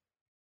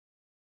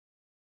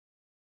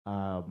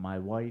 my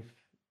wife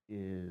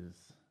is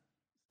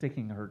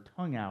sticking her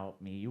tongue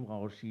out me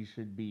while she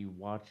should be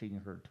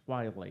watching her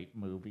Twilight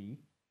movie.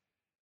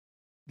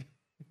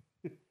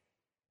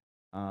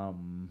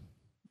 Um,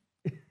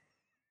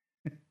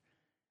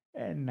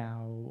 and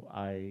now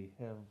I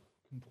have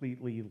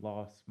completely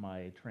lost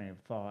my train of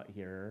thought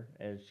here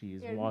as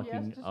she's Yeah, he has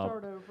walking to up.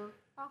 start over.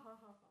 Ha ha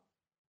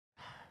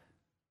ha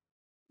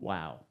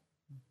Wow.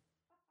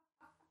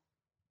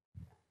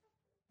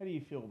 How do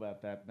you feel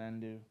about that,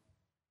 Bendu?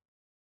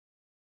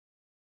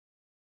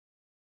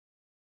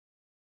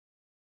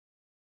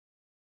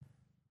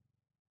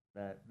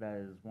 That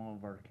is one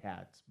of our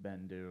cats,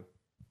 Bendu.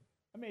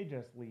 I may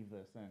just leave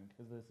this in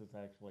because this is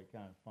actually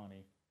kind of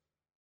funny.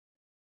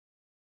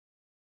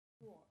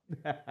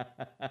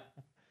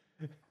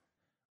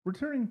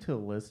 Returning to the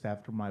list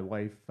after my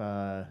wife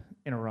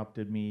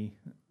interrupted me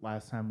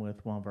last time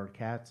with one of our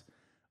cats,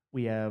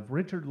 we have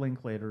Richard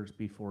Linklater's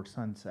Before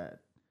Sunset.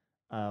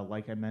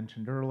 Like I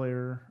mentioned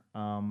earlier,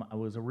 I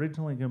was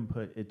originally going to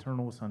put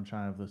Eternal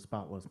Sunshine of the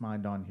Spotless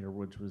Mind on here,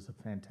 which was a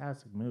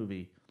fantastic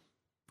movie.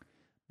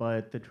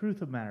 But the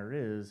truth of the matter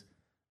is,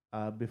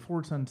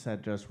 Before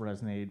Sunset just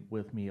resonated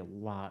with me a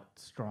lot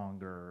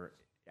stronger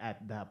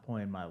at that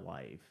point in my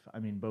life. I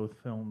mean, both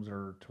films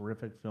are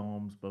terrific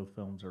films. Both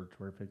films are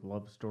terrific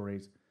love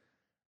stories.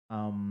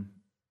 Um,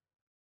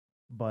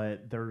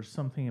 but there's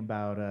something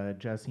about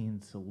Jesse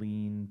and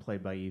Celine,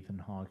 played by Ethan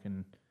Hawke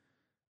and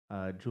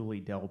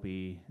Julie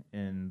Delpy,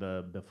 in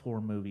the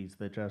Before movies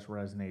that just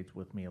resonates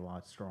with me a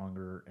lot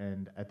stronger.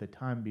 And at the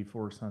time,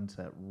 Before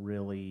Sunset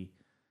really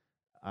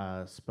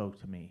spoke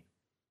to me.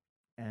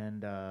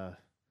 And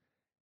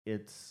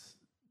it's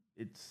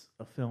it's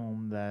a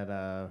film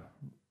that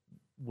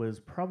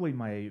was probably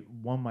my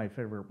one of my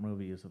favorite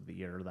movies of the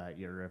year that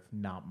year, if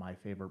not my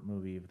favorite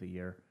movie of the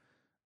year.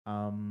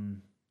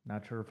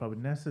 Not sure if I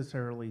would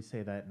necessarily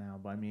say that now,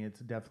 but I mean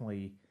it's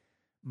definitely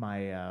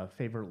my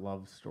favorite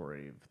love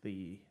story of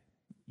the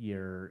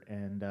year,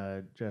 and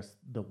just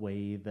the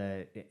way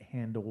that it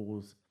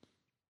handles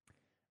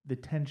the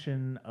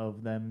tension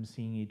of them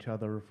seeing each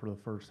other for the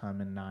first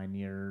time in 9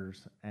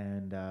 years,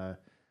 and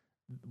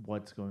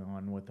what's going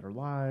on with their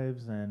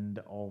lives, and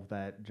all of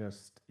that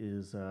just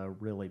is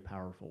really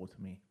powerful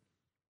to me.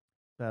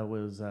 That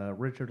was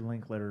Richard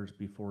Linklater's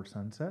Before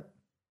Sunset.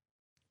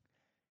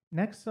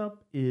 Next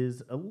up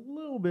is a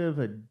little bit of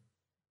a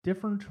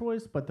different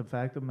choice, but the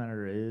fact of the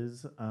matter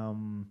is,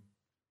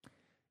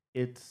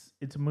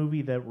 it's a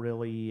movie that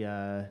really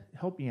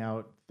helped me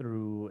out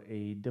through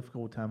a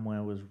difficult time when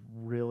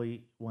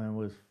I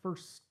was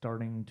first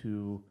starting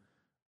to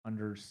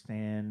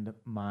understand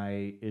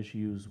my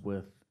issues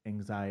with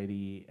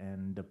anxiety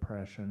and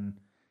depression,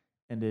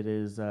 and it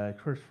is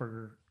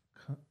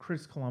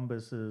Chris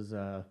Columbus's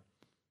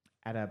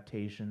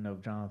adaptation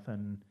of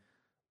Jonathan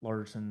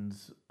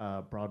Larson's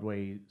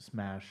Broadway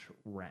smash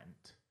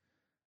Rent.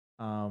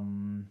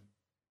 Um,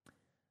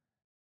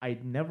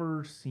 I'd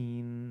never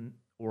seen,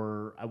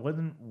 or I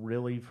wasn't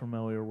really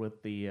familiar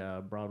with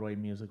the Broadway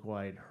musical.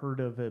 I'd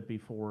heard of it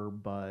before,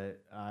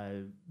 but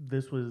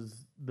this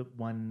was the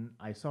when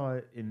I saw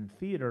it in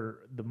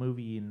theater, the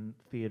movie in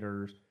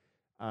theaters.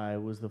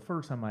 It was the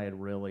first time I had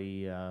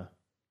really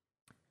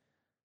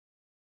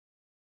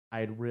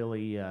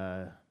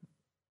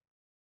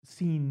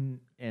seen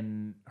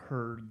and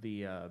heard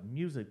the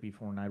music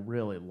before, and I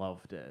really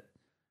loved it.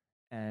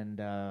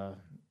 And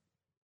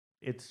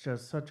it's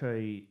just such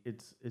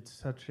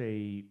such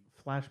a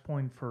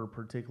flashpoint for a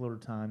particular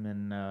time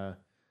in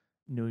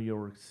New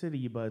York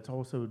City, but it's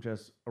also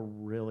just a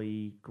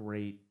really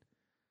great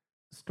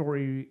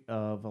story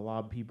of a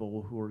lot of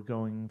people who are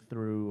going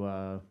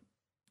through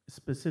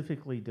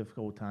specifically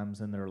difficult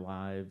times in their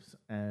lives,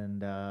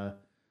 and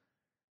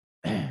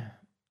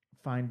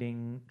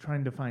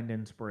trying to find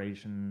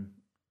inspiration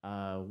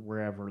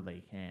wherever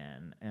they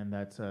can, and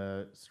that's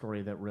a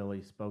story that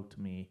really spoke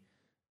to me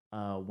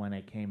when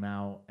it came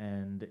out,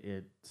 and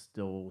it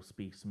still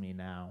speaks to me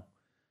now.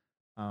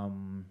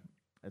 Um,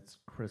 it's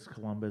Chris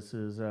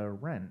Columbus's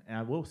Rent, and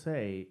I will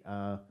say,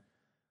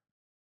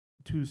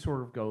 to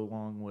sort of go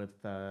along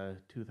with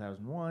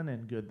 2001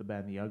 and Good, the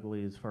Bad, and the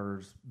Ugly, as far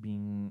as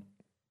being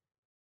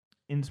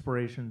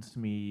inspirations to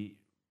me,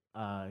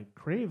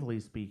 creatively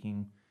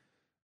speaking.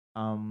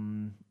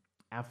 Um,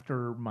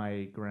 After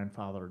my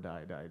grandfather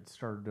died, I'd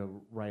started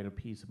to write a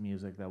piece of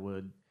music that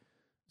would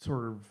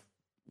sort of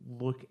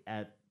look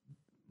at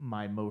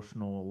my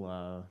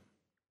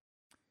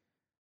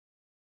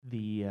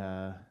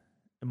the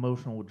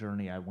emotional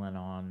journey I went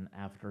on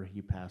after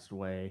he passed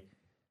away,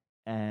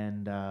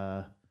 and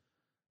I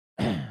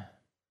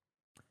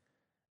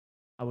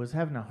was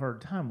having a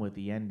hard time with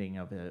the ending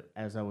of it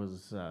as I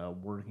was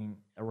working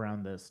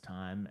around this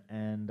time.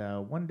 And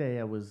one day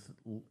I was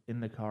in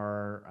the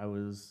car.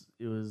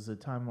 It was a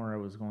time where I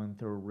was going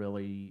through a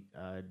really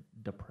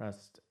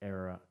depressed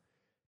era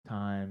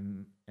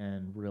time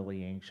and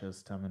really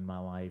anxious time in my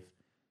life.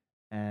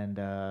 And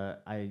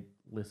I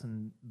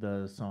listened,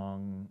 the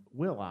song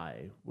Will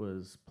I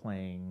was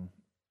playing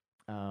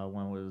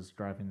when I was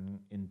driving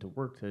into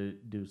work to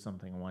do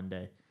something one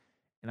day.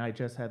 And I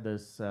just had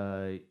this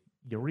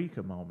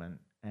eureka moment,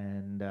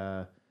 and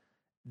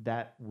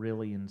that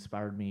really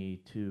inspired me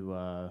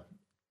to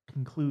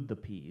conclude the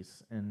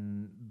piece,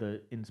 and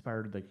the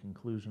inspired the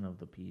conclusion of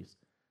the piece,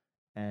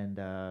 and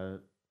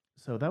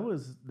so that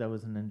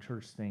was an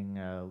interesting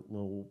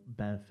little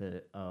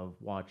benefit of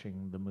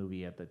watching the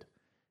movie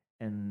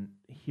and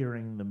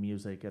hearing the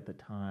music at the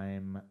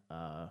time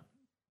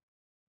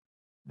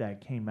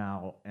that came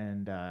out,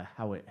 and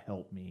how it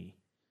helped me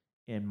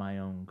in my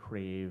own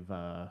creative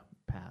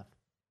path.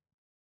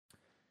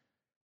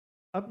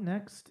 Up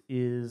next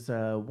is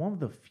one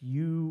of the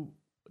few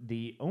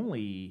the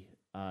only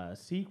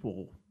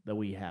sequel that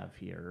we have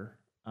here,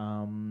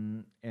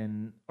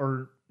 and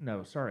or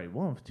no, sorry,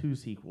 one of two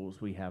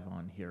sequels we have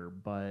on here.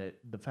 But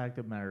the fact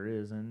of the matter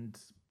is, and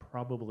it's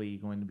probably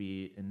going to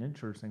be an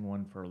interesting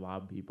one for a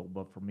lot of people,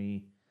 but for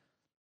me,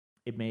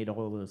 it made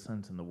all the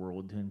sense in the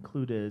world to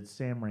include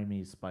Sam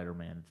Raimi's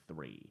Spider-Man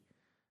 3.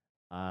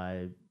 Uh,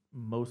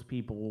 Most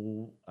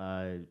people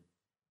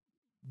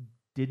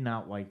did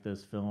not like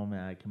this film,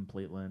 and I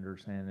completely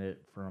understand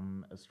it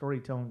from a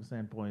storytelling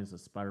standpoint as a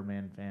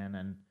Spider-Man fan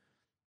and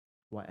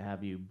what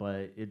have you.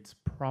 But it's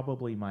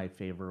probably my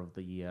favorite of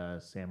the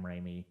Sam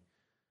Raimi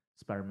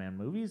Spider-Man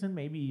movies, and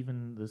maybe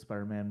even the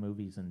Spider-Man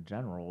movies in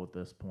general at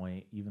this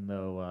point. Even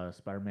though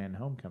Spider-Man: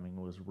 Homecoming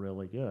was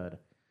really good,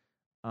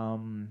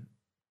 um,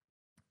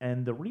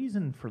 and the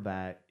reason for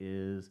that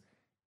is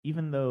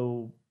even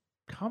though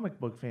comic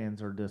book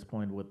fans are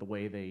disappointed with the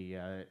way they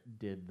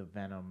did the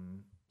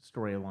Venom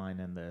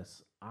storyline in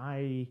this,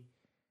 I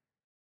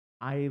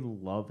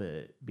love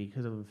it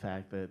because of the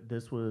fact that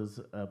this was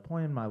a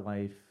point in my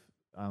life,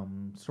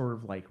 sort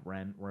of like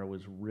Rent, where I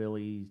was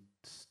really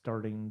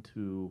starting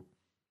to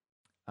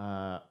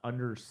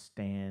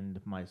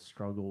understand my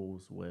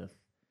struggles with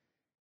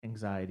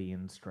anxiety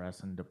and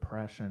stress and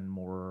depression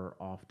more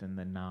often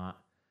than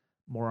not,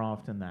 more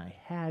often than I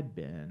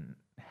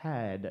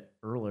had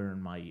earlier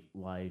in my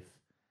life,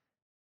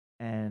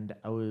 and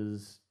I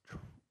was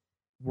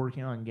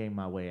working on getting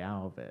my way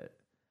out of it.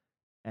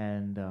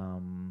 And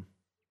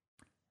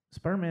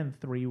Spider-Man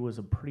 3 was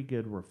a pretty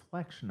good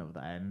reflection of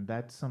that, and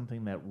that's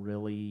something that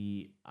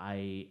really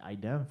I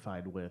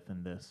identified with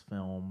in this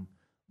film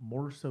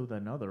more so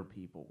than other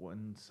people.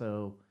 And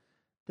so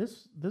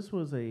this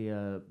was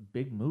a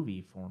big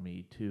movie for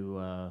me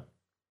to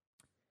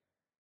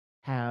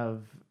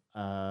have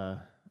uh,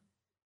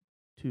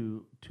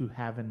 to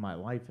have in my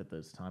life at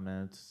this time,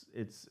 and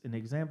it's an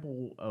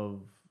example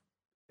of,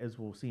 as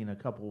we'll see in a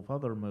couple of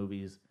other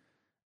movies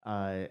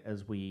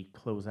as we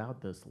close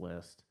out this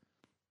list,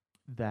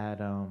 that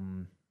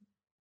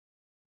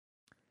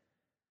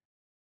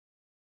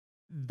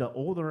the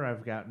older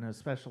I've gotten,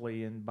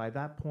 especially, and by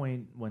that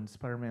point when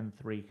Spider-Man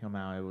 3 came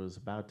out, I was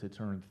about to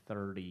turn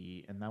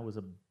 30, and that was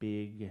a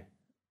big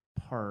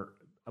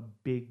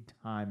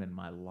time in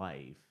my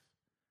life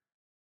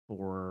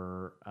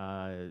for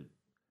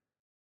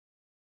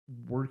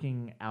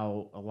working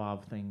out a lot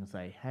of things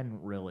I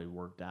hadn't really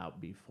worked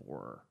out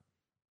before.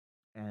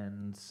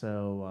 And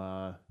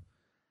so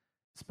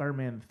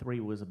Spider-Man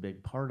 3 was a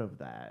big part of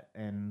that.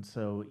 And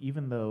so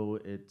even though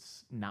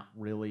it's not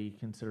really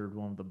considered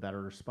one of the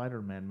better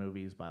Spider-Man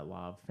movies by a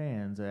lot of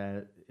fans,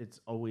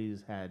 it's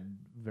always had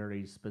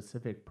very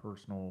specific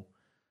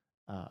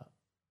uh,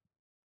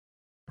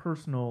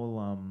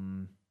 personal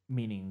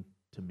meaning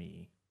to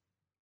me.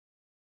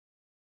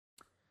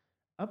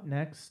 Up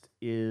next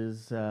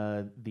is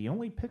the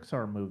only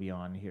Pixar movie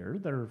on here.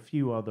 There are a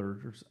few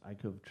others I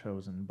could have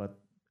chosen, but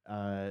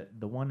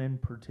the one in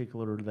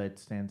particular that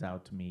stands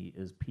out to me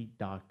is Pete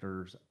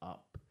Docter's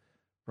Up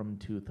from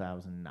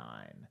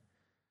 2009.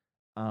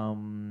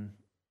 Um,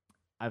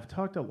 I've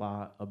talked a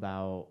lot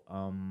about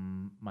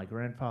my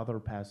grandfather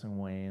passing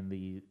away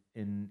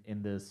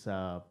in this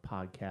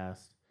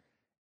podcast,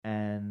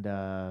 and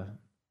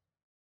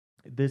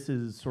this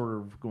is sort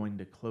of going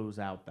to close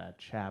out that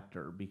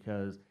chapter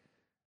because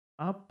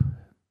Up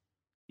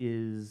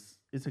is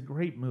a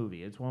great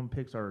movie. It's one of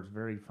Pixar's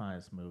very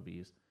finest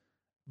movies,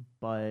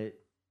 but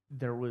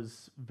there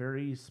was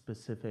very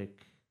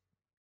specific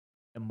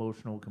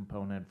emotional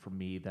component for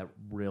me that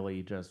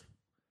really just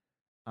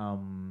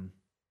um,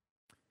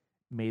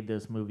 made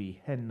this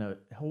movie head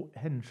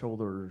and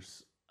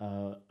shoulders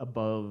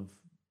above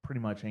pretty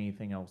much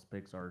anything else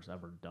Pixar's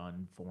ever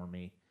done for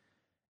me.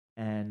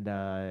 And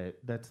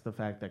that's the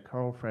fact that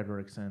Carl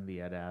Fredricksen,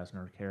 the Ed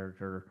Asner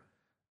character,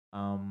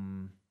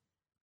 um,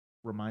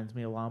 reminds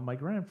me a lot of my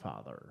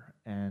grandfather.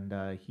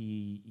 And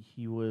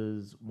he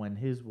was when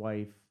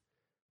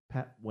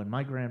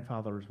my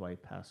grandfather's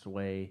wife passed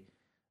away.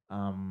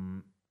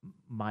 Um,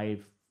 my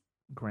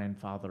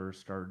grandfather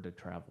started to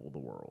travel the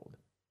world,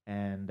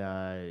 and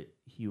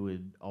he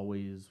would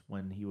always,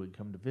 when he would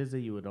come to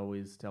visit, he would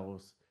always tell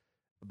us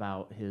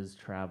about his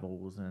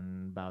travels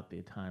and about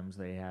the times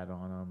they had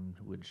on them.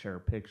 He would share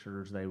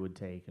pictures they would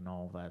take and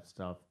all that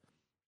stuff.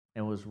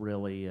 It was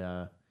really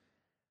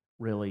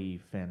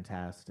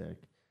fantastic.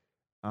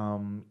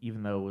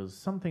 Even though it was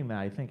something that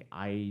I think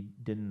I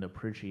didn't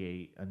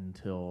appreciate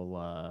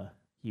until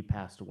he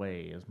passed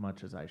away as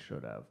much as I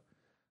should have.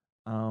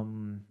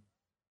 Um,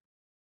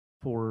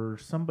 for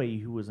somebody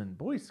who was in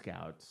Boy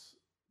Scouts,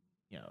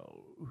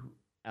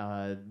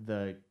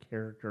 the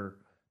character,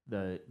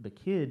 the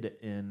kid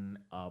in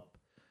Up,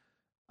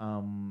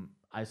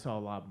 I saw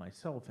a lot of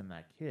myself in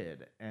that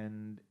kid,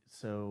 and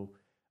so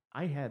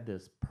I had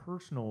this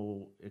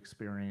personal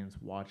experience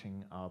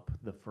watching Up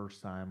the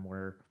first time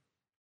where,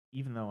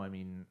 even though, I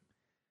mean,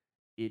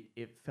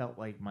 it felt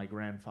like my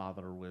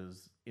grandfather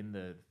was in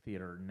the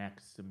theater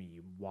next to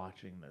me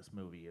watching this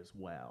movie as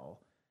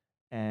well,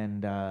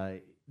 and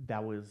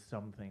that was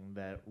something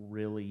that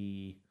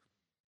really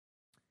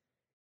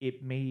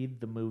it made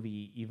the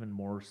movie even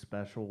more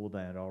special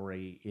than it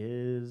already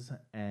is,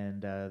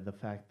 and the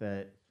fact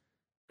that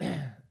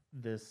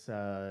this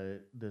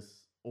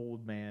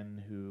old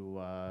man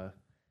who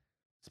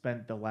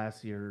spent the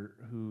last year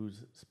who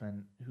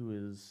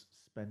is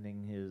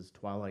spending his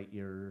twilight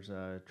years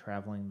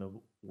traveling the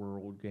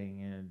world, getting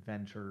in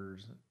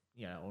adventures,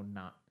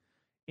 not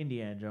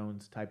Indiana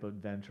Jones type of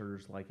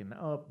adventures like in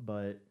Up,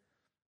 but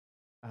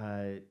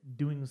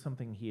doing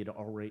something he'd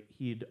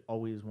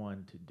always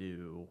wanted to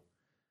do,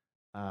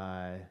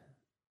 uh,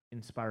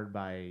 inspired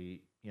by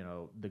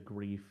the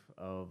grief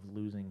of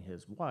losing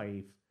his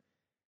wife,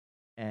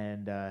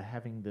 and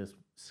having this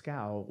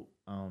scout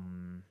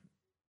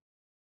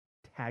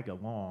tag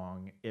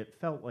along. It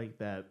felt like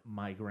that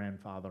my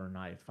grandfather and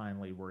I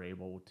finally were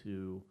able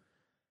to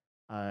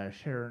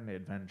share an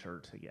adventure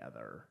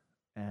together,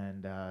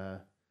 and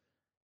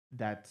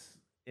that's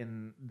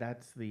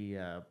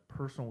the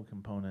personal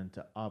component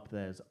to Up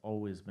that has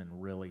always been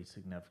really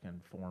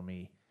significant for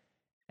me,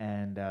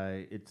 and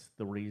it's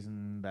the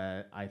reason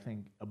that I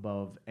think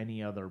above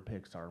any other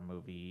Pixar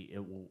movie,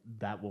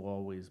 that will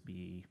always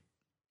be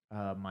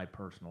my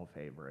personal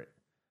favorite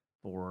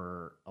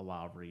for a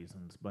lot of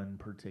reasons, but in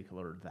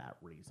particular that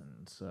reason.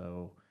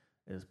 So,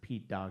 is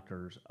Pete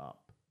Docter's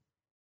Up.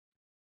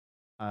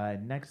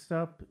 Next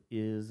up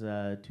is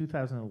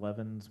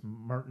 2011's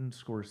Martin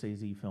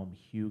Scorsese film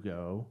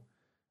Hugo,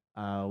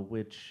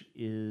 which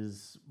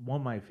is one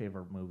of my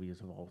favorite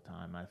movies of all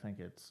time. I think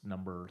it's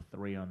number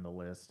 3 on the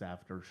list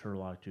after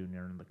Sherlock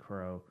Jr. and The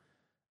Crow.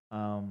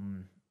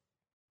 Um,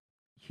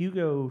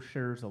 Hugo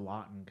shares a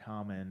lot in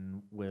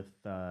common with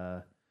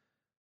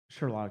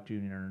Sherlock Jr.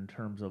 in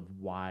terms of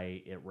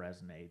why it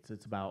resonates.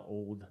 It's about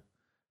old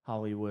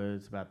Hollywood.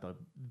 It's about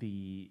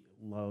the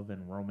love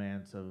and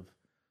romance of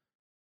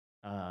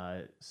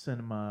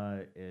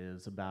cinema.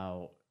 Is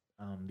about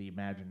the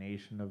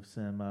imagination of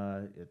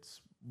cinema.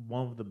 It's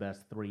one of the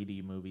best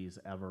 3D movies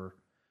ever,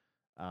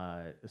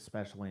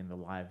 especially in the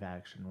live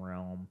action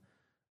realm.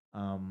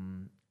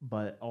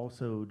 But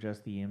also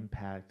just the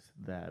impact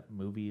that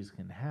movies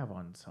can have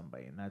on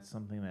somebody, and that's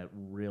something that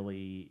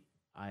really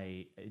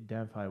I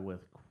identify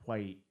with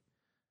quite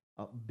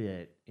a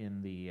bit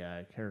in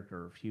the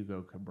character of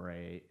Hugo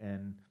Cabret,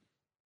 and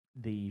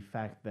the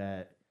fact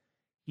that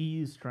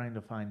he's trying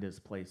to find his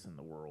place in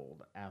the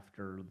world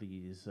after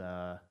these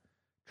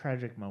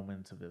tragic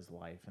moments of his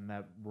life, and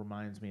that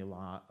reminds me a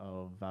lot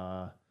of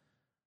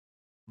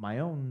my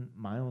own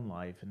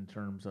life in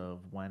terms of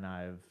when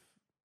I've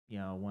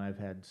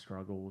had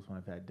struggles, when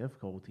I've had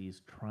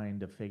difficulties trying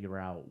to figure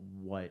out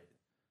what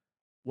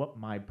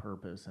my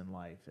purpose in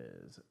life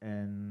is.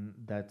 And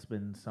that's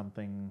been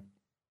something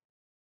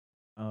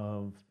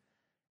of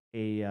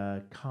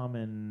a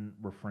common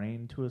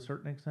refrain to a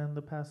certain extent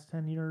the past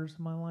 10 years of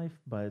my life,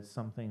 but it's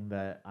something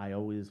that I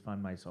always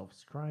find myself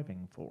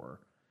striving for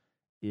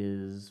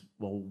is,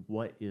 well,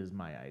 what is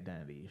my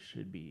identity?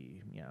 Should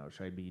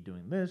I be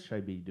doing this? Should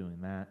I be doing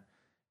that?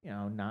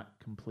 Not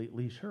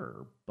completely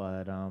sure,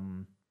 but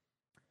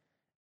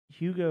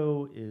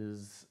Hugo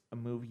is a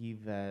movie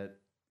that,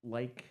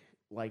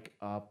 like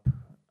Up,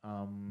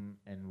 and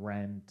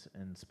Rent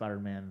and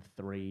Spider-Man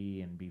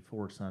 3 and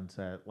Before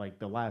Sunset, like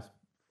the last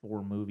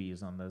 4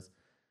 movies on this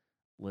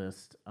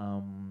list,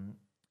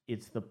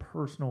 it's the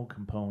personal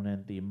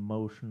component, the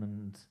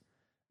emotions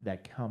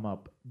that come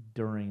up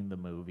during the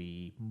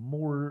movie,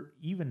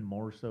 even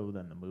more so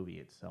than the movie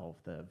itself,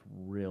 that have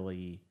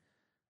really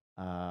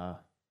uh,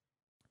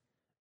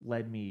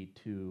 led me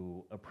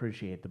to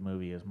appreciate the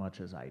movie as much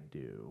as I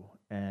do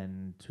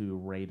and to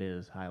rate it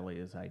as highly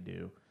as I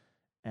do.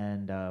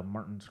 And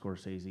Martin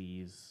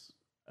Scorsese's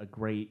a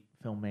great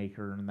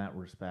filmmaker in that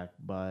respect,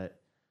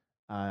 but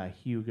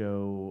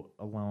Hugo,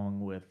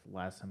 along with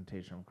Last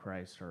Temptation of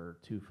Christ, are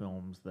 2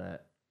 films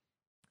that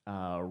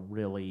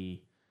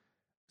really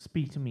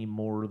speak to me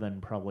more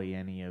than probably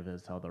any of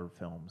his other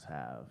films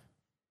have.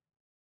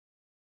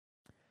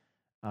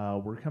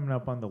 We're coming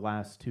up on the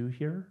last 2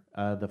 here.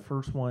 The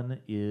first one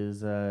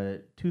is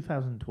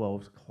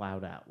 2012's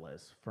Cloud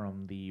Atlas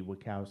from the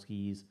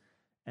Wachowskis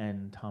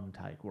and Tom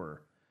Tykwer.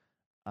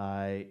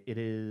 It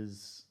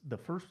is the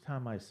first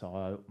time I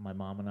saw it. My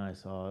mom and I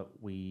saw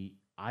it.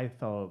 I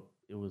thought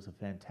it was a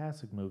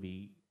fantastic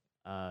movie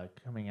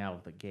coming out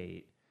of the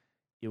gate.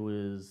 It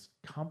was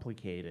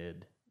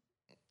complicated,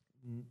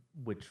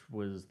 which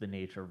was the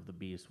nature of the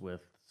beast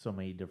with so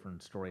many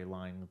different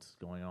storylines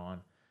going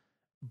on.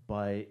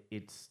 But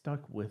it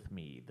stuck with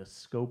me. The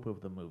scope of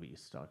the movie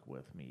stuck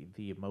with me.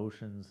 The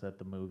emotions that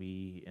the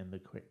movie and the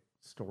quick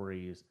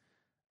stories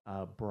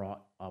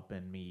brought up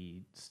in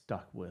me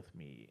stuck with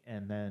me.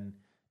 And then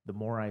the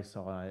more I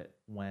saw it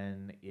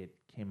when it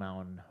came out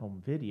on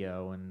home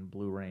video and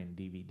Blu-ray and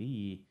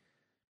DVD,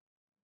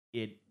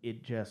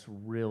 it just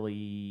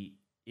really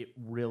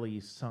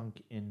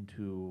sunk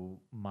into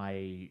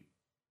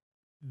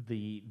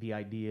the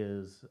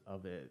ideas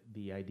of it,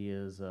 the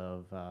ideas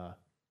of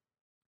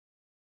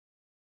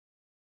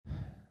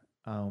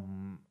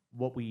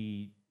what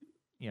we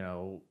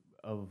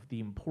the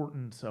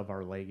importance of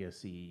our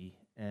legacy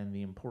and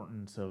the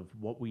importance of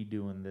what we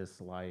do in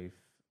this life,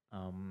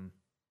 um,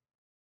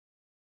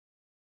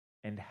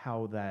 and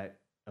how that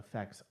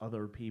affects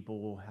other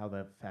people, how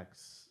that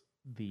affects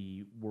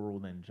the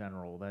world in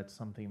general. That's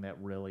something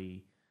that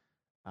really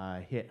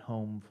hit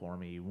home for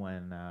me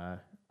when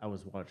I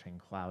was watching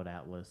Cloud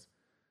Atlas.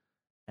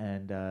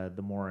 And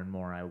the more and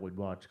more I would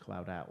watch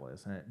Cloud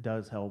Atlas, and it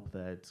does help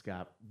that it's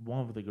got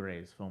one of the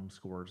greatest film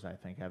scores I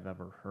think I've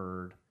ever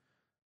heard.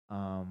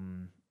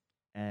 Um,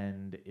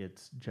 and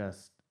it's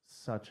just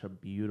such a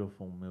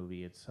beautiful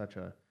movie. It's such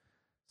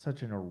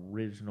an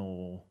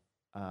original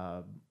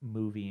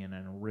movie and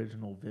an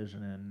original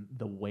vision, and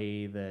the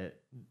way that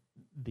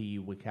the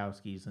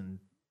Wachowskis and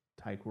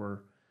Taika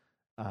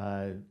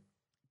uh,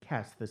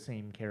 cast the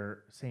same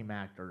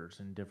actors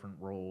in different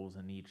roles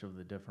in each of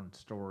the different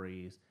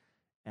stories,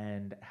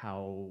 and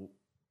how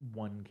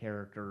one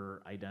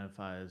character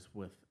identifies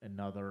with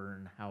another,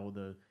 and how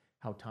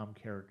Tom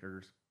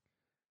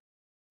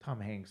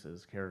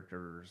Hanks's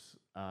characters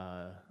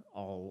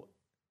all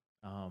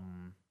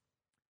um,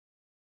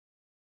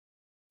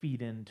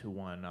 feed into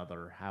one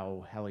another,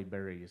 how Halle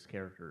Berry's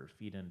characters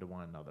feed into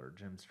one another,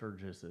 Jim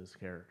Sturgis's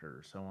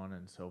characters, so on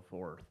and so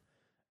forth.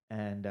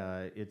 And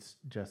it's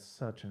just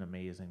such an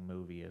amazing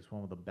movie. It's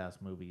one of the best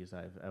movies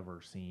I've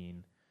ever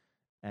seen,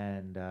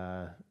 and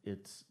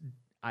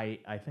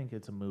I think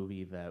it's a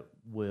movie that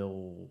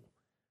will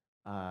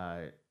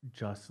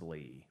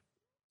justly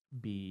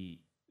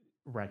be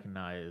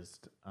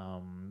recognized.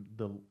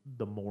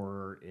 The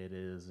more it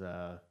is,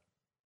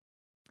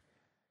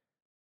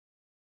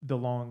 the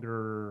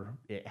longer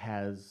it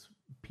has,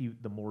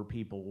 the more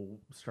people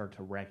start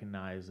to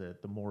recognize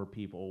it, the more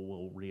people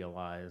will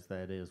realize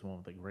that it is one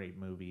of the great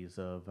movies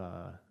of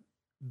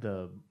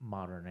the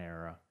modern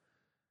era.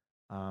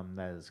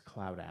 That is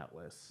Cloud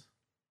Atlas.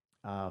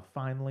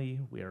 Finally,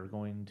 we are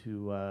going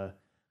to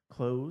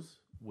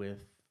close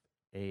with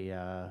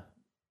a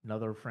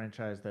another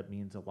franchise that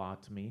means a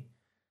lot to me,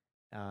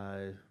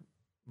 uh,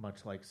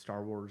 much like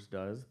Star Wars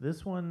does.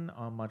 This one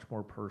on a much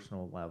more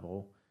personal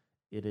level.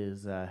 It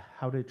is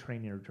How to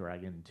Train Your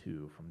Dragon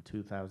 2 from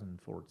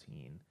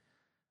 2014.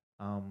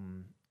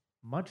 Um,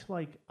 Much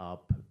like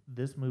Up,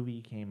 this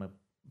movie came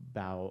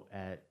about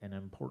at an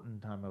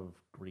important time of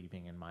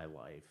grieving in my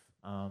life,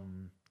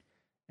 and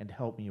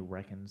helped me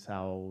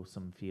reconcile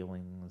some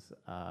feelings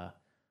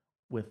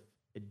with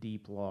a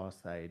deep loss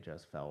that I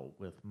just felt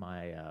with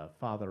my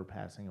father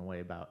passing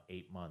away about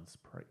 8 months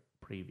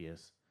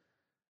previous.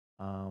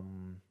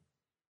 Um,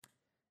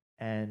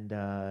 and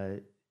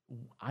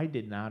I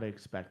did not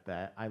expect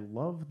that. I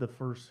loved the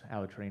first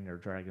How to Train Your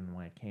Dragon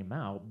when it came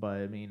out,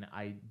 but I mean,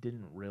 I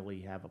didn't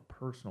really have a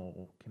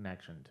personal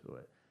connection to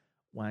it.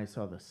 When I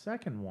saw the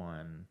second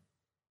one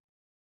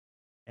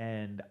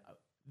and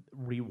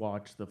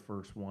rewatched the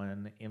first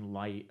one in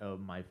light of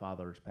my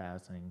father's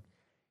passing,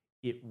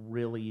 it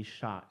really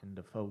shot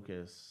into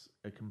focus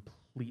a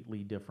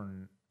completely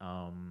different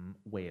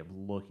way of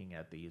looking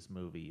at these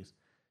movies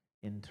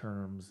in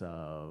terms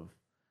of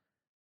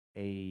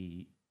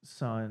a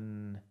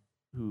son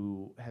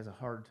who has a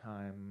hard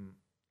time,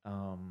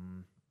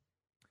 um,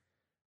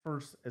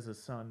 first as a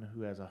son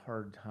who has a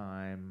hard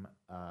time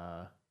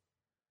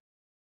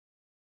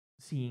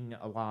seeing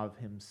a lot of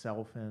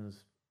himself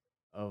as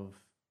of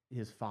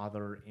his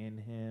father in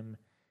him,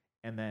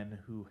 and then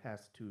who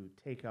has to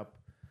take up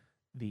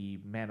the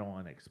mantle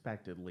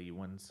unexpectedly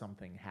when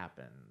something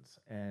happens,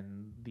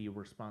 and the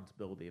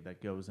responsibility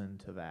that goes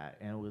into that.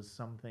 And it was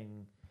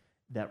something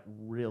that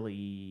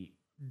really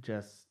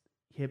just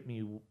hit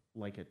me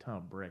like a ton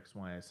of bricks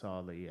when I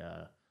saw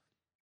the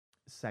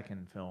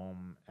second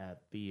film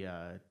at the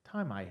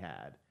time I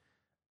had.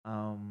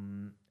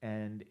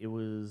 And it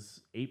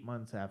was 8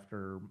 months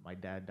after my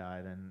dad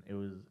died, and it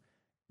was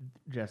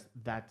just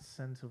that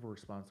sense of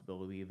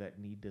responsibility, that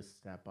need to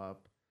step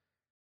up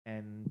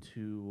and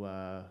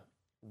to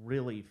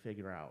really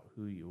figure out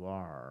who you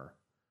are,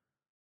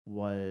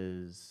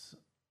 was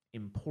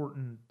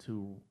important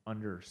to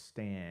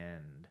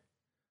understand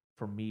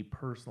for me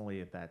personally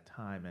at that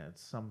time. And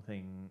it's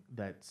something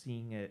that,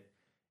 seeing it,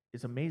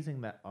 it's amazing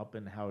that Up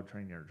and How to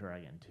Train Your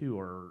Dragon 2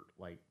 are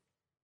like,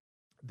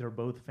 they're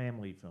both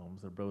family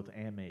films, they're both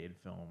animated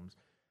films,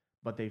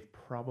 but they've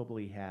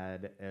probably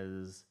had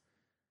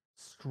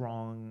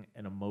strong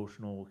an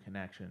emotional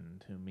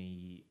connection to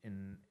me,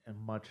 in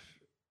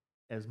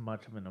as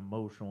much of an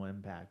emotional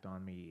impact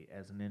on me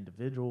as an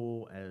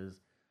individual,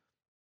 as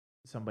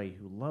somebody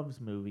who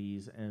loves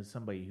movies, and as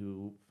somebody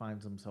who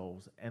finds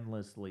themselves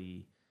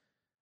endlessly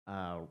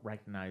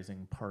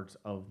recognizing parts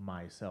of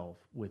myself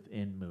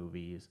within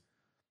movies.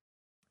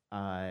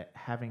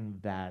 Having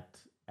that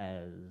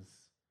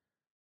as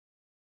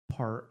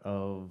part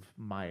of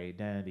my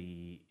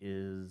identity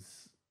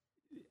is,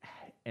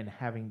 and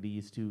having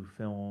these two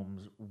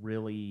films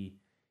really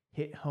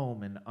hit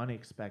home in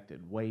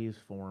unexpected ways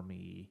for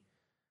me,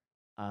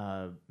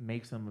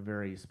 makes them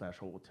very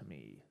special to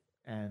me.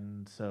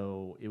 And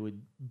so it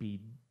would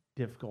be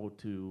difficult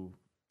to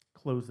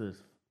close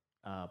this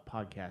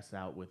podcasts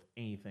out with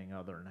anything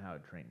other than How to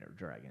Train Your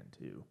Dragon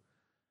 2.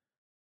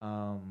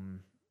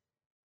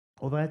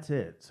 Well, that's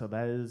it. So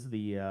that is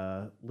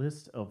the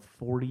list of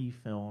 40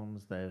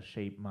 films that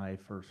shaped my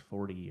first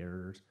 40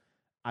 years.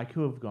 I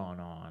could have gone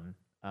on.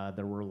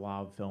 There were a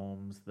lot of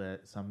films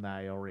some that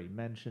I already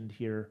mentioned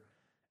here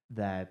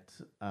that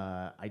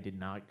I did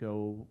not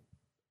go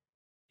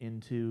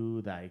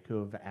into, that I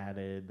could have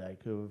added, that I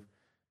could have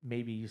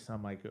maybe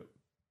some I could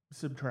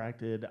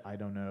subtracted. I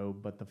don't know.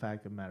 But the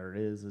fact of the matter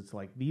is, it's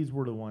like these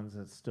were the ones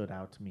that stood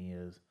out to me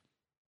as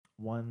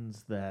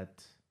ones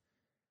that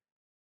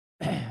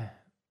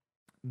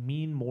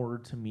mean more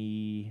to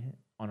me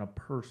on a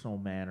personal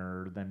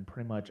manner than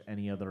pretty much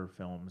any other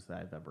films that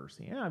I've ever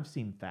seen. And I've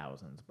seen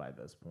thousands by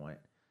this point.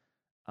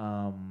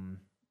 Um,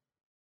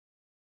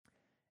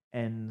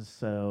 and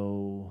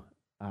so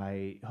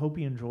I hope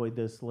you enjoyed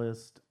this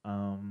list.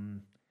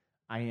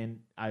 I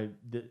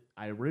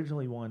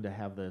originally wanted to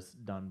have this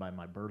done by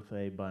my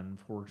birthday, but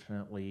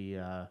unfortunately,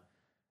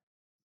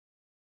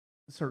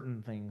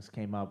 certain things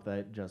came up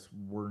that just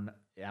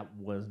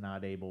was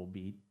not able to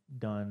be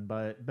done.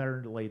 But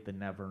better late than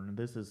never. And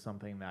this is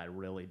something that I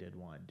really did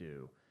want to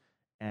do,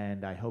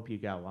 and I hope you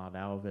got a lot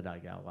out of it. I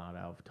got a lot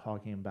out of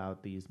talking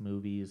about these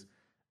movies.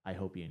 I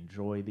hope you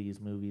enjoy these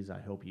movies. I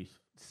hope you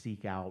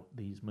seek out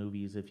these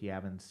movies if you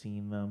haven't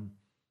seen them,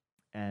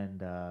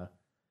 and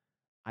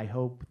I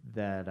hope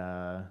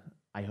that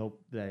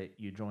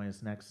you join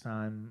us next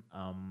time.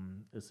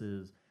 This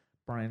is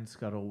Brian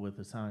Scuttle with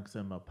the Sonic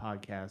Cinema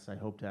podcast. I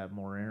hope to have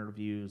more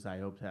interviews. I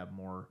hope to have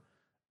more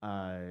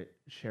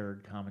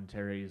shared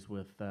commentaries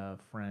with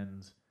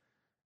friends.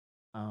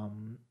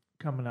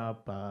 Coming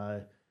up,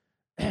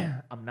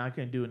 I'm not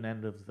going to do an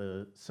end of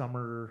the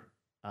summer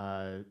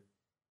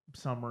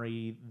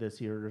summary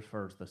this year as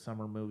far as the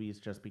summer movies,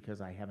 just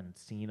because I haven't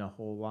seen a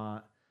whole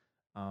lot.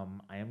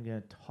 I am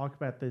going to talk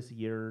about this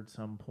year at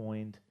some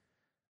point,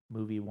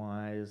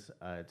 movie-wise.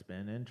 It's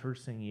been an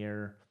interesting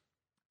year.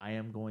 I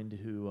am going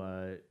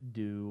to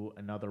do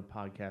another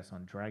podcast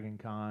on Dragon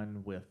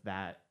Con with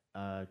that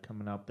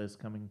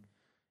coming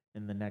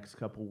in the next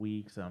couple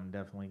weeks. I'm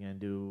definitely going to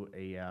do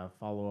a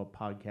follow-up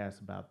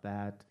podcast about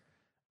that.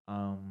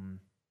 I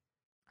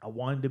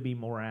wanted to be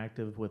more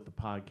active with the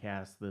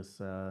podcast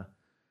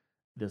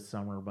this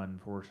summer, but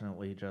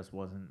unfortunately, it just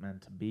wasn't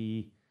meant to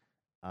be.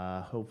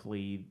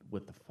 Hopefully,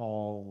 with the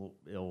fall,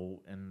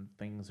 and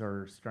things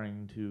are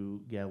starting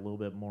to get a little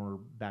bit more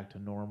back to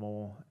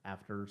normal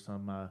after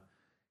some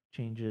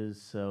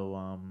changes.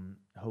 So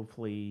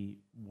hopefully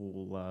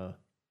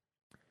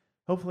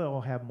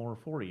I'll have more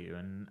for you,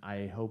 and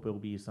I hope it'll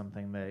be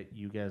something that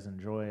you guys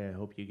enjoy. I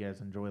hope you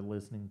guys enjoy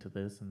listening to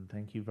this, and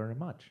thank you very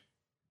much.